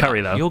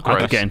 Curry, though. you're I could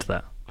gross. get into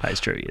that. That is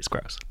true, it's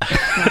gross.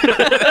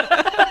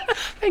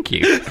 Thank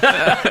you.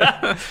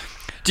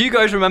 Do you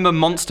guys remember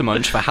Monster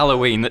Munch for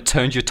Halloween that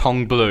turned your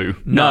tongue blue?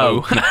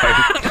 No.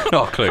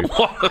 Not a clue.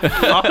 What the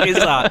fuck is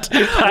that?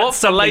 What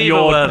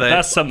flavour were they?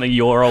 That's something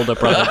your older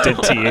brother did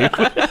to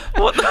you.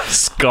 What the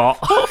Scott.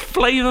 What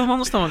flavour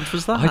Monster Munch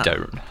was that? I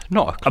don't.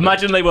 Not a clue.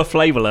 Imagine they were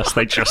flavourless,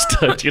 they just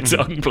turned your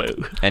tongue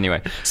blue.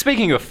 Anyway,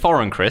 speaking of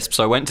foreign crisps,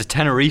 I went to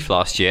Tenerife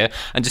last year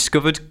and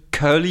discovered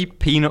curly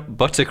peanut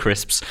butter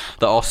crisps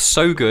that are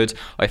so good,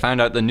 I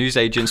found out the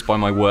newsagents by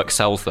my work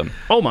sells them.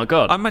 Oh my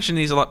god. I imagine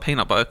these are like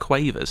peanut butter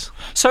quavers.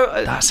 So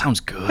That sounds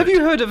good. have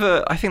you heard of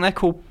I think they're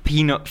called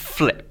peanut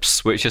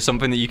flips, which is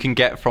something that you can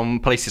get from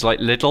places like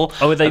Lidl.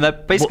 Oh, are they- and they're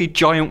basically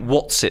giant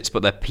Wotsits,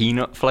 but they're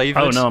peanut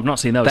flavoured. Oh no, I've not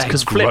seen those. They're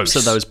Because flips gross.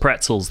 are those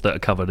pretzels that are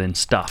covered in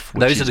stuff.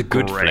 which Those is are the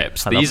good great.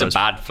 flips. I love These are those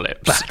bad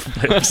flips.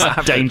 flips.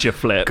 Danger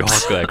flips.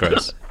 God, they're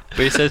gross. But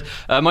he says,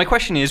 my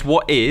question is,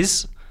 what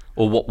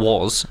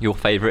was your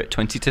favourite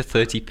 20 to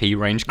 30p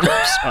range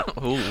crisps?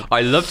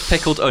 I loved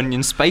pickled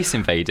onion Space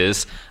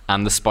Invaders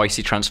and the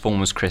spicy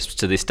Transformers crisps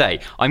to this day.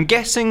 I'm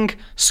guessing,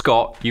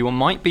 Scott, you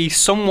might be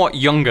somewhat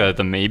younger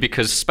than me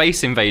because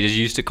Space Invaders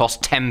used to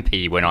cost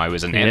 10p when I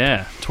was an imp.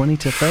 Yeah, 20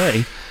 to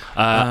 30.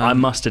 I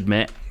must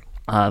admit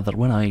that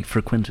when I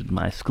frequented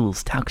my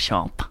school's tuck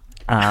shop,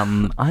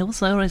 I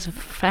was always a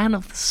fan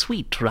of the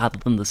sweet rather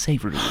than the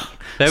savoury.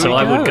 There So we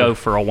I go. would go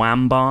for a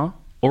wham bar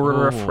or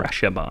a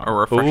refresher bar. A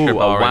refresher Ooh,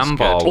 bar a is wham good.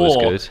 bar was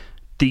or good.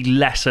 the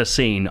lesser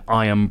seen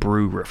Iron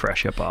Brew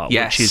refresher bar,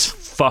 Yes. which is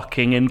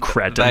fucking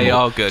incredible. They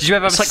are good. Did you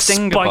ever have It's a like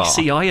Stinger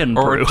spicy bar? Iron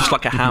Or Brew. just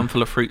like a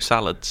handful of fruit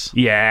salads.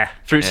 Yeah.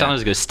 Fruit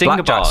salads are good.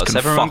 Stinger Blackjacks bars. can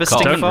Ever remember fuck off.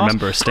 Stinger Don't bars?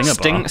 remember a Stinger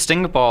bar.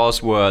 Stinger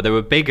bars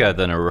were bigger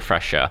than a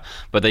refresher,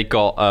 but they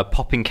got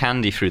popping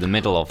candy through the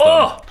middle of them.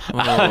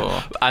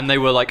 Oh. And they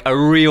were like a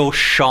real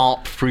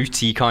sharp,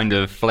 fruity kind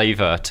of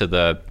flavour to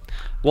the.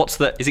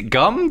 Is it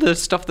gum? The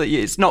stuff that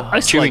it's not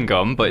It's chewing like-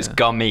 gum, but it's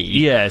gummy.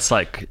 Yeah, it's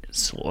like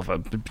sort of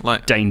a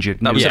Like danger.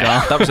 That was,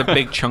 nougat. that was a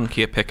big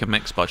chunkier pick and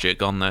mix budget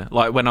gone there.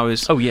 Like when I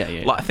was, Oh,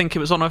 yeah. Like I think it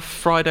was on a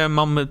Friday.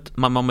 My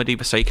mum would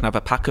either say you can have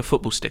a pack of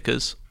football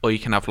stickers or you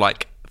can have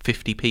like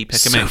 50p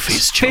pick and mix.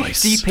 Sophie's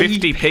choice.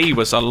 50p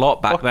was a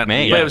lot back Fuck then.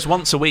 me. But Yeah. it was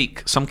once a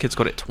week. Some kids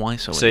got it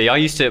twice a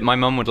week. See, my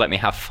mum would let me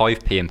have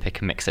 5p and pick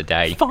and mix a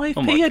day. 5p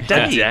Oh my a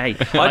day.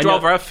 God. I I'd know-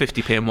 rather have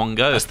 50p in one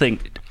go. I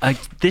think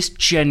this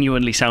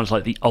genuinely sounds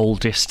like the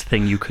oldest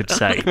thing you could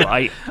say. But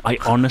I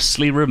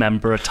honestly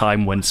remember a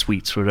time when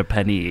sweets were a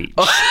penny each.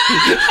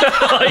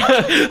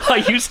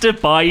 I used to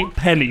buy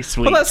penny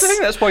sweets. Well, that's the thing.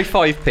 That's why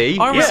 5p.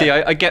 I You see,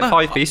 remember- I get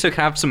 5p, so I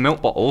can have some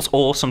milk bottles,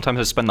 or sometimes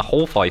I spend the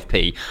whole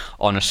 5p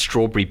on a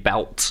strawberry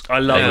belt. I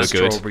love They a were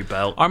good. strawberry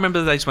belt. I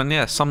remember the days when,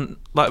 some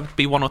like would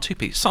be 1 or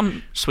 2p.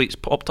 Some sweets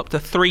popped up to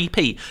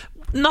 3p.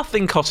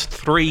 Nothing cost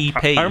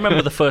 3p. I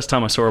remember the first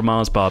time I saw a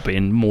Mars bar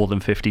being more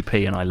than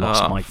 50p and I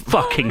lost my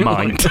fucking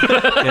mind.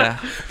 Yeah,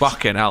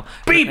 fucking hell.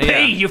 BP, Yeah.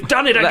 you've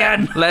done it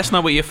again! Let us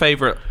know what your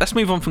favourite. Let's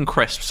move on from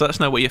crisps. Let us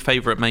know what your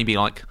favourite, maybe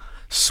like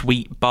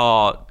sweet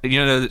bar.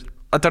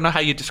 I don't know how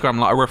you describe them,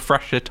 like a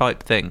refresher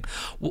type thing.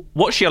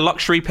 What's your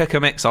luxury pick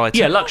and mix item?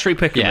 Yeah, luxury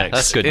pick and Yeah, mix.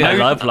 that's good. I No-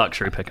 love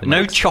luxury pick and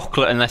No mix.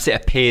 chocolate unless it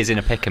appears in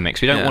a pick and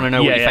mix. We don't Yeah. want to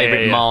know what Yeah, your yeah,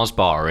 favourite yeah. Mars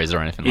bar is or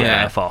anything like Yeah.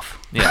 that. F off.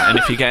 Yeah, and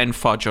if you're getting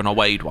fudge on a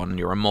Wade one,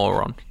 you're a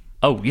moron.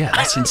 Oh, yeah,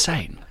 that's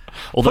insane.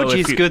 Fudge if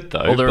is you- good,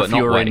 though, Although but if not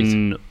you're Wade.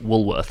 in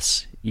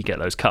Woolworths, you get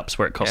those cups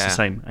where it costs Yeah. the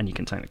same and you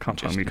can take the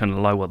cup and you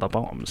can lower the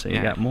bottom so you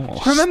Yeah. get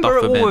more. Remember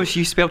at Stuff 'em in. Woolworths, you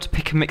used to be able to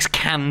pick and mix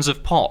cans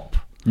of pop.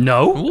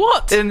 No?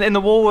 What? In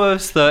the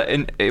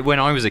Woolworths when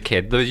I was a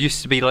kid, there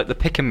used to be like the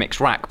pick and mix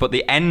rack, but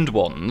the end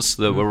ones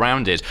that were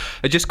rounded,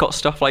 it just got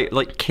stuff like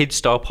kid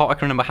style pop. I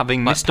can remember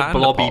having Like Mr. Panda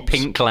Blobby Pops.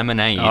 pink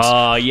lemonade.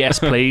 Ah, yes,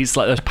 please.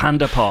 Like those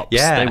Panda Pops.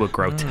 Yeah. They were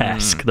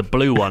grotesque. The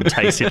blue one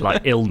tasted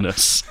like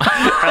illness.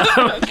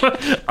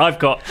 I've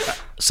got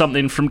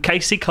something from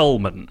Casey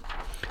Coleman.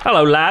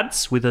 Hello,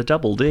 lads, with a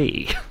double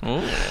D.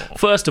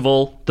 First of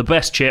all, the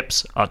best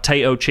chips are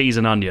Tato, cheese,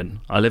 and onion.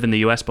 I live in the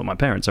US, but my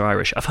parents are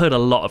Irish. I've heard a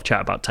lot of chat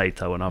about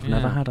Tato, and I've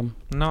never had them.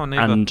 No,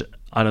 neither. And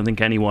I don't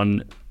think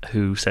anyone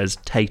who says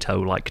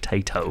Tato like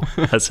Tato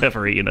has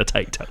ever eaten a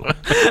Tato.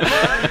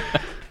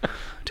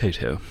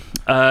 Tato.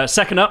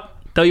 Second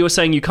up, though you were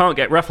saying you can't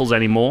get Ruffles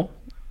anymore,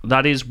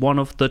 that is one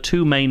of the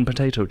two main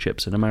potato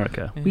chips in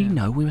America. We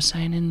know we were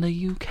saying in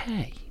the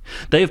UK.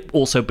 They've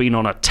also been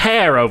on a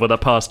tear over the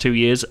past 2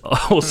 years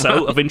or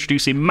so of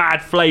introducing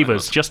mad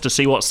flavours just to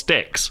see what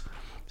sticks.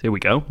 Here we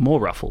go, more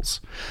Ruffles.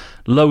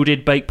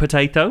 Loaded baked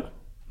potato,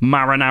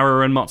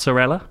 marinara and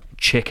mozzarella,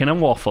 chicken and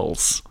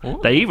waffles.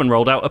 They even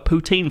rolled out a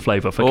poutine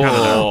flavour for Canada.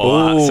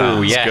 that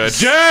sounds yes.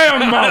 good.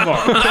 Damn,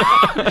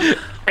 mama!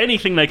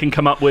 Anything they can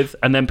come up with,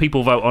 and then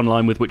people vote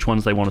online with which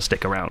ones they want to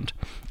stick around.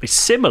 It's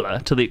similar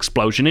to the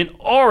explosion in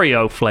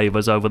Oreo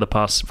flavours over the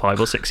past 5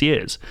 or 6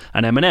 years,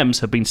 and M&Ms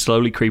have been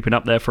slowly creeping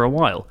up there for a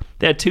while.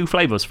 They had 2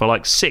 flavours for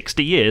like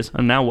 60 years,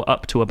 and now we're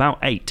up to about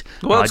 8.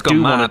 Well, And it's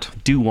gone mad.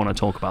 do want to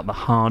talk about the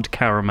hard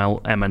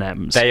caramel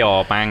M&Ms. They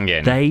are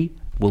banging. They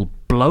will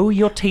blow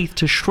your teeth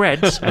to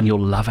shreds, and you'll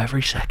love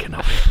every second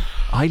of it.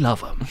 I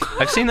love them.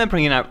 I've seen them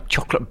bringing out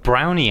chocolate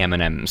brownie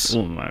M&Ms.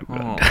 Oh my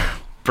god.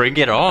 Bring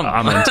it on.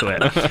 I'm into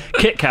it.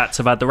 Kit Kats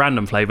have had the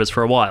random flavours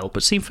for a while,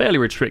 but seem fairly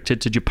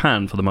restricted to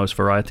Japan for the most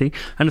variety,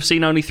 and have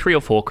seen only 3 or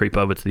 4 creep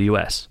over to the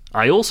US.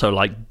 I also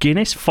like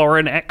Guinness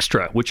Foreign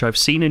Extra, which I've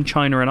seen in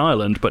China and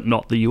Ireland, but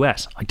not the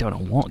US. I don't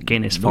know what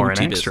Guinness Foreign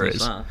Extra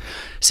is.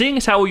 Seeing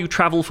as how you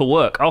travel for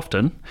work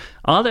often,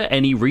 are there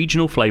any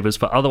regional flavours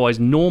for otherwise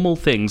normal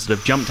things that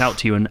have jumped out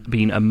to you and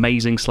been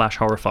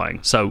amazing/horrifying?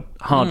 So,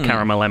 hard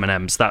caramel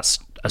M&Ms, that's...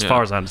 As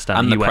far as I understand,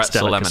 and the the US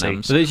pretzel delicacy.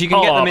 M&Ms. So you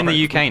can get them in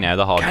the UK now,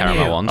 the hard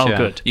caramel ones. Oh, yeah.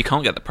 good. You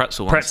can't get the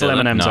pretzel ones. Pretzel do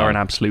they? M&Ms No. are an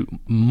absolute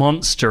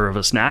monster of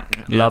a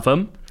snack. Love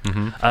them.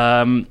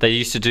 They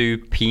used to do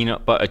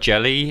peanut butter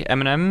jelly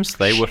M&Ms.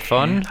 They were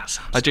fun.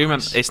 I do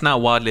remember it's now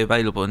widely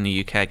available in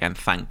the UK again,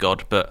 thank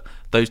God, but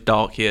those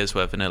dark years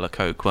where vanilla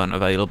Coke weren't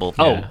available.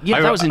 Oh, yeah,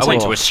 that was I insane.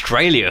 went to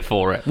Australia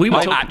for it. We were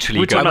I talk- actually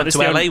we were go. talking I about went this to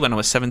the LA when I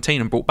was 17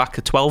 and brought back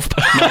a 12.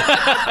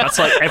 That's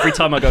like every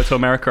time I go to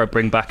America, I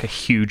bring back a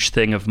huge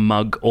thing of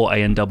mug or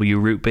A&W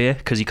root beer,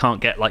 because you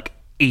can't get like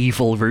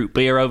evil root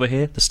beer over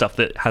here, the stuff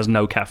that has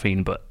no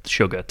caffeine but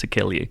sugar to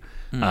kill you.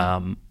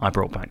 I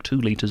brought back 2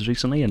 litres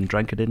recently and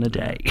drank it in a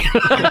day.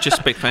 I'm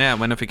just a big fan. Yeah,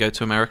 whenever we go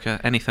to America,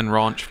 anything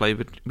ranch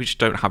flavoured. We just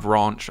don't have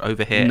ranch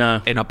over here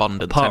No. in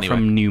abundance Apart anyway.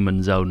 from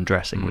Newman's Own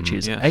dressing, which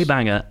is yes. a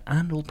banger,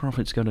 and all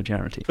profits go to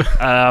charity.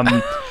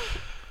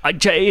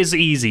 It is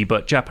easy,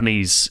 but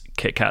Japanese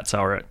Kit Kats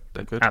are an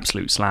good.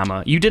 absolute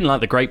slammer. You didn't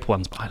like the grape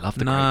ones, but I love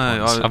the No,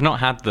 grape ones. I've not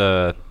had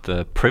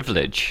the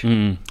privilege.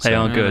 They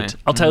are really? good.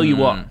 I'll tell you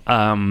what,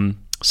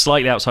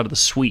 slightly outside of the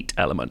sweet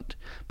element,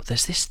 but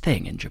there's this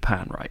thing in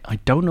Japan, right? I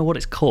don't know what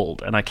it's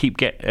called, and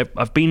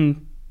I've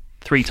been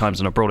 3 times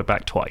and I brought it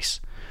back twice.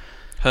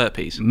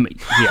 Herpes.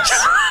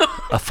 Yes,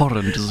 a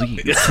foreign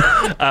disease.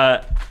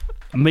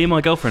 Me and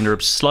my girlfriend are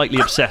slightly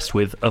obsessed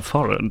with a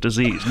foreign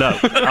disease. No,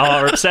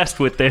 are obsessed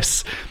with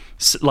this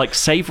like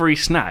savoury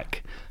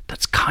snack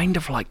that's kind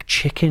of like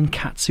chicken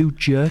katsu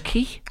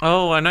jerky.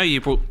 Oh, I know you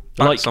brought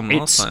back Like some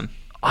last time.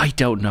 I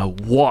don't know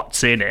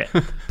what's in it,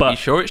 but You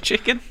sure it's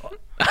chicken?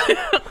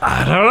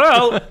 I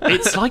don't know.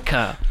 It's like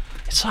a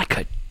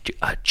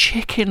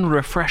chicken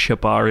refresher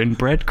bar in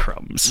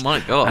breadcrumbs. My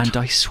God. And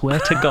I swear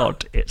to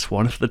God, it's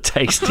one of the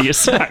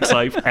tastiest snacks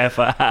I've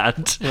ever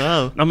had.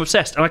 Wow. I'm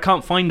obsessed, and I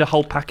can't find a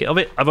whole packet of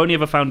it. I've only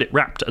ever found it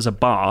wrapped as a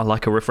bar,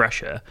 like a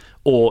refresher,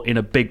 or in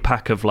a big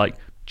pack of like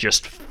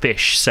just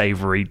fish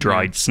savoury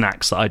dried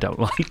snacks that I don't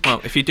like.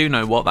 Well, if you do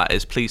know what that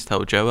is, please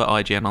tell Joe at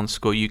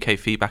IGN_UK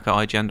feedback at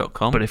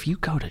IGN.com. But if you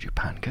go to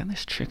Japan, get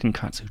this chicken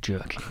katsu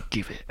jerky and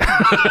give it.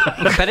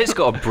 I bet it's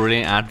got a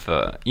brilliant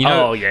advert. You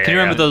know, Oh, yeah, can you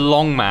remember yeah. the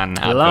Long Man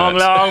advert?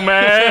 long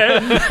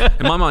man.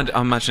 in my mind,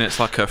 I imagine it's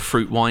like a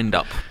fruit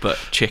wind-up, but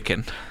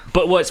chicken.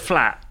 But it's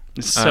flat.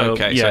 So,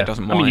 Okay, yeah. so it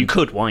doesn't I mean, you wind.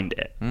 could wind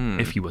it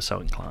if you were so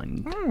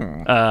inclined.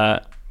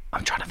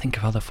 I'm trying to think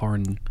of other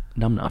foreign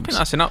num-nums. I think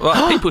that's enough.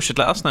 Well, people should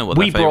let us know what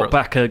We their favourite...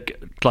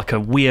 brought back a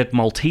weird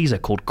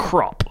Malteser called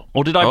Crop.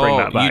 Or did I bring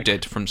that back? you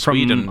did, from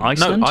Sweden. No,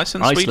 Iceland?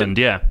 Iceland, Sweden.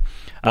 yeah.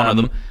 One of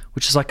them.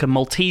 Which is like a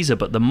Malteser,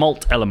 but the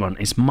malt element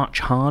is much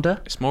harder.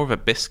 It's more of a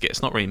biscuit.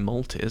 It's not really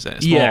malty, is it?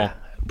 It's Yeah. More,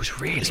 It was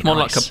really it's more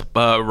nice. like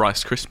a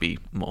Rice Krispie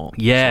more.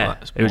 Yeah,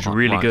 It's it was more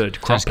really like good.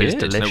 rice. Crop is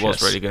good. delicious. It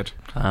was really good.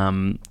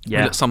 We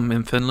Yeah. looked some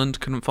in Finland,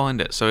 couldn't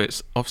find it, so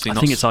it's obviously I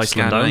not think it's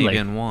Iceland only.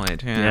 Scandinavian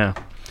wide. Yeah.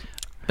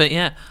 But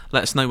yeah,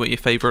 let us know what your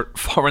favourite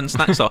foreign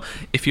snacks are.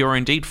 If you're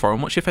indeed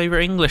foreign, what's your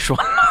favourite English one?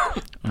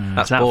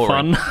 That's is that boring.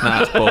 fun? Nah,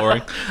 that's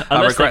boring. I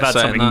Unless they've regret had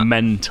saying something that.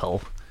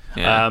 mental.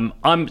 Yeah.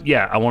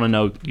 I want to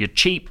know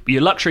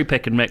your luxury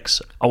pick and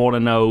mix. I want to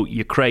know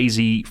your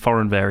crazy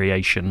foreign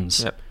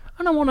variations. Yep.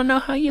 And I want to know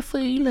how you're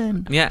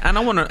feeling. Yeah, and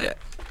I want to...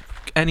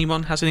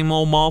 Anyone has any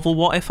more Marvel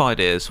what if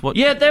ideas? What?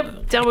 Yeah,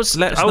 that was.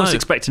 Let us I was know.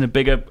 expecting a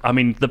bigger. I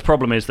mean, the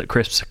problem is that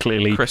crisps are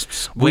clearly.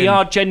 Crisps We win.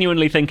 are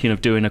genuinely thinking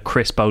of doing a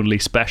crisp only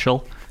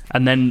special,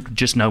 and then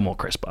just no more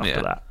crisp after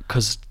Yeah. that,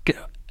 because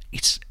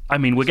it's. I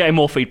mean, we're getting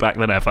more feedback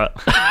than ever,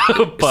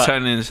 but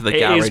turning into the it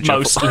garage is of-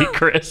 mostly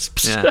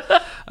crisps.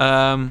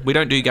 Yeah. We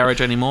don't do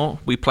garage anymore.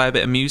 We play a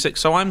bit of music.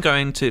 So I'm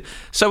going to...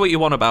 So what you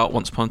want about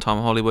Once Upon a Time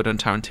in Hollywood and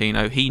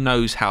Tarantino, he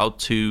knows how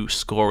to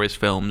score his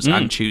films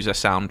and choose a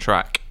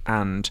soundtrack.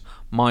 And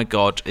my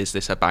God, is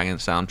this a banging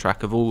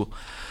soundtrack of all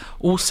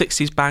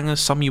 60s bangers.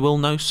 Some you will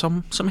know,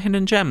 some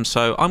hidden gems.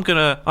 So I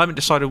haven't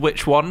decided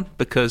which one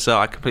because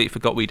I completely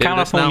forgot we did this now.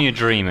 California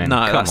Dreamin'. No,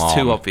 Come that's on.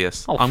 too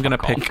obvious. Oh, I'm going to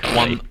fuck pick off.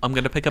 one. I'm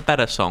going to pick a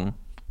better song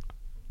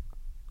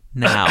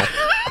now.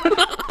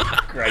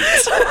 Great.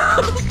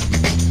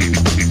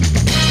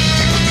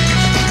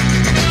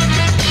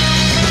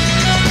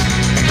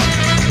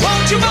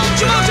 Won't you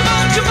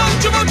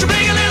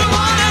bring a little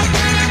water?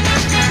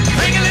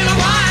 Bring a little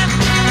wine.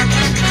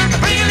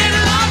 Bring a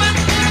little lovin',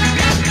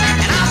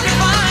 and I'll be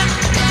fine.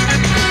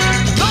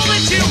 Know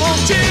that you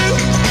want to.